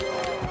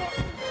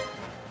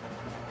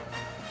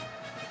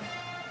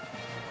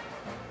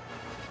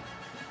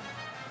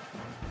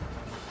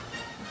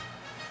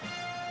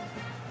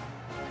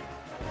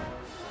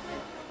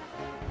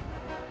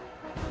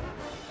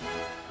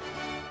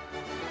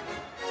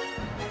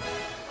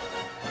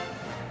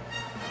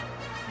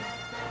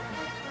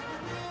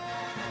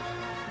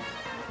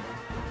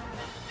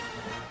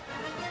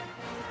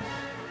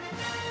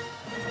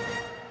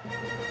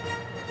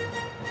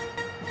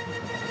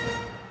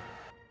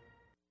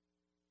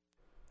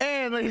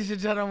 And ladies and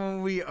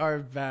gentlemen, we are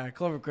back.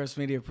 Clovercrest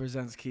Media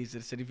presents Keys to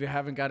the City. If you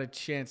haven't got a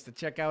chance to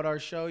check out our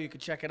show, you can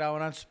check it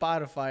out on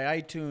Spotify,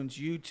 iTunes,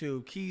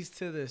 YouTube, Keys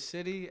to the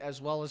City, as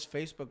well as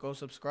Facebook. Go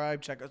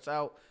subscribe, check us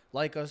out,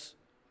 like us,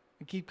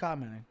 and keep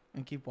commenting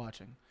and keep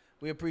watching.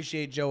 We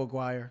appreciate Joe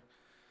Aguirre.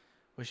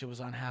 Wish it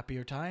was on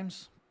happier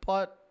times,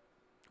 but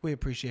we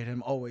appreciate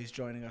him always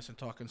joining us and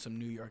talking some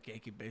New York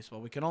Yankee baseball.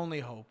 We can only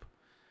hope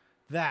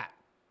that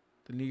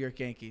the New York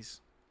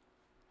Yankees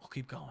will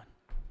keep going.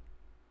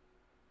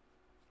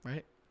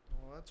 Right?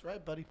 Well, that's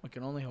right, buddy. We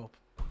can only hope.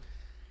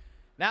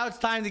 Now it's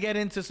time to get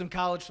into some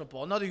college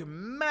football. Another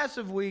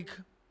massive week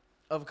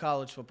of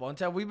college football. And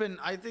Ted,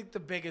 I think the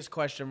biggest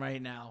question right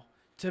now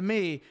to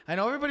me, I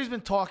know everybody's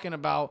been talking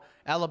about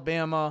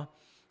Alabama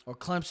or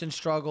Clemson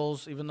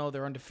struggles, even though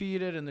they're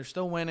undefeated and they're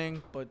still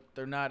winning, but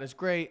they're not as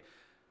great.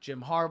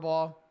 Jim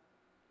Harbaugh.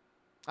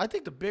 I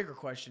think the bigger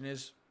question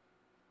is,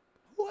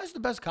 who has the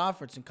best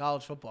conference in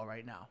college football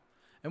right now?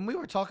 And we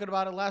were talking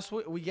about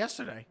it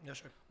yesterday. Yes,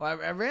 sir.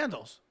 Well, at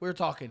Randall's, we were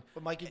talking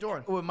With Mikey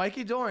Doran. with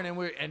Mikey Doran,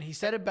 and he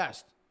said it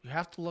best. You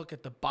have to look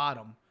at the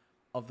bottom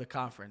of the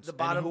conference. The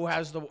bottom- and who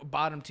has the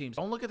bottom teams.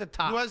 Don't look at the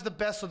top. Who has the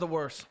best of the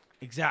worst?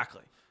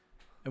 Exactly.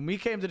 And we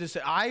came to this.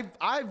 I've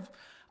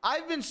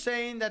been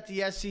saying that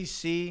the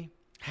SEC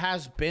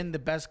has been the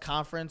best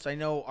conference. I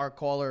know our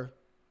caller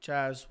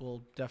Chaz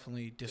will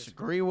definitely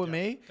disagree with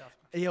me.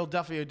 He'll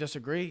definitely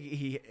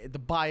disagree. The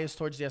bias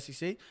towards the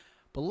SEC.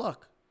 But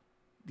look,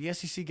 the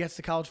SEC gets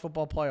to college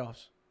football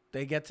playoffs.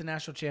 They get to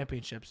national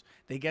championships.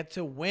 They get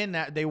to win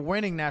that. They're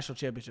winning national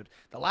championships.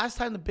 The last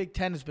time the Big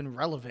Ten has been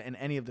relevant in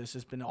any of this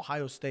has been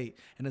Ohio State,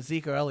 and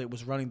Ezekiel Elliott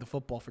was running the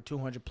football for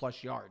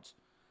 200-plus yards.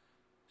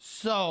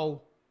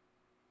 So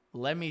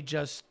let me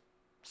just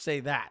say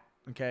that,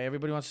 okay?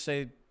 Everybody wants to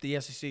say the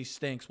SEC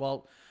stinks.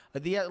 Well,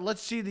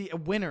 let's see the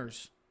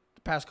winners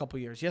the past couple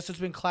of years. Yes, it's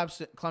been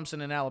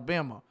Clemson and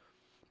Alabama,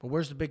 but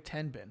where's the Big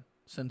Ten been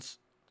since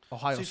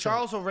Ohio State?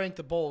 Charles will rank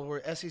the bowl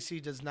where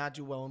SEC does not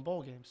do well in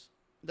bowl games.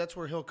 That's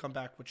where he'll come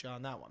back with you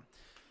on that one.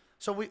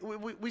 So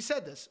we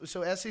said this.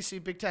 So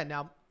SEC, Big Ten.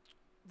 Now,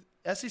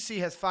 SEC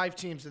has 5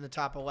 teams in the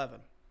top 11.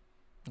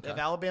 They have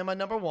Alabama at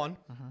number 1.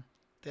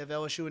 They have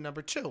LSU at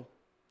number 2.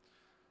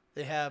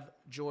 They have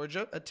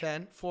Georgia at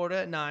 10, Florida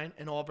at 9,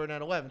 and Auburn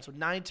at 11. So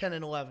 9, 10,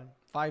 and 11.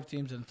 5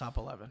 teams in the top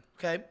 11.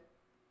 Okay.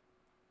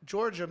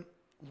 Georgia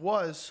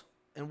was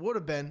and would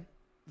have been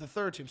the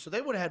 3rd team. So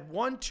they would have had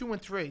 1, 2,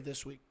 and 3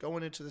 this week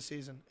going into the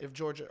season. If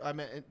Georgia,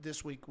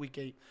 this week, week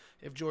 8,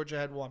 if Georgia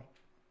had won.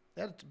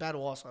 They had a bad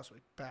loss last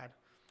week. Bad.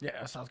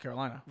 Yeah, South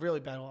Carolina.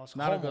 Really bad loss.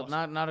 Not a Home good,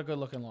 loss. not a good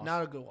looking loss.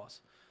 Not a good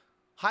loss.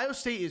 Ohio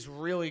State is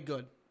really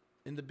good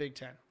in the Big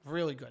Ten.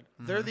 Really good.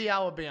 They're the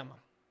Alabama.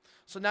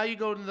 So now you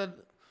go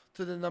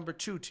to the number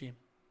 2 team,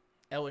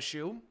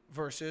 LSU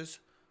versus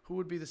who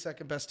would be the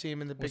second best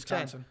team in the Big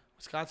Ten?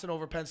 Wisconsin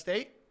over Penn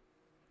State.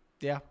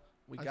 Yeah.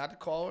 We got the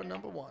caller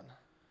number 1.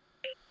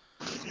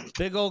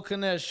 Big old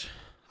Kanish.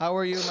 How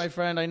are you, my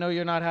friend? I know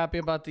you're not happy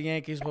about the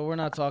Yankees, but we're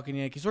not talking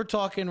Yankees. We're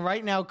talking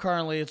right now,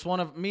 currently. It's one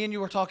of me and you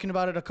were talking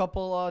about it a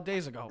couple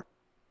days ago.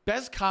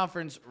 Best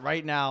conference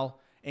right now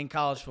in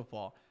college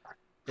football.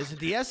 Is it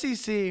the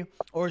SEC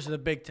or is it the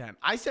Big Ten?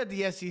 I said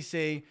the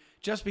SEC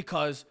just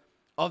because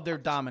of their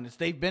dominance.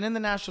 They've been in the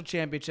national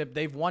championship.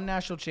 They've won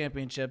national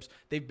championships.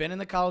 They've been in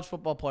the college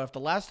football playoff. The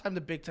last time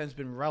the Big Ten's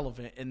been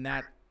relevant in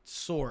that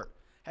sort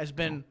has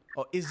been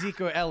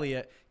Ezekiel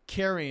Elliott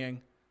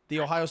carrying the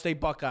Ohio State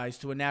Buckeyes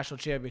to a national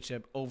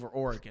championship over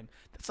Oregon.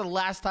 That's the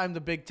last time the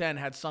Big Ten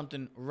had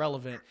something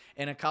relevant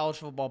in a college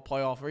football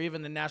playoff or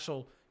even the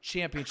national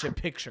championship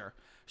picture.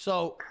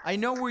 So I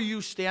know where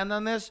you stand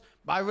on this,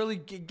 but I really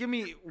give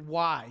me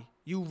why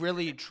you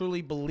really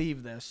truly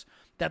believe this,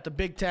 that the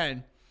Big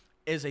Ten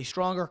is a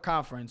stronger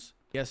conference,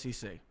 the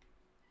SEC.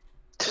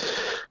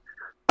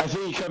 I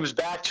think he comes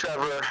back,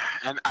 Trevor,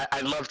 and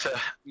I'd love to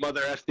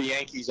mother F the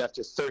Yankees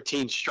after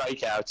 13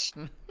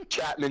 strikeouts.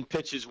 Chapman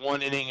pitches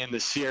 1 inning in the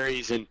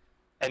series, and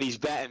he's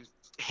batting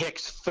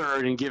Hicks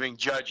 3rd and giving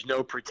Judge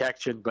no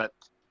protection. But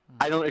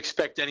I don't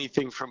expect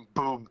anything from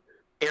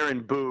Aaron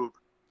Boone.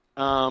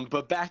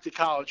 But back to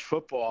college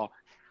football.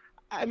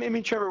 I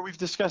mean, Trevor, we've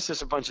discussed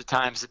this a bunch of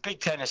times. The Big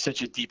Ten is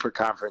such a deeper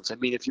conference. I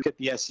mean, if you look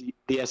at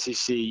the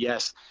SEC,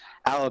 yes,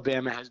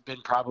 Alabama has been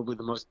probably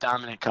the most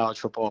dominant college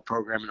football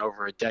program in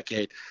over a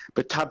decade.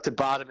 But top to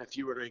bottom, if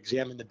you were to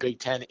examine the Big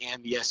Ten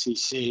and the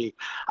SEC,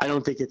 I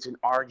don't think it's an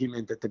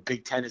argument that the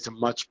Big Ten is a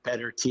much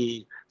better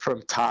team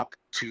from top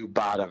to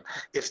bottom.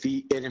 If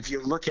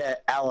you look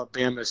at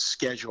Alabama's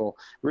schedule,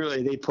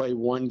 really they play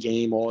one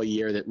game all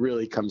year that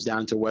really comes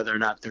down to whether or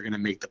not they're going to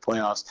make the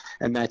playoffs,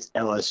 and that's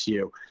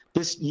LSU.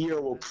 This year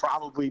will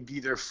probably be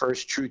their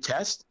first true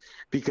test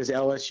because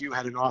LSU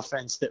had an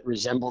offense that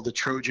resembled a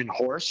Trojan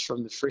horse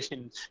from the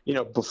freaking,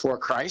 before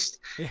Christ.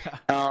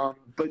 Yeah.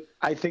 But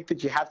I think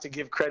that you have to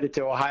give credit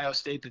to Ohio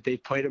State that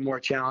they've played a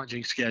more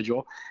challenging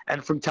schedule.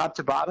 And from top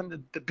to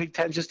bottom, the Big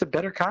Ten's just a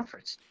better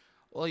conference.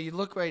 Well, you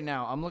look right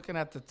now. I'm looking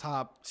at the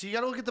top. So you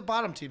got to look at the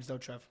bottom teams, though,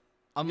 Trev.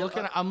 I'm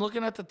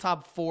looking at the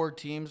top 4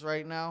 teams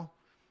right now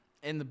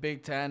in the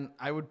Big Ten.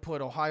 I would put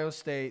Ohio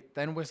State,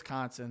 then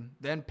Wisconsin,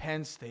 then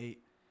Penn State,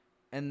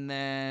 and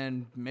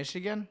then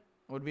Michigan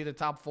would be the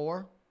top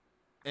 4.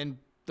 And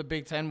the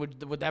Big Ten,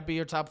 would that be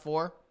your top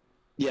 4?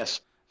 Yes.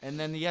 And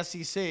then the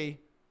SEC,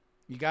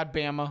 you got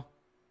Bama,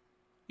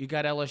 you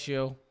got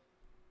LSU,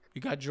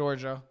 you got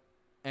Georgia,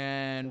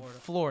 and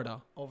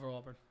Florida. Over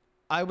Auburn.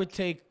 I would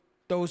take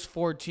those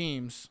 4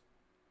 teams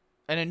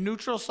in a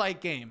neutral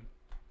site game.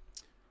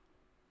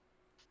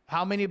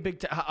 How many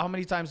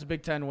times the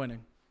Big Ten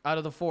winning? Out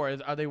of the 4,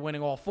 are they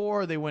winning all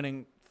 4? Are they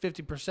winning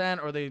 50%?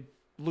 Or are they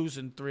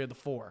losing 3 of the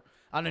 4?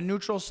 On a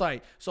neutral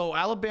site. So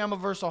Alabama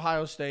versus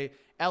Ohio State,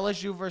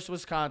 LSU versus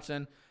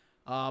Wisconsin,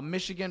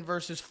 Michigan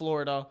versus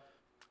Florida,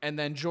 and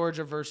then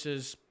Georgia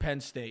versus Penn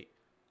State.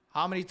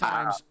 How many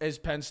times is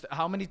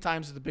How many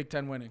times is the Big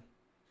Ten winning?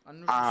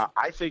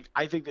 I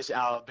think this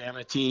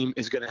Alabama team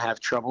is going to have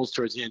troubles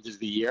towards the end of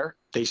the year.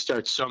 They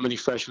start so many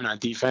freshmen on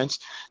defense.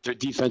 Their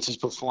defense has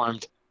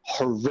performed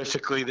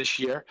horrifically this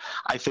year.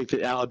 I think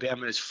that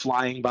Alabama is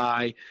flying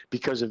by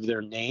because of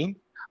their name.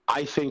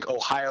 I think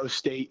Ohio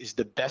State is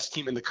the best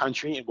team in the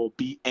country and will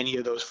beat any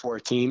of those 4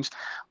 teams.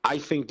 I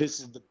think this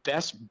is the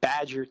best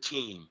Badger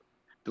team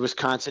that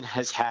Wisconsin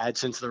has had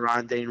since the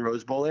Ron Dayne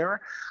Rose Bowl era.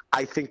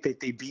 I think that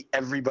they beat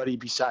everybody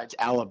besides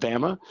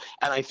Alabama.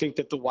 And I think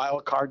that the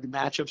wild card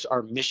matchups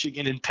are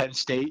Michigan and Penn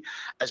State.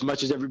 As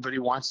much as everybody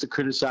wants to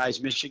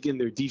criticize Michigan,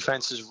 their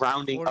defense is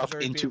rounding up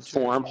into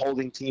form,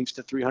 holding teams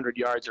to 300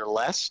 yards or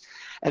less.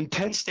 And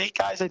Penn State,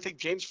 guys, I think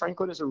James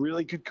Franklin is a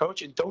really good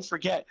coach. And don't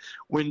forget,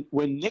 when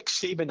Nick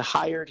Saban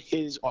hired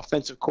his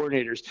offensive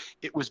coordinators,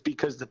 it was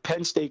because the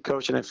Penn State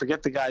coach, and I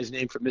forget the guy's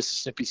name from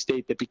Mississippi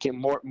State that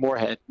became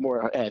Moorhead,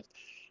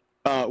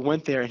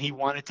 went there, and he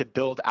wanted to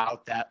build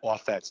out that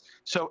offense.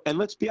 So, and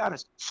let's be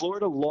honest,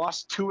 Florida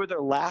lost 2 of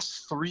their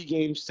last 3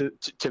 games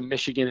to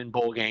Michigan in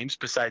bowl games,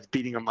 besides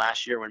beating them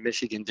last year when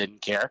Michigan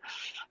didn't care.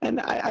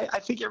 And I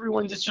think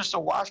everyone's just a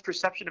washed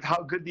perception of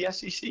how good the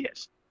SEC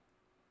is.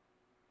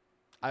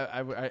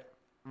 I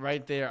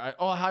right there.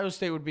 Ohio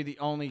State would be the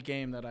only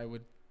game that I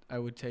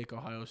would take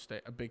Ohio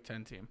State, a Big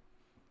Ten team.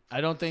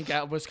 I don't think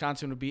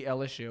Wisconsin would beat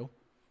LSU.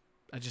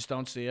 I just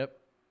don't see it.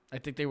 I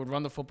think they would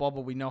run the football,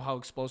 but we know how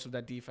explosive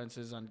that defense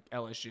is on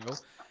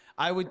LSU.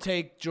 I would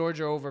take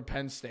Georgia over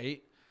Penn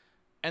State.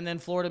 And then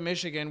Florida,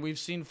 Michigan. We've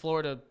seen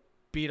Florida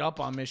beat up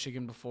on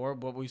Michigan before,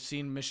 but we've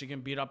seen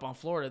Michigan beat up on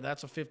Florida.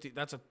 That's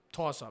a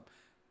toss-up.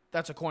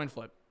 That's a coin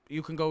flip.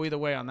 You can go either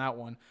way on that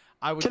one.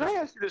 Can I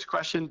ask you this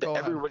question that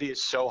everybody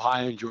is so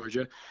high in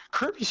Georgia?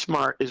 Kirby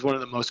Smart is one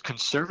of the most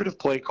conservative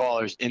play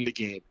callers in the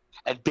game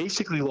and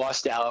basically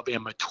lost to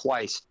Alabama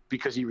twice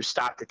because he was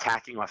stopped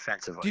attacking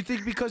offensively. Do you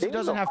think because he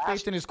doesn't have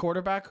faith in his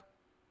quarterback?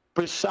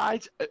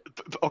 Besides,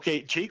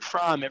 okay, Jake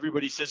Fromm,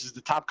 everybody says is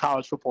the top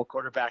college football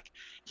quarterback.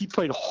 He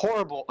played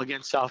horrible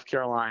against South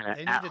Carolina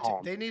at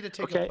home. They need to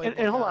take a play.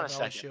 And hold on a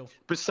second.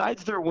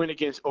 Besides their win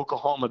against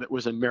Oklahoma, that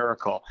was a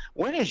miracle.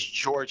 When has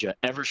Georgia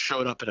ever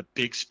showed up in a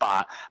big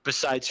spot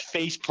besides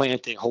face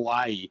planting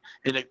Hawaii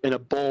in a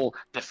bowl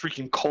that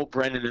freaking Colt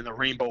Brennan and the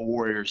Rainbow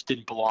Warriors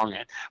didn't belong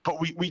in? But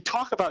we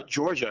talk about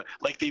Georgia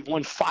like they've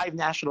won 5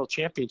 national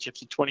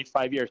championships in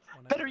 25 years.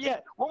 Better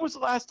yet, when was the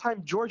last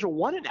time Georgia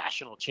won a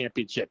national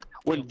championship?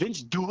 When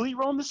Vince Dooley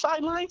roamed the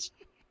sidelines?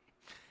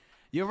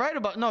 You're right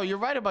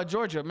about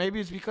Georgia. Maybe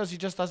it's because he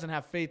just doesn't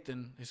have faith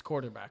in his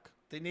quarterback.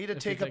 They need to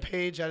take a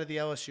page out of the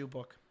LSU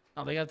book.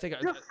 No, they got to take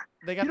a.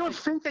 You don't have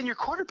faith in your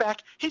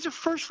quarterback. He's a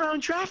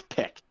first-round draft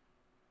pick.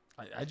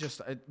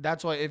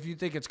 That's why, if you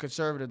think it's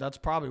conservative, that's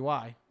probably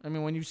why. I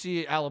mean, when you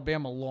see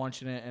Alabama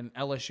launching it and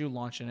LSU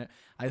launching it,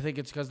 I think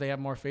it's because they have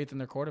more faith in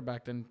their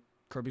quarterback than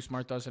Kirby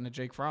Smart does in a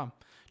Jake Fromm.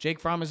 Jake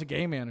Fromm is a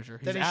game manager.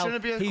 Then he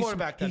shouldn't be a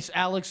quarterback then. He's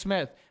Alex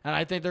Smith, and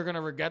I think they're going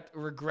to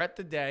regret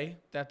the day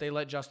that they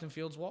let Justin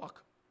Fields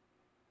walk.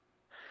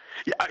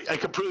 Yeah, I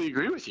completely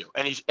agree with you,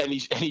 and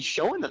he's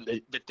showing them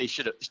that they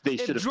should have.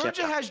 If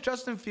Georgia has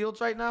Justin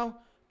Fields right now,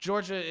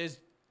 Georgia is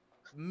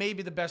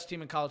maybe the best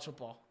team in college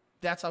football.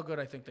 That's how good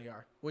I think they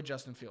are with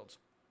Justin Fields.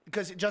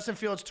 Because Justin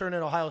Fields turned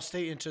Ohio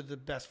State into the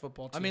best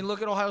football team. I mean,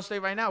 look at Ohio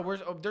State right now.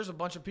 There's a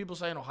bunch of people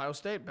saying Ohio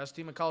State, best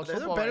team in college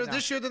football. They're better right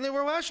this year than they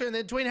were last year, and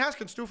then Dwayne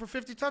Haskins threw for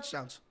 50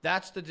 touchdowns.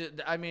 That's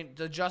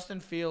the Justin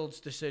Fields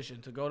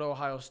decision to go to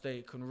Ohio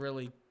State can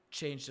really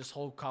change this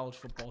whole college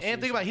football season.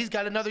 And think about it, he's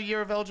got another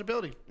year of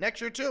eligibility.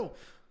 Next year, too.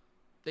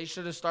 They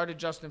should have started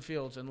Justin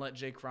Fields and let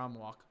Jake Fromm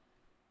walk.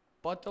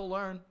 But they'll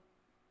learn.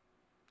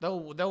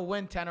 They'll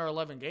win 10 or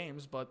 11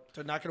 games, but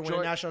they're not going to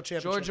win a national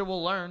championship. Georgia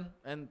will learn,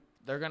 and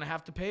they're going to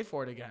have to pay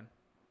for it again.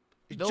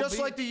 Just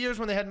like the years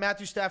when they had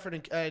Matthew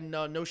Stafford and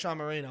no Sean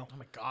Moreno. Oh,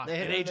 my God. They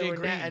had AJ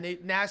Green.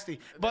 Nasty.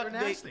 But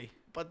nasty.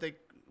 They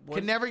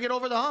can never get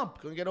over the hump.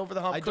 Couldn't get over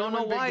the hump. I don't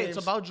know why. It's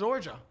about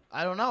Georgia.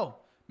 I don't know.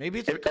 Maybe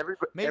it's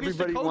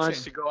everybody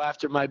wants to go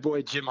after my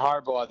boy Jim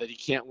Harbaugh that he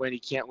can't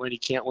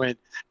win.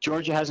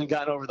 Georgia hasn't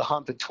gotten over the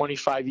hump in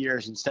 25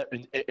 years,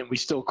 and we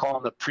still call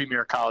him the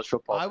premier college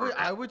football program.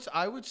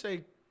 I would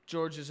say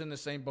Georgia's in the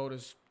same boat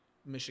as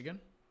Michigan.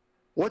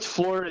 What's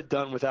Florida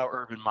done without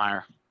Urban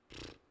Meyer?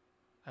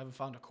 Haven't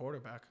found a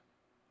quarterback.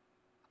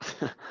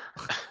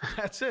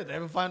 That's it. They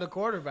haven't found a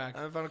quarterback.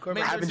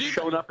 Haven't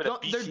shown up at a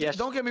BCS.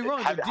 Don't get me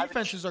wrong. Their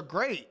defenses are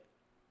great.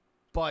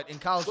 But in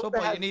college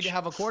football, you need to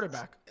have a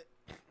quarterback.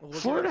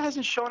 Florida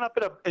hasn't shown up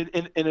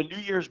in a New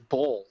Year's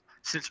Bowl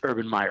since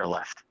Urban Meyer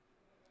left.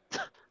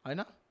 I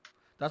know.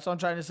 That's what I'm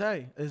trying to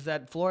say, is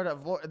that Florida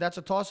that's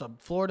a toss-up.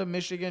 Florida,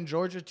 Michigan,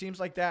 Georgia,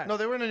 teams like that. No,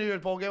 they were in a New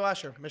Year's Bowl game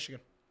last year,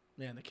 Michigan.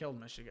 Yeah, and they killed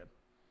Michigan.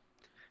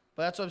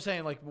 But that's what I'm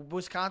saying. Like,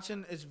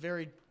 Wisconsin is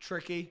very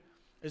tricky.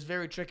 It's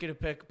very tricky to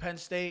pick. Penn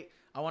State,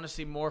 I want to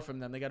see more from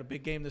them. They got a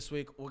big game this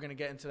week. We're going to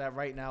get into that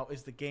right now,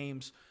 is the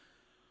games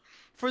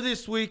for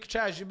this week.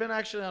 Chaz, you've been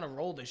actually on a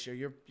roll this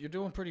year. You're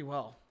doing pretty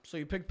well. So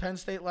you picked Penn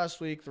State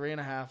last week,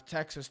 3.5,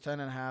 Texas,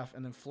 10.5,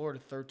 and then Florida,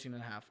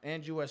 13.5.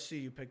 And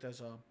USC you picked as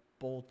a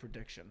bold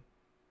prediction.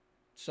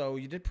 So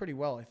you did pretty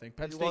well, I think.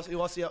 Penn State. He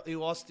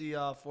lost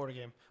the Florida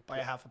game by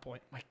a half a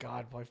point. My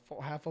God, by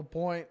half a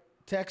point.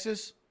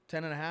 Texas,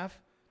 10.5.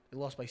 They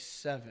lost by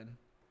 7. I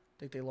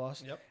think they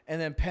lost. Yep.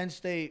 And then Penn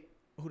State,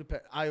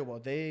 Iowa,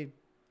 they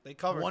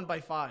covered. won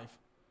by 5.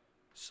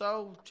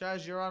 So,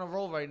 Chaz, you're on a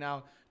roll right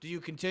now. Do you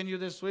continue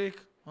this week?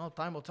 Well,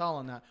 time will tell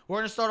on that. We're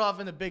going to start off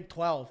in the Big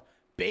 12.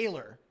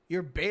 Baylor.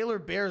 Your Baylor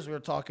Bears we were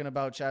talking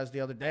about, Chaz, the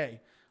other day.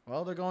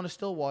 Well, they're going to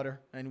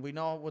Stillwater, and we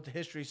know what the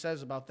history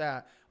says about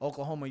that.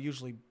 Oklahoma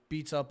usually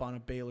beats up on a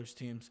Baylor's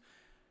teams.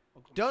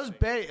 Does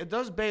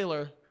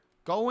Baylor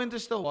go into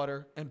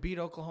Stillwater and beat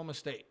Oklahoma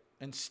State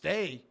and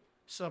stay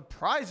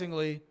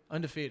surprisingly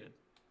undefeated?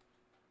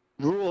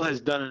 Rule has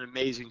done an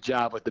amazing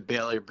job with the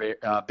Baylor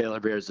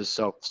Bears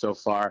so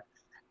far.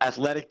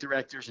 Athletic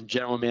directors and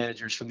general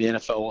managers from the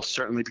NFL will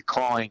certainly be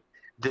calling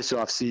this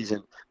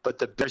offseason, but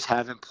the Bears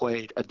haven't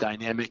played a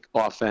dynamic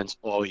offense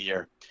all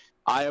year.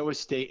 Iowa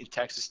State and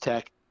Texas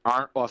Tech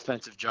aren't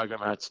offensive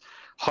juggernauts.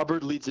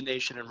 Hubbard leads the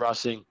nation in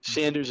rushing.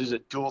 Sanders is a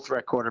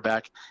dual-threat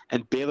quarterback,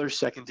 and Baylor's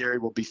secondary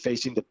will be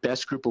facing the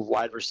best group of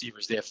wide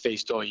receivers they have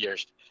faced all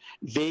years.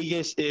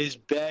 Vegas is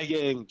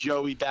begging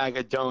Joey Bag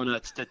of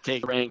Donuts to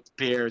take ranked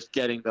Bears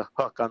getting the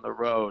hook on the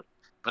road,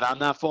 but I'm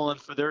not falling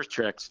for their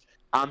tricks.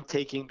 I'm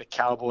taking the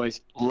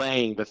Cowboys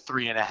laying the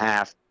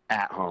 3.5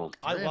 at home.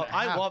 I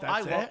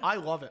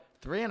love it.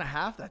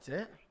 3.5, that's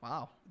it?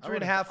 Wow.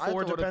 3.5,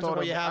 4, depends on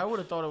what you have. I would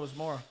have thought it was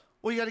more.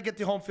 Well, you got to get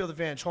the home field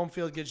advantage. Home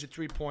field gives you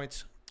 3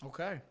 points.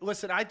 Okay.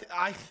 Listen,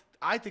 I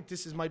think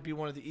this might be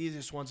one of the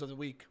easiest ones of the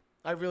week.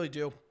 I really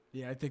do.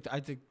 Yeah, I think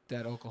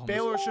that Oklahoma.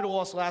 Baylor should have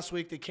lost last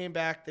week. They came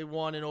back. They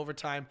won in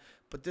overtime.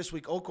 But this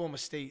week, Oklahoma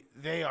State,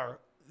 they're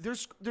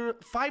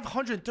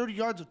 530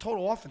 yards of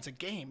total offense a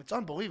game. It's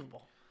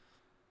unbelievable.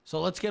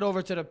 So let's get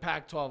over to the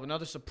Pac-12.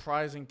 Another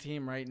surprising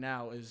team right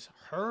now is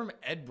Herm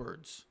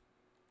Edwards,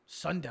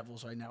 Sun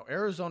Devils right now.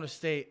 Arizona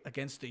State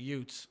against the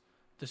Utes,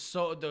 the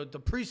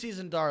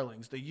preseason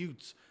darlings, the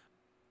Utes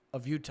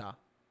of Utah.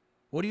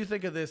 What do you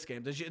think of this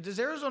game? Does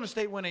Arizona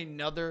State win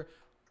another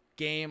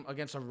game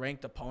against a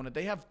ranked opponent?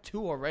 They have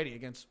 2 already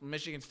against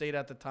Michigan State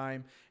at the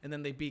time, and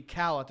then they beat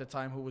Cal at the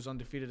time, who was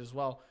undefeated as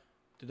well.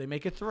 Did they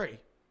make it 3?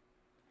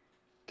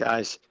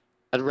 Guys,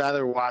 I'd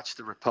rather watch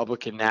the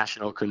Republican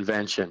National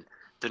Convention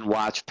than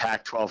watch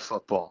Pac-12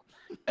 football.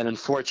 And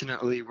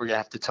unfortunately, we're going to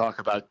have to talk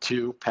about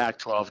 2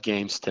 Pac-12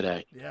 games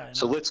today. Yeah,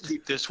 so let's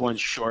keep this one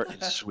short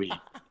and sweet.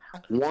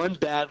 One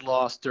bad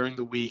loss during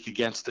the week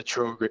against the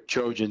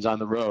Trojans on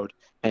the road,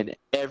 and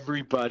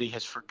everybody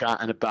has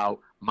forgotten about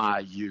my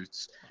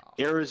Utes.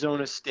 Wow.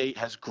 Arizona State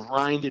has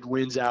grinded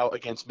wins out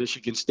against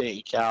Michigan State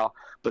and Cal,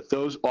 but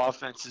those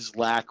offenses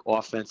lack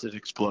offensive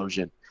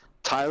explosion.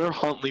 Tyler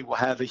Huntley will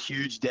have a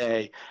huge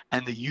day,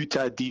 and the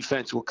Utah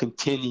defense will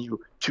continue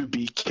to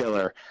be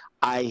killer.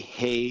 I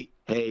hate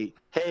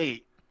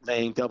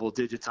laying double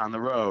digits on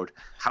the road.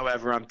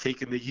 However, I'm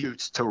taking the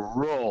Utes to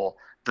roll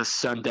the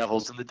Sun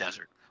Devils in the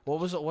desert. What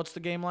was it? What's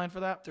the game line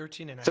for that?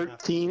 13.5.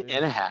 13.5.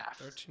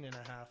 13.5.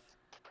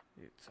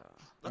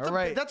 All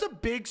right. That's a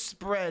big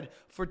spread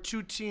for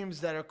 2 teams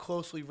that are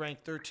closely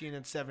ranked 13th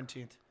and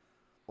 17th.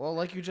 Well,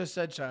 like you just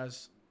said,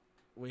 Chaz,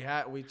 we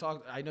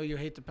talked. I know you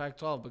hate the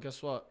Pac-12, but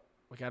guess what?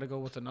 We got to go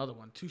with another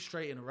one. 2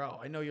 straight in a row.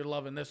 I know you're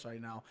loving this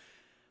right now.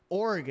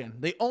 Oregon,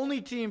 the only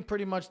team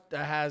pretty much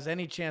that has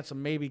any chance of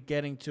maybe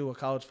getting to a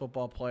college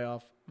football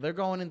playoff. They're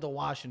going into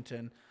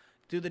Washington.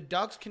 Do the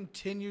Ducks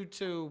continue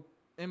to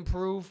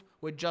improve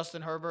with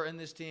Justin Herbert in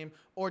this team,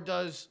 or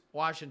does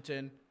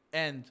Washington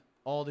end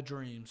all the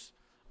dreams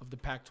of the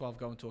Pac-12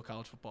 going to a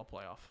college football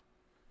playoff?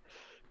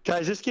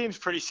 Guys, this game's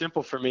pretty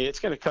simple for me. It's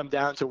going to come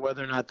down to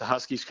whether or not the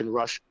Huskies can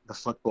rush the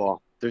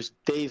football.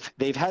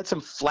 They've had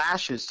some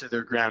flashes to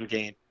their ground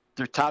game.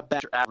 Their top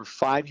back average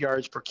 5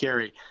 yards per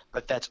carry,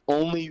 but that's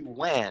only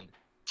when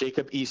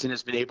Jacob Eason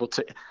has been able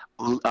to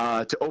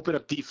open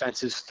up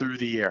defenses through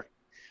the air.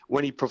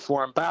 When he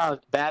performed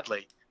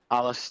badly,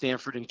 a la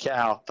Stanford and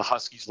Cal, the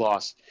Huskies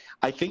lost.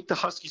 I think the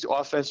Huskies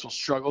offense will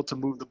struggle to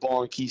move the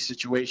ball in key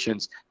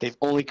situations. They've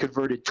only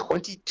converted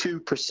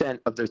 22%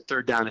 of their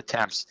third down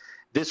attempts.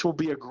 This will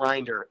be a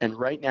grinder, and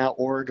right now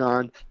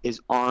Oregon is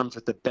armed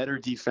with a better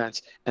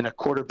defense and a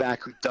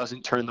quarterback who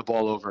doesn't turn the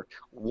ball over.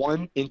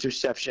 1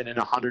 interception in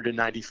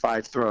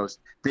 195 throws.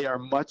 They are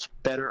much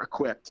better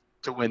equipped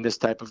to win this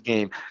type of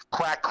game.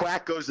 Quack,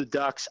 quack goes the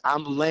Ducks.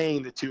 I'm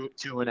laying the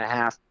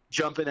 2.5.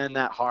 Jumping in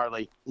that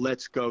Harley.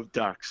 Let's go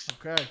Ducks.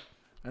 Okay.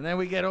 And then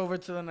we get over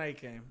to the night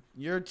game.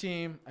 Your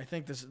team, I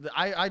think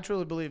I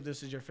truly believe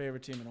this is your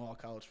favorite team in all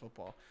college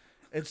football.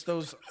 It's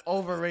those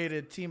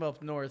overrated team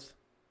up north,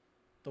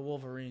 the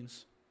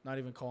Wolverines, not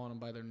even calling them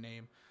by their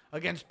name,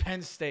 against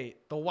Penn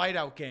State, the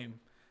whiteout game.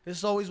 This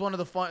is always one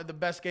of the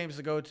best games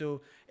to go to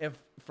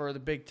for the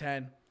Big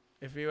Ten.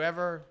 If you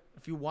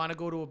want to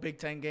go to a Big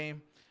Ten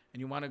game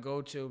and you want to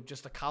go to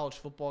just a college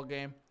football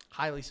game,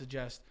 highly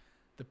suggest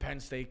the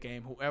Penn State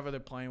game, whoever they're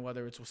playing,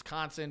 whether it's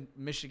Wisconsin,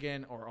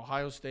 Michigan, or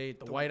Ohio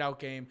State. The whiteout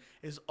game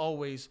is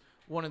always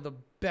one of the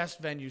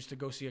best venues to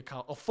go see a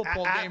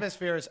football game.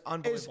 Atmosphere is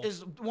unbelievable.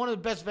 Is one of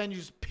the best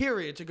venues,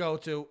 period, to go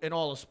to in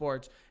all of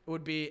sports. It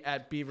would be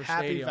at Beaver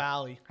Stadium.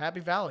 Happy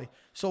Valley.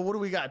 So what do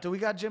we got? Do we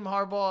got Jim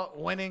Harbaugh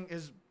winning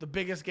the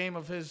biggest game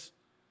of his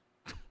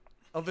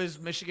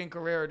Michigan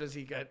career, or does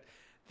he get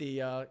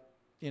the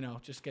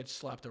just get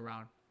slapped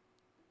around?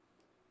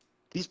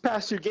 These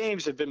past 2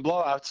 games have been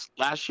blowouts.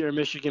 Last year,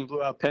 Michigan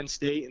blew out Penn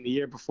State, and the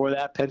year before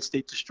that, Penn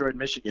State destroyed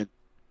Michigan.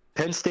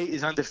 Penn State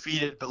is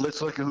undefeated, but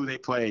let's look at who they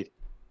played.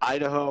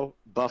 Idaho,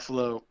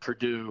 Buffalo,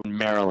 Purdue, and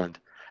Maryland.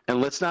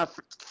 And let's not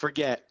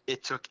forget,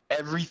 it took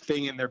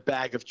everything in their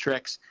bag of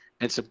tricks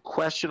and some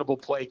questionable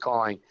play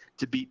calling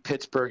to beat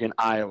Pittsburgh and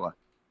Iowa.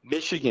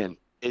 Michigan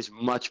is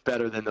much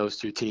better than those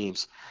 2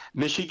 teams.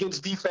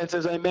 Michigan's defense,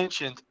 as I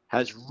mentioned,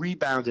 has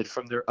rebounded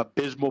from their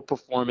abysmal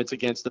performance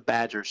against the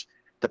Badgers.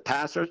 The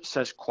pass rush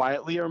has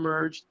quietly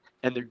emerged,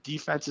 and their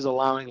defense is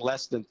allowing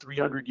less than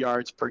 300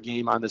 yards per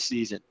game on the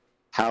season.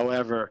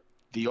 However,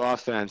 the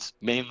offense,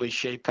 mainly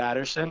Shea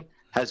Patterson,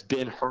 has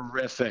been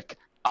horrific,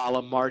 a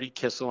la Marty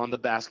Kissel on the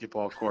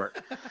basketball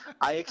court.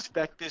 I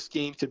expect this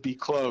game to be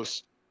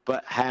close,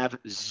 but have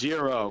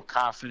zero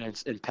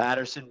confidence in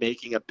Patterson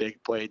making a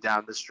big play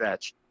down the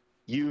stretch.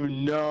 You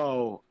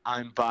know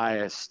I'm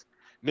biased.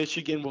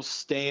 Michigan will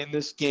stay in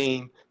this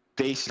game,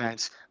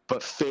 defense,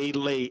 but fade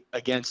late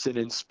against an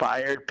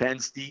inspired Penn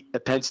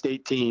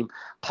State team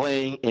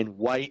playing in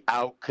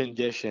white-out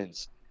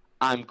conditions.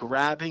 I'm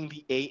grabbing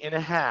the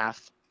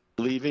 8.5,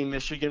 believing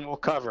Michigan will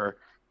cover,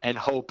 and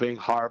hoping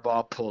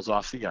Harbaugh pulls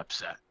off the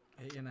upset.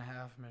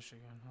 8.5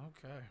 Michigan.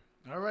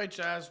 Okay. All right,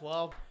 Chaz.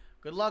 Well,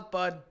 good luck,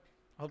 bud.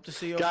 Hope to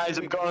see you. Guys,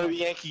 I'm going to the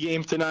Yankee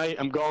game tonight.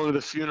 I'm going to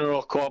the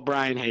funeral. Call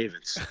Brian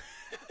Havens.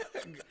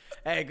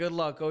 Hey, good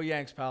luck. Go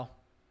Yanks, pal.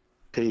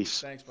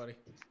 Peace. Thanks, buddy.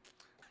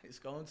 He's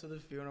going to the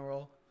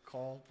funeral.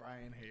 Call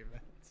Brian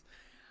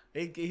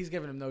Havens. He's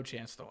giving him no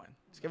chance to win.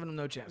 He's giving him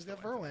no chance. He's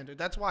got Verlander.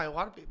 That's why a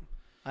lot of people.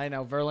 I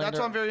know, Verlander. That's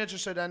what I'm very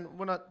interested in.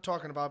 We're not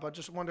talking about it, but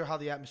just wonder how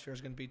the atmosphere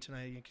is going to be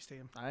tonight at Yankee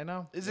Stadium. I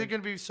know. Is it going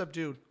to be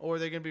subdued, or are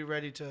they going to be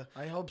ready to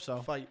I hope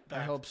so. fight back?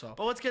 I hope so.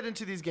 But let's get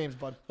into these games,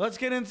 bud. Let's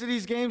get into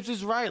these games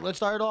just right. Let's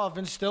start off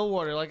in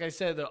Stillwater. Like I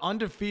said, the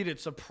undefeated,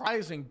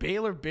 surprising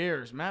Baylor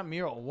Bears. Matt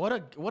Murrell,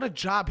 what a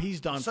job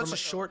he's done. Such a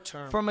short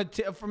term. From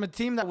a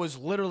team that was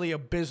literally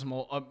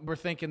abysmal. We're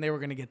thinking they were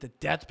going to get the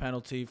death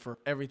penalty for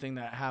everything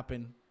that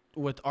happened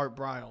with Art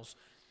Briles.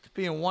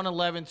 Being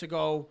 1-11 to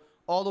go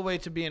all the way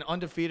to being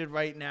undefeated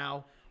right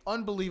now.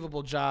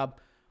 Unbelievable job.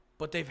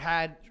 But they've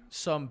had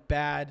some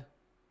bad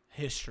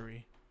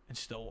history in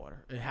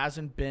Stillwater. It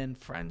hasn't been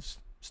friends.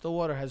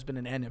 Stillwater has been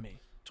an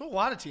enemy. To a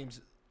lot of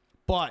teams.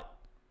 But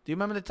do you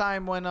remember the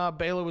time when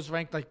Baylor was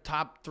ranked like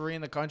top 3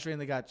 in the country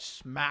and they got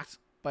smacked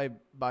by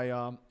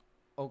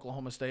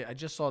Oklahoma State? I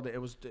just saw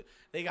that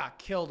they got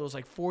killed. It was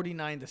like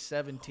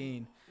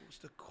 49-17. Who's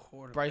the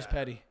quarterback? Bryce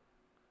Petty.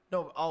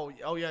 No,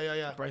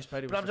 yeah. Bryce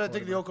Petty. But I'm was trying to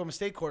think of the quarterback. Oklahoma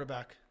State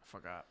quarterback. I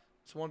forgot.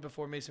 It's one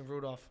before Mason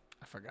Rudolph.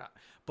 I forgot.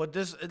 But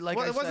this, like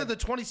Well, I it wasn't said,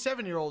 the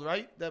 27-year-old,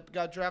 right? That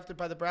got drafted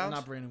by the Browns?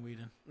 not Brandon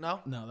Whedon.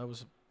 No? No, that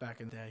was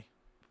back in the day.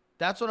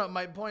 That's what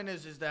my point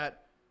is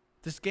that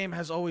this game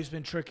has always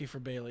been tricky for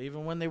Baylor.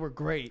 Even when they were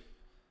great,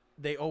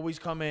 they always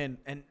come in.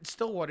 And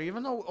Stillwater,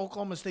 even though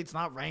Oklahoma State's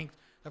not ranked,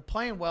 they're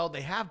playing well.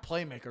 They have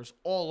playmakers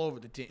all over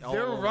the team.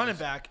 Their running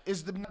back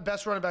is the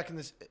best running back in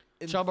this.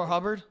 Chubba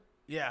Hubbard.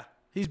 Yeah.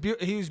 He's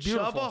beautiful.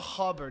 Chubba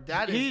Hubbard.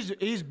 That is.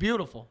 He's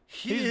beautiful.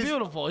 He's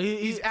beautiful.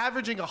 He's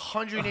averaging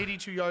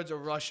 182 yards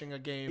of rushing a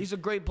game. He's a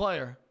great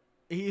player.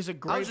 He's a I was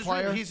great just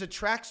player. reading, he's a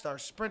track star,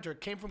 sprinter,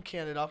 came from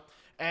Canada,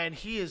 and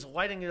he is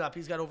lighting it up.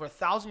 He's got over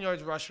 1,000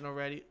 yards rushing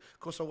already,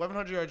 close to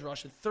 1,100 yards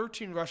rushing,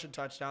 13 rushing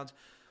touchdowns.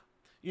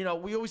 You know,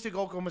 we always think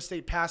Oklahoma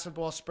State passing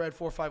ball spread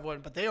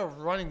 4-5-1, but they are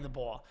running the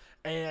ball,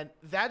 and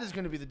that is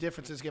going to be the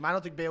difference in this game. I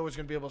don't think Baylor is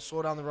going to be able to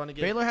slow down the run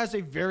again. Baylor has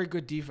a very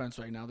good defense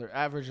right now. They're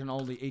averaging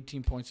only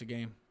 18 points a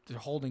game. They're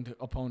holding the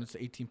opponents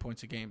to 18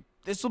 points a game.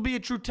 This will be a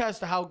true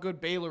test of how good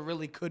Baylor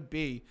really could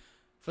be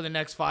for the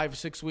next 5 or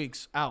 6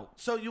 weeks out.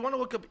 So you want to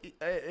look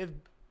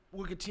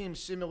at team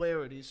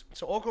similarities.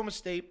 So Oklahoma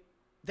State,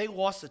 they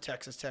lost to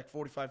Texas Tech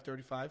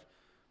 45-35.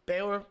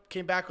 Baylor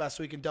came back last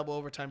week in double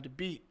overtime to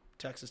beat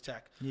Texas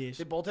Tech. Yes.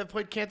 They both have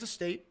played Kansas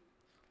State.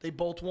 They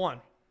both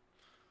won.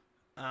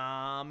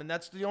 And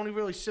that's the only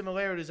really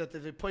similarities that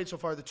they've played so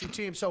far, the two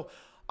teams. So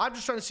I'm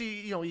just trying to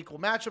see, equal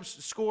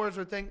matchups, scores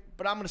or thing,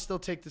 but I'm going to still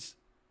take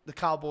the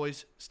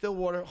Cowboys.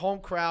 Stillwater, home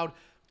crowd,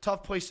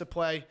 tough place to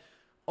play.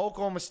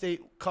 Oklahoma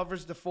State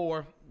covers the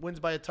 4, wins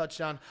by a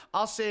touchdown.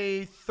 I'll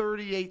say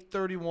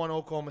 38-31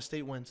 Oklahoma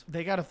State wins.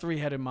 They got a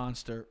 3-headed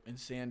monster in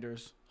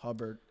Sanders,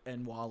 Hubbard,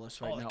 and Wallace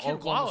right now.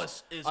 Kid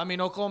Wallace is...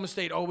 Oklahoma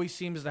State always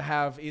seems to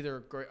have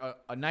either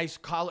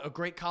a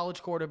great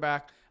college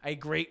quarterback, a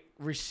great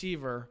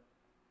receiver,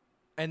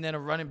 and then a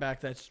running back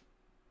that's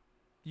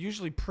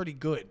usually pretty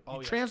good.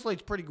 He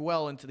translates pretty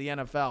well into the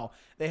NFL.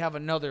 They have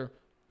another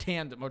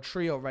tandem or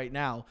trio right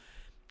now.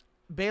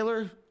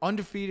 Baylor,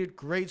 undefeated,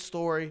 great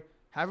story.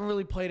 Haven't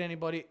really played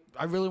anybody.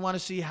 I really want to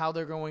see how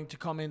they're going to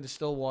come into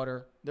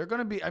Stillwater. They're going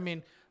to be,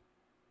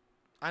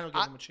 I don't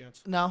give them a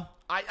chance. No.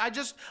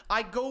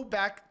 I go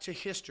back to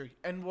history,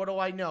 and what do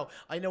I know?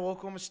 I know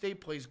Oklahoma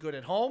State plays good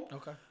at home.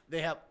 Okay.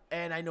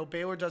 And I know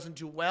Baylor doesn't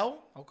do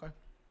well Okay.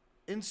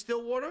 in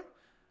Stillwater.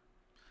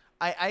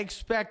 I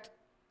expect.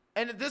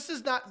 And this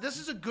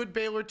is a good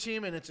Baylor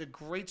team, and it's a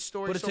great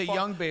story. But it's so a far.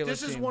 young Baylor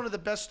This is team. one of the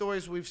best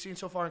stories we've seen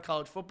so far in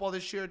college football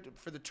this year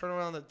for the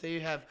turnaround that they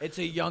have. It's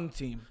a young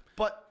team.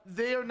 But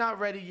they are not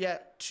ready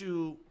yet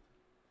to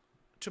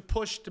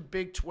push the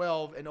Big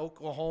 12 and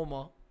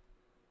Oklahoma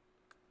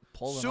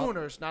Pull them up.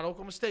 Sooners, not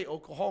Oklahoma State,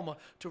 Oklahoma,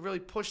 to really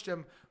push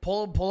them.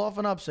 Pull off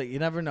an upset. You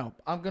never know.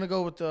 I'm gonna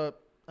go with the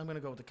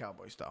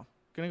Cowboys though.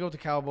 Gonna go with the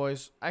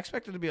Cowboys. I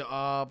expect it to be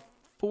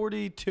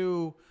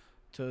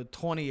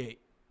 42-28.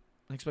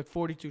 I expect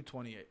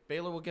 42-28.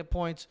 Baylor will get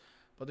points,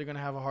 but they're gonna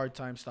have a hard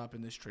time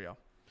stopping this trio.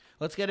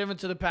 Let's get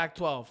into the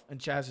Pac-12 and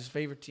Chaz's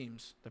favorite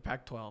teams, the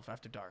Pac-12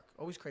 after dark.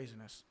 Always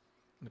craziness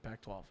in the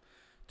Pac-12.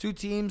 Two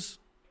teams.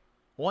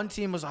 One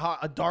team was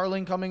a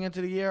darling coming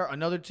into the year.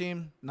 Another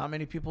team, not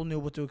many people knew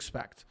what to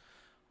expect.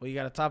 Well, you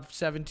got a top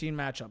 17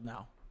 matchup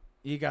now.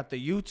 You got the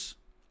Utes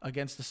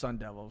against the Sun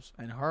Devils.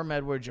 And Herm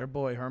Edwards, your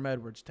boy, Herm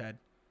Edwards, Ted.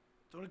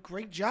 Doing a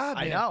great job,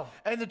 I man. know.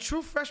 And the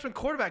true freshman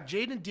quarterback,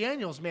 Jaden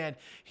Daniels, man,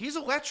 he's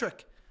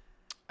electric.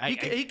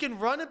 He can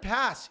run and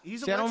pass.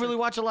 He's See, I electric. don't really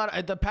watch a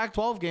lot. The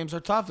Pac-12 games are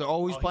tough. They're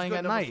always He's playing good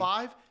at number night.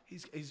 5.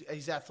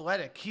 He's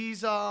athletic.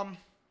 He's I'm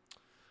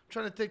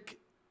trying to think.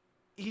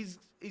 He's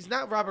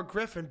not Robert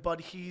Griffin, but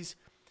he's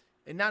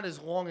and not as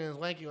long and as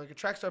lanky like a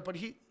track star. But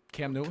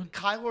Cam Newton?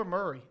 Kyler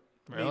Murray,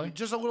 maybe. Really?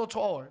 Just a little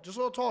taller,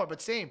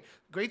 but same.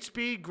 Great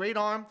speed, great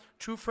arm,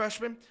 true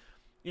freshman.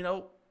 You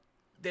know,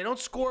 they don't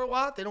score a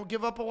lot. They don't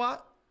give up a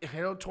lot.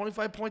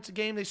 25 points a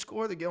game they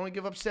score. They only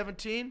give up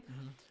 17.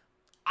 Mm-hmm.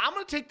 I'm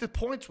going to take the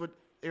points with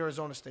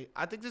Arizona State.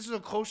 I think this is a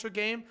closer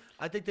game.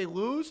 I think they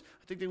lose.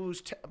 I think they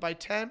lose by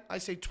 10. I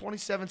say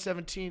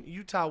 27-17.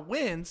 Utah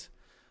wins.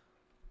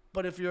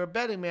 But if you're a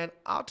betting man,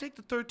 I'll take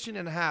the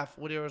 13.5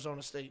 with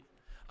Arizona State.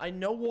 I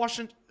know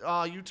Washington,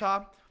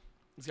 Utah.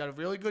 He's got a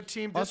really good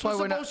team. This was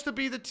supposed to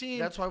be the team.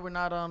 That's why we're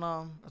not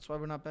on. That's why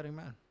we're not betting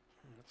man.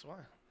 That's why.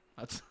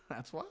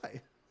 That's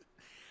why.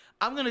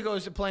 I'm gonna go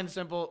plain and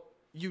simple.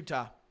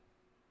 Utah.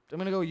 I'm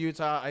gonna go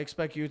Utah. I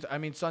expect Utah. I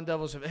mean, Sun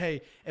Devils.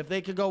 If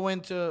they could go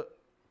into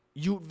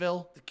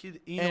Uteville, The kid,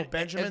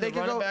 Benjamin, if they the could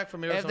running go, back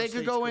from Arizona if they State's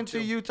could go good into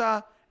too.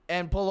 Utah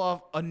and pull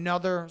off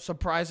another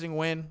surprising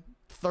win,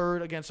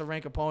 third against a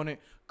ranked opponent,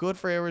 good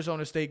for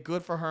Arizona State,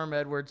 good for Herm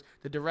Edwards.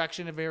 The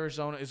direction of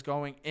Arizona is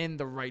going in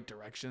the right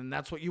direction, and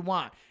that's what you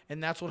want,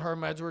 and that's what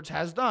Herm Edwards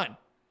has done.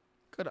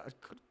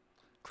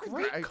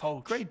 Great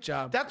coach. Great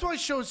job. That's why it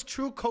shows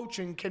true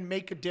coaching can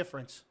make a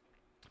difference.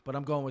 But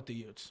I'm going with the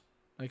Utes.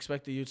 I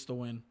expect the Utes to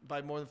win.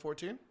 By more than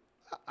 14?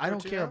 I don't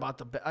 13 care now? about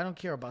the. I don't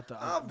care about the.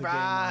 All the right,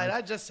 game line.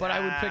 I just But I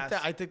would pick asked.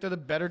 that. I think they're the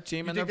better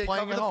team, You and think they're they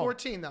playing cover at the home.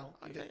 14, though?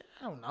 I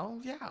don't know.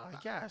 Yeah, I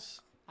guess.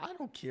 I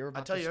don't care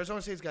about. I tell you, this.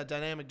 Arizona State's got a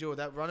dynamic duo.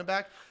 That running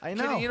back. I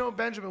know. Kenny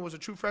Benjamin was a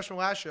true freshman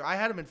last year. I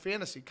had him in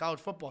fantasy, college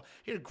football.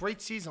 He had a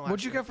great season last year.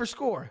 What'd you get for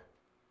score?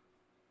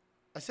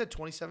 I said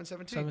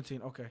 27-17.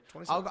 17. Okay.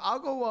 27. I'll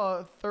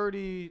go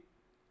 30,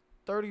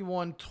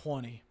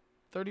 31-20.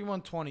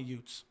 31-20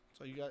 Utes.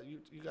 So you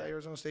got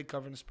Arizona State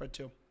covering the spread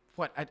too.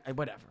 What?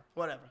 Whatever.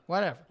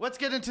 Whatever. Let's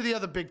get into the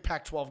other big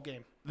Pac-12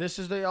 game. This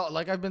is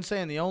like I've been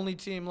saying, the only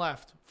team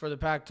left for the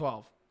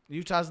Pac-12.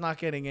 Utah's not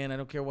getting in. I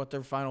don't care what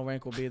their final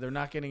rank will be. They're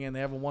not getting in.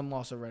 They have a one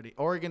loss already.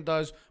 Oregon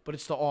does, but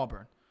it's to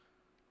Auburn.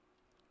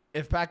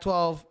 If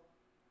Pac-12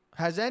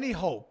 has any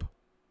hope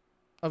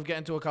of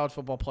getting to a college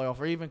football playoff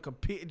or even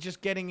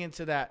just getting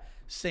into that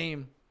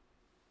same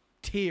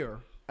tier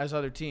as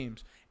other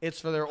teams, it's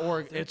for their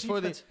Oregon.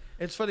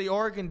 It's for the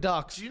Oregon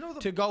Ducks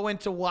to go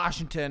into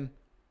Washington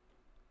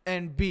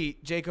and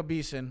beat Jacob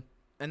Eason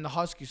and the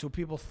Huskies, who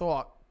people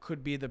thought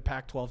could be the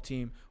Pac-12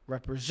 team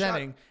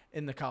representing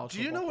in the college Do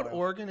you football know what playoff.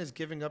 Oregon is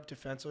giving up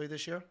defensively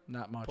this year?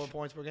 Not much. 4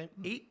 points per game.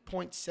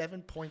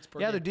 8.7 points per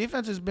Yeah, game. their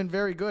defense has been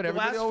very good. The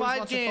Everybody last always 5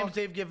 wants to games, talk-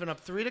 they've given up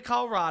 3 to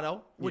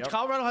Colorado, which Yep.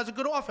 Colorado has a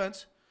good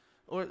offense.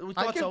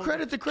 I give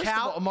credit to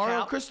Cristobal,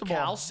 Mario Cristobal.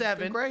 Cal He's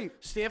 7. been great.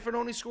 Stanford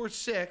only scored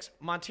 6.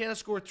 Montana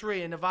scored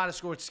 3, and Nevada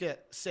scored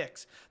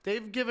 6.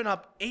 They've given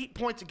up 8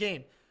 points a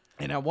game.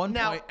 And at one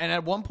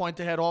point,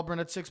 they had Auburn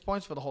at 6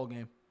 points for the whole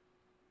game,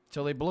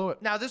 till they blew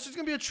it. Now, this is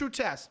going to be a true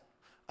test.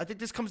 I think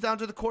this comes down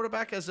to the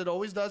quarterback, as it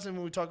always does, and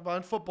when we talk about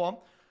in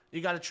football,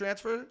 you got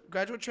a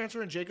graduate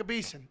transfer in Jacob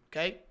Eason,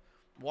 okay?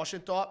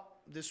 Washington thought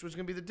this was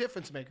going to be the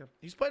difference maker.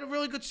 He's played a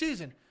really good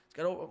season. He's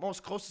got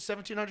almost close to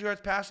 1,700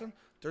 yards passing,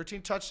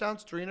 13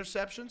 touchdowns, 3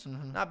 interceptions.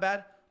 Not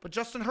bad. But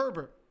Justin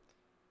Herbert,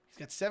 he's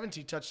got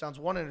 17 touchdowns,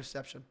 1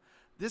 interception.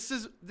 This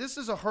is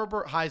a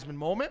Herbert Heisman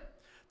moment.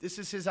 This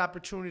is his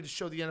opportunity to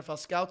show the NFL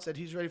scouts that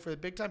he's ready for the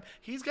big time.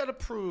 He's got to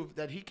prove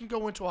that he can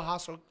go into a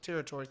hostile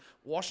territory.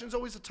 Washington's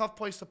always a tough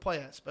place to play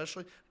at,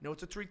 especially. I know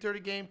it's a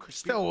 3:30 game.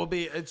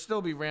 It'd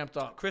still be ramped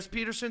up. Chris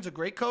Peterson's a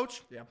great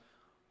coach. Yeah.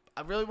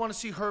 I really want to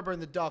see Herbert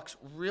and the Ducks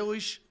really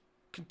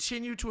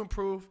continue to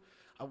improve.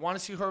 I want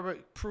to see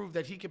Herbert prove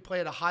that he can play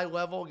at a high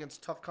level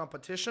against tough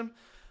competition.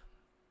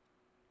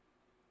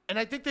 And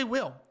I think they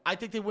will. I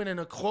think they win in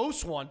a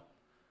close one.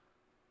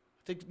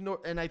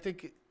 I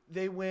think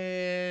they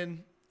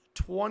win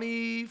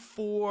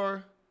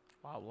 24-17.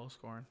 Wow, low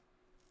scoring.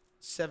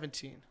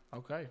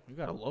 Okay, you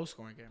got a low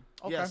scoring game.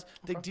 Okay. Yes,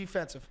 think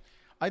defensive.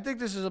 I think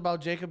this is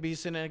about Jacob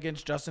Eason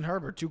against Justin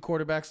Herbert, two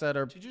quarterbacks that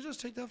are. Did you just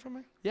take that from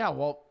me? Yeah,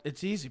 well,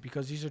 it's easy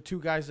because these are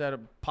two guys that are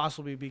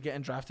possibly be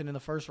getting drafted in the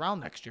first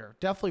round next year.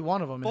 Definitely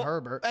one of them in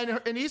Herbert.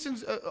 And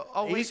Eason's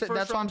a late Eason, first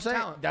that's what I'm round saying.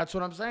 talent. That's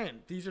what I'm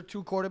saying. These are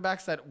two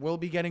quarterbacks that will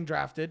be getting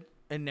drafted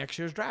in next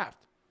year's draft.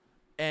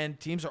 And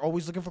teams are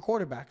always looking for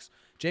quarterbacks.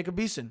 Jacob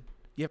Eason,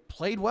 you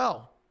played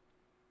well.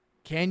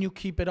 Can you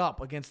keep it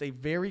up against a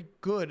very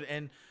good,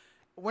 and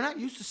we're not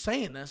used to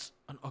saying this,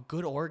 a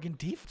good Oregon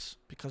defense,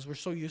 because we're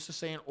so used to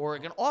saying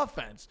Oregon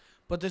offense.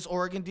 But this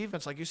Oregon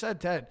defense, like you said,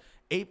 Ted,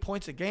 8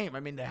 points a game. I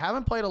mean, they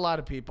haven't played a lot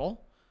of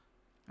people.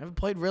 Haven't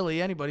played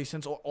really anybody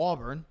since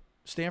Auburn.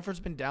 Stanford's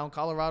been down.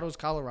 Colorado's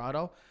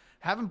Colorado.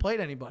 Haven't played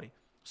anybody.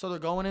 So they're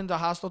going into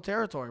hostile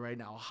territory right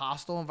now, a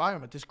hostile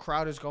environment. This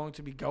crowd is going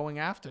to be going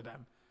after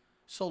them.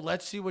 So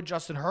let's see what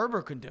Justin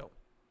Herbert can do.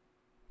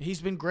 He's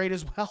been great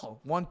as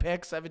well. 1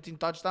 pick, 17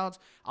 touchdowns.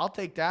 I'll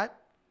take that.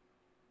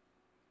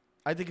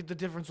 I think the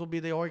difference will be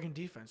the Oregon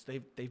defense.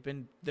 They've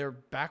been their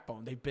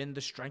backbone. They've been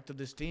the strength of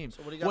this team.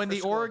 So what do you got when for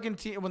the score?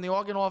 When the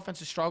Oregon offense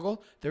has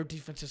struggled, their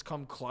defense has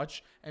come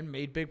clutch and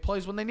made big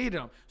plays when they needed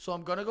them. So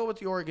I'm gonna go with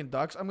the Oregon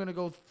Ducks. I'm gonna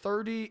go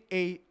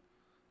 38-27.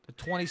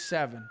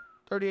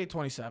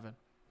 38-27.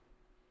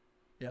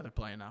 Yeah, they're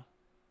playing now.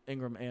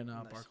 Ingram and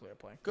Barkley are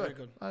playing. Good.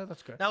 Very good.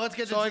 That's good. Now let's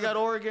get So into I got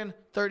Oregon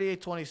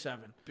 38-27.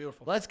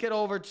 Beautiful. Let's get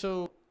over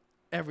to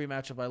every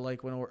matchup I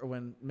like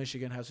when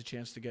Michigan has a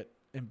chance to get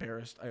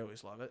embarrassed. I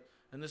always love it.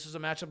 And this is a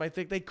matchup I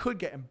think they could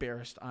get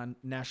embarrassed on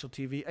national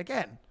TV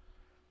again.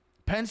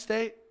 Penn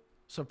State,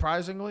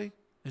 surprisingly,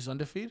 is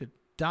undefeated.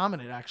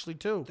 Dominant, actually,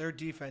 too. Their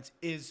defense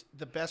is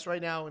the best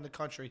right now in the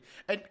country.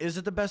 And Is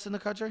it the best in the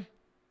country?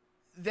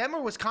 them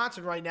or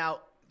Wisconsin right now,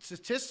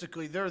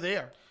 statistically, they're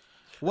there.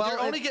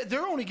 Well,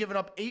 they're only giving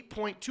up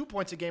 8.2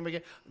 points a game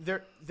again.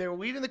 They're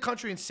leading the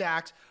country in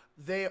sacks.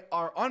 They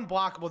are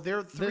unblockable.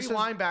 They're three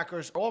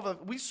linebackers.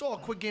 We saw a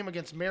quick game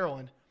against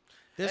Maryland.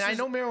 I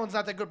know Maryland's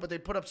not that good, but they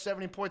put up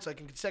 70 points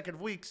like in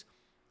consecutive weeks.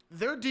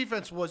 Their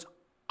defense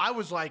I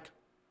was like,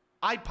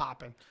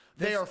 eye-popping.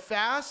 They are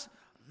fast.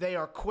 They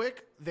are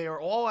quick. They are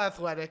all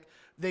athletic.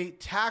 They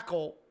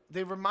tackle.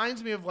 They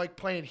reminds me of like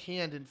playing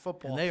hand in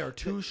football. And they are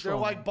too strong.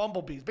 They're like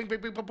bumblebees. Bing,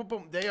 bing, bing, boom, boom,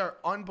 boom. They are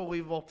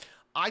unbelievable.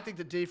 I think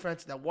the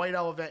defense, that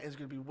whiteout event, is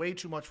going to be way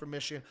too much for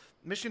Michigan.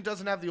 Michigan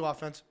doesn't have the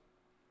offense.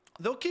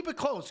 They'll keep it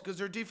close because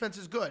their defense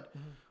is good,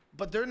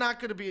 but they're not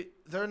going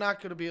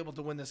to be able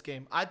to win this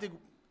game. I think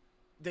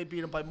they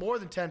beat them by more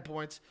than 10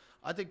 points.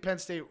 I think Penn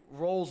State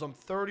rolls them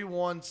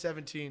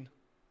 31-17.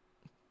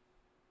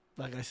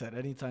 Like I said,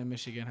 anytime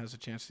Michigan has a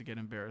chance to get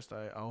embarrassed,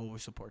 I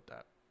always support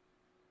that.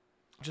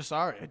 Just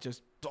sorry.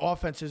 The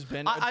offense has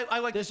been.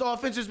 This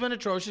offense has been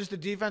atrocious. The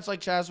defense,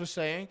 like Chaz was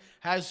saying,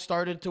 has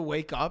started to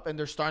wake up, and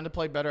they're starting to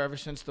play better ever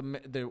since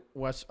the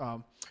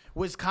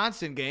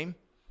Wisconsin game.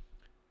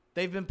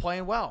 They've been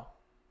playing well,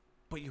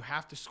 but you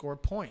have to score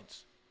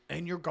points,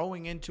 and you're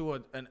going into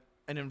an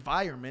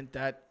environment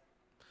that,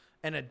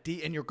 and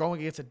you're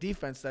going against a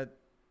defense that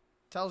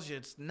tells you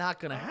it's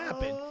not going to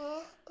happen.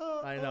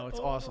 I know, it's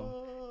awesome.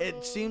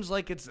 It seems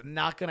like it's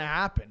not going to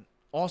happen.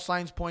 All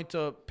signs point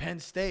to Penn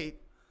State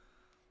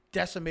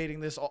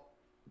decimating this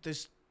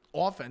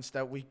offense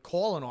that we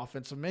call an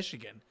offense of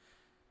Michigan.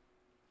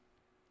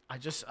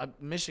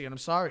 Michigan, I'm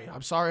sorry.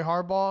 I'm sorry,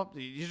 Harbaugh.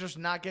 You're just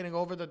not getting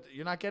over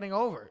you're not getting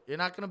over. You're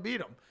not going to beat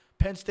them.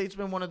 Penn State's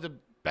been one of the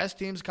best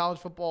teams in college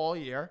football all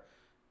year.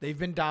 They've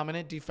been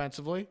dominant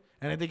defensively,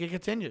 and I think it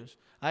continues.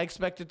 I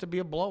expect it to be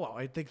a blowout.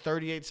 I think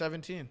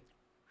 38-17.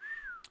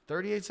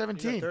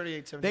 38-17.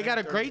 38-17. They got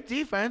a great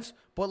defense,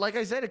 but like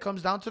I said, it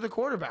comes down to the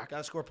quarterback. Got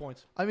to score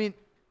points. I mean,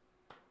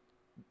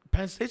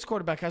 Penn State's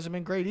quarterback hasn't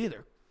been great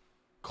either.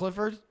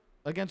 Clifford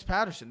against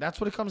Patterson. That's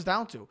what it comes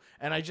down to.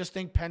 And I just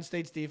think Penn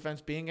State's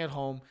defense, being at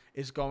home,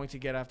 is going to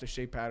get after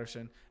Shea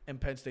Patterson,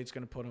 and Penn State's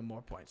going to put in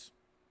more points.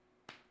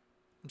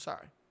 I'm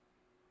sorry.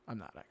 I'm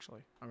not,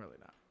 actually. I'm really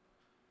not.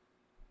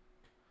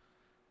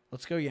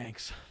 Let's go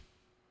Yanks.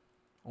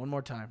 One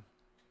more time.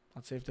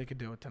 Let's see if they can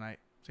do it tonight.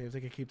 See if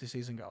they can keep the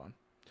season going.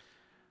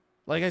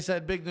 Like I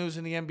said, big news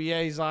in the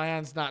NBA.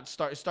 Zion's not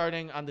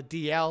starting on the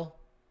DL.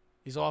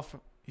 He's off.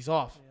 He's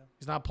off. Yeah.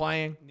 He's not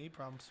playing. Knee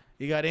problems.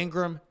 You got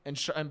Ingram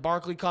and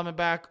Barkley coming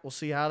back. We'll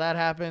see how that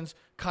happens.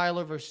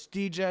 Kyler versus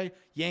DJ.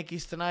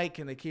 Yankees tonight.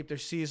 Can they keep their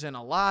season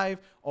alive?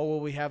 Or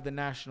will we have the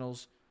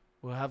Nationals?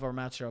 We'll have our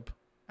matchup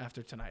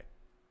after tonight.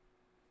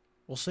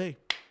 We'll see.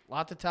 A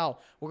lot to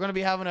tell. We're going to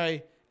be having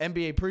a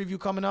NBA preview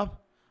coming up.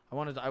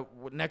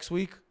 Next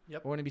week.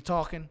 Yep. We're going to be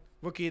talking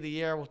Rookie of the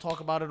Year. We'll talk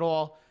about it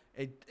all.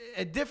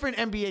 A different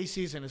NBA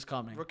season is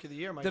coming. Rookie of the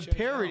Year might the change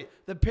parity, now.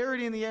 the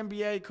parity in the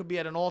NBA could be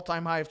at an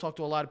all-time high. I've talked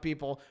to a lot of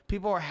people.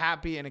 People are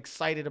happy and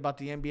excited about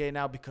the NBA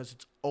now because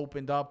it's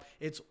opened up.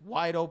 It's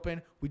wide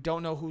open. We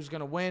don't know who's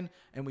going to win,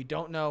 and we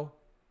don't know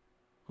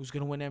who's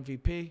going to win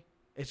MVP.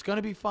 It's going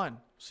to be fun.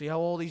 See how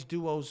all these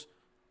duos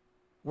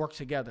work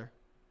together.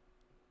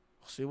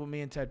 We'll see what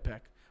me and Ted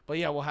pick. But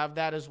yeah, we'll have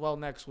that as well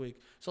next week.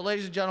 So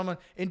ladies and gentlemen,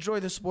 enjoy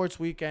the sports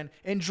weekend.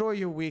 Enjoy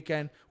your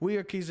weekend. We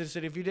are Keys to the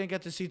City. If you didn't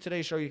get to see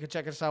today's show, you can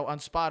check us out on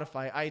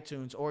Spotify,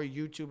 iTunes, or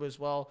YouTube as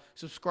well.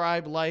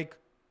 Subscribe, like,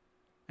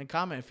 and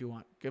comment if you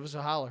want. Give us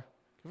a holler.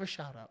 Give us a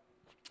shout out.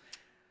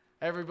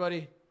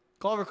 Everybody,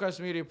 Clovercrest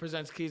Media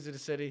presents Keys to the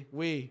City.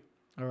 We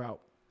are out.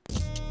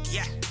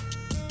 Yeah.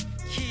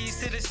 Keys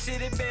to the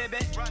city, baby.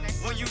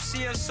 When you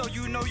see us, so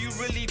you know you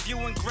really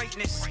viewing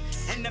greatness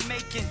in the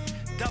making.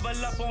 Double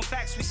up on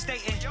facts we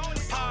stating.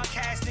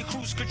 Podcasting,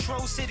 cruise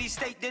control, city,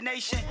 state, the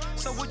nation.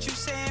 So what you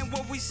saying,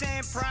 what we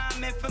saying,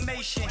 prime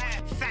information.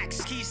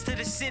 Facts, keys to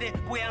the city,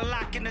 we're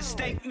unlocking the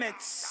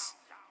statements.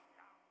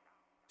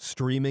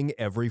 Streaming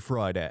every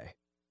Friday.